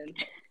 Listen,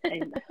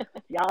 and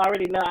y'all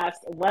already know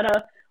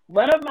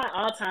one of my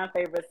all time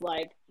favorites,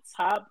 like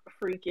top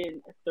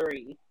freaking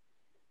 3,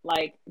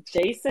 like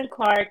Jason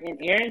Clark and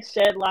Aaron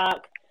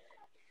Shedlock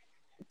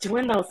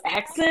doing those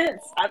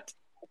accents. I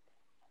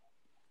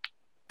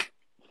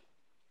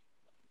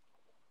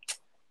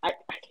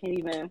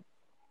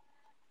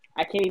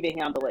can't even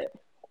handle it.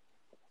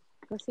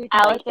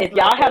 Alex If is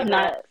y'all my have favorite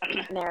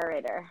not-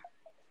 narrator.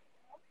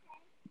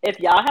 If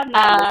y'all have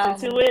not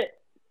listened to it,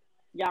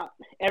 y'all,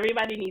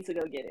 everybody needs to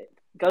go get it.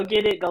 Go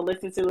get it, go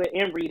listen to it,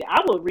 and read it.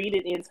 I will read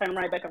it and turn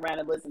right back around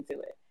and listen to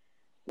it.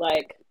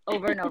 Like,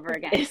 over and over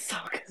again. it's so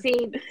good.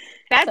 See,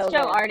 that's So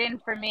Joe good.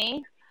 Arden for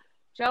me.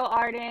 Joe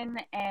Arden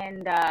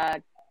and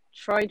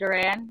Troy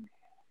Duran.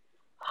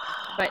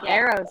 But Yeah.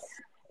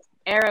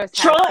 Arrows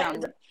Troy,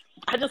 has some.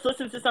 I just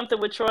listened to something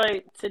with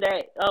Troy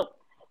today. Oh,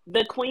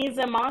 The Queens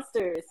and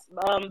Monsters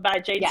by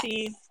JT.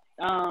 Yes.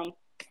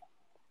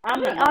 How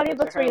many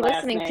audiobooks were you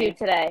listening to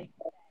today?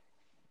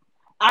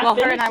 Well,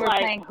 her and I were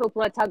playing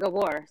Hoopla Tug of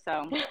War,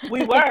 so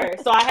we were.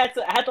 So I had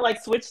to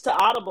like switch to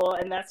Audible,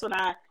 and that's when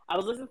I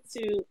was listening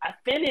to. I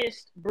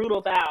finished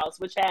Brutal Vows,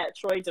 which had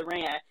Troy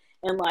Duran,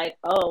 and like,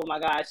 oh my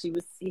gosh,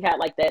 he had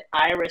like that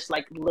Irish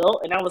like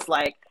lilt, and I was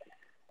like,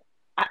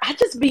 I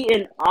just be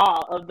in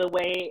awe of the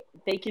way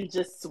they can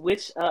just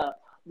switch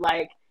up.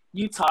 Like,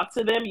 you talk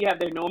to them, you have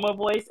their normal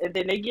voice, and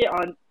then they get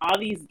on all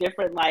these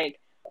different like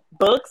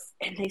books,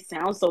 and they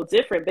sound so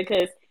different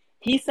because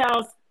he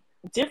sounds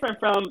different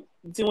from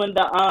doing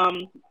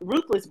the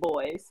Ruthless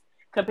Boys,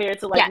 compared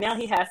to like now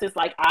he has this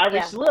like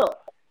Irish look.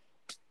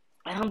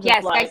 And I'm just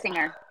Yes, like, Guy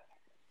Singer.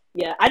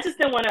 yeah, I just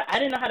didn't want to. I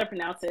didn't know how to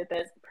pronounce it.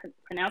 That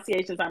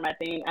pronunciations are my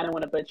thing. I didn't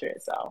want to butcher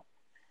it. So,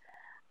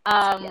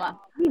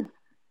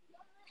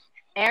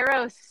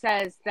 Arrow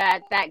says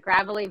that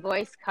gravelly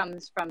voice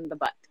comes from the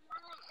butt.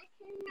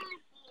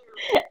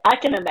 I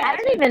can imagine. I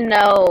don't even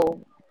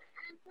know,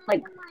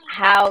 like,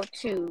 how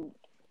to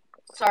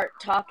start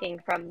talking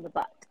from the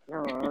butt.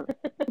 Well,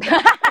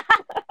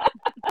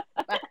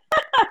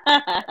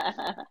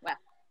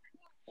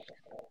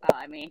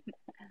 I mean,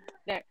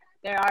 there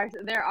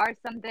are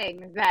some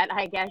things that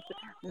I guess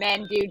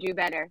men do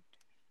better.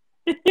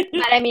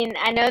 But I mean,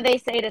 I know they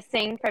say to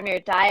sing from your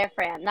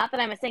diaphragm. Not that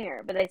I'm a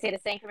singer, but they say to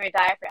sing from your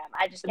diaphragm.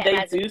 I just can't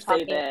imagine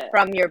talking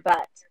from your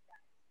butt.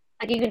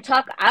 Like, you can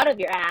talk out of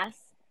your ass.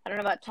 I don't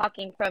know about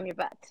talking from your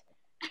butt.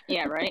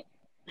 Yeah, right.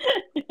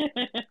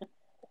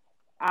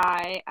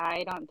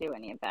 I don't do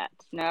any of that.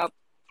 Nope.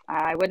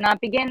 I would not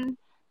begin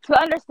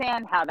to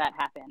understand how that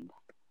happened.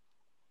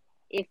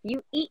 If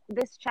you eat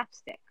this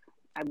chapstick,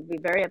 I would be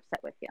very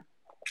upset with you.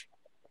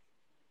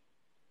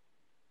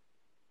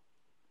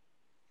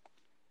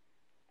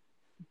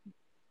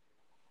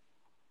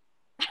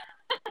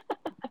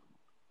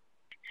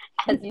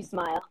 As you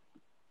smile.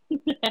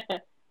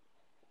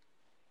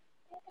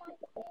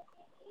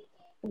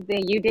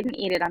 You didn't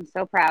eat it. I'm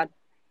so proud.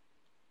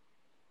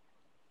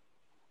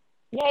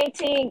 Yay,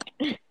 Tink.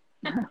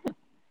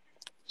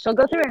 She'll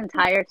go through an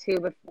entire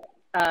tube of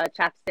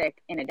chapstick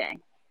in a day.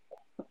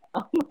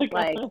 Oh my God.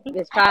 Like,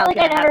 this I child.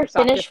 feel like I never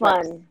finish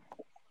one.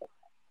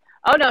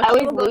 Oh no, I she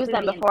always will go lose through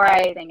them the before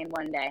entire I thing in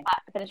one day.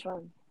 finish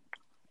one.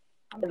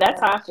 That's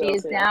how I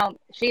feel too.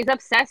 She's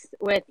obsessed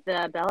with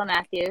the Bella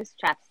Matthews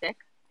chapstick.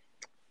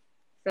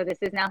 So this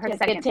is now her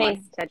second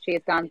one that she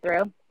has gone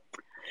through.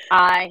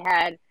 I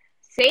had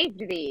saved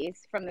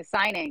these from the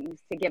signings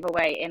to give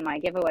away in my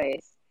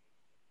giveaways.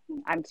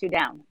 I'm too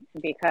down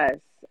because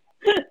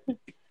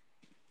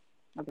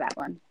of that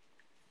one.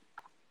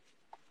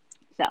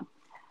 So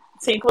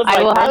Tink was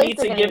like, I need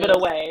to give it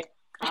away.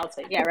 I'll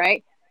take it. Yeah,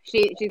 right?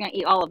 She's going to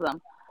eat all of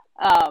them.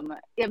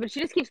 Yeah, but she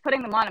just keeps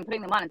putting them on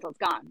until it's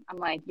gone. I'm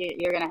like,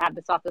 you're going to have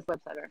the softest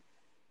lips ever.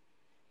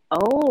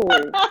 Oh.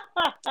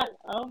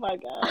 Oh my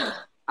God.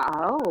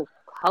 Oh,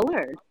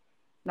 colored.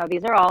 No,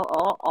 these are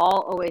all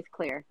always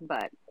clear,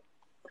 but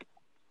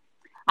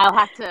I'll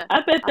have to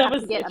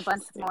get a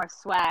bunch more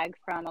swag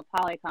from a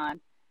Polycon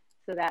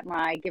so that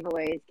my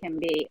giveaways can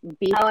be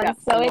beefed up. I'm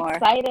so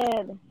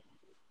excited.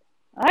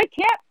 I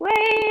can't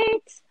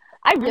wait.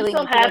 I'm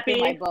so happy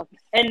my books.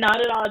 And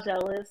not at all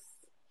jealous.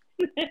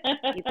 You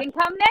can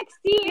come next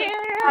year.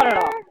 Not at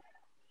all.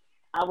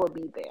 I will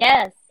be there.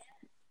 Yes.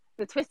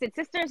 The Twisted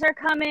Sisters are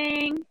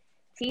coming.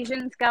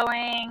 Tijan's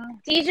going.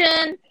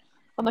 Tijan.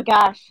 Oh my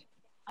gosh.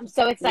 I'm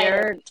so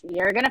excited.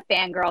 You're going to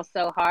fangirl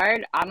so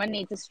hard. I'm going to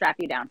need to strap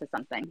you down to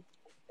something.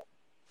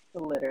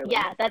 Literally.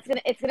 Yeah,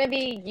 it's gonna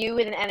be you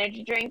with an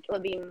energy drink. It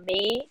would be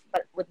me,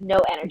 but with no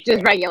energy.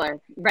 Just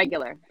regular.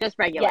 Just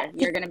regular. Yes.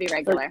 You're gonna be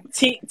regular.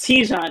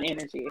 Tijan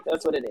energy.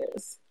 That's what it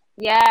is.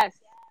 Yes.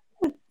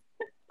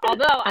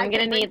 Although I'm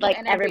gonna need like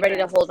everybody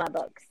to hold my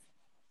books.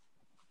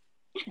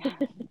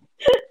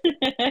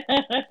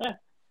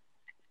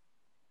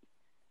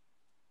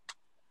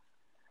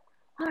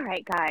 All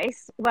right,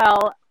 guys.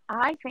 Well,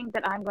 I think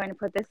that I'm going to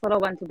put this little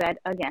one to bed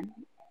again.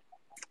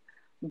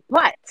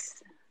 But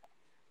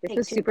this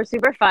was super,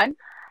 super fun.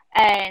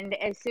 And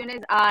as soon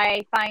as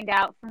I find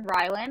out from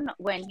Rylan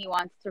when he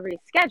wants to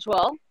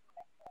reschedule,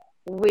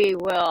 we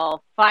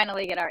will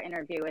finally get our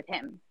interview with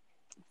him.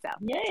 So,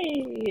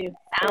 yay!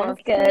 Sounds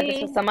good.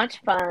 This was so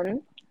much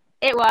fun.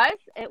 It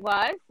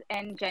was.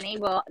 And Jenny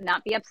will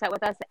not be upset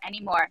with us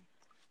anymore.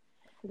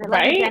 I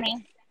love you,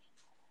 Jenny.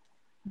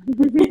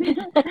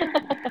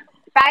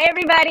 Bye,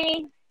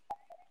 everybody.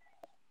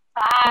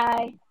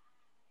 Bye.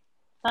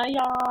 Bye,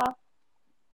 y'all.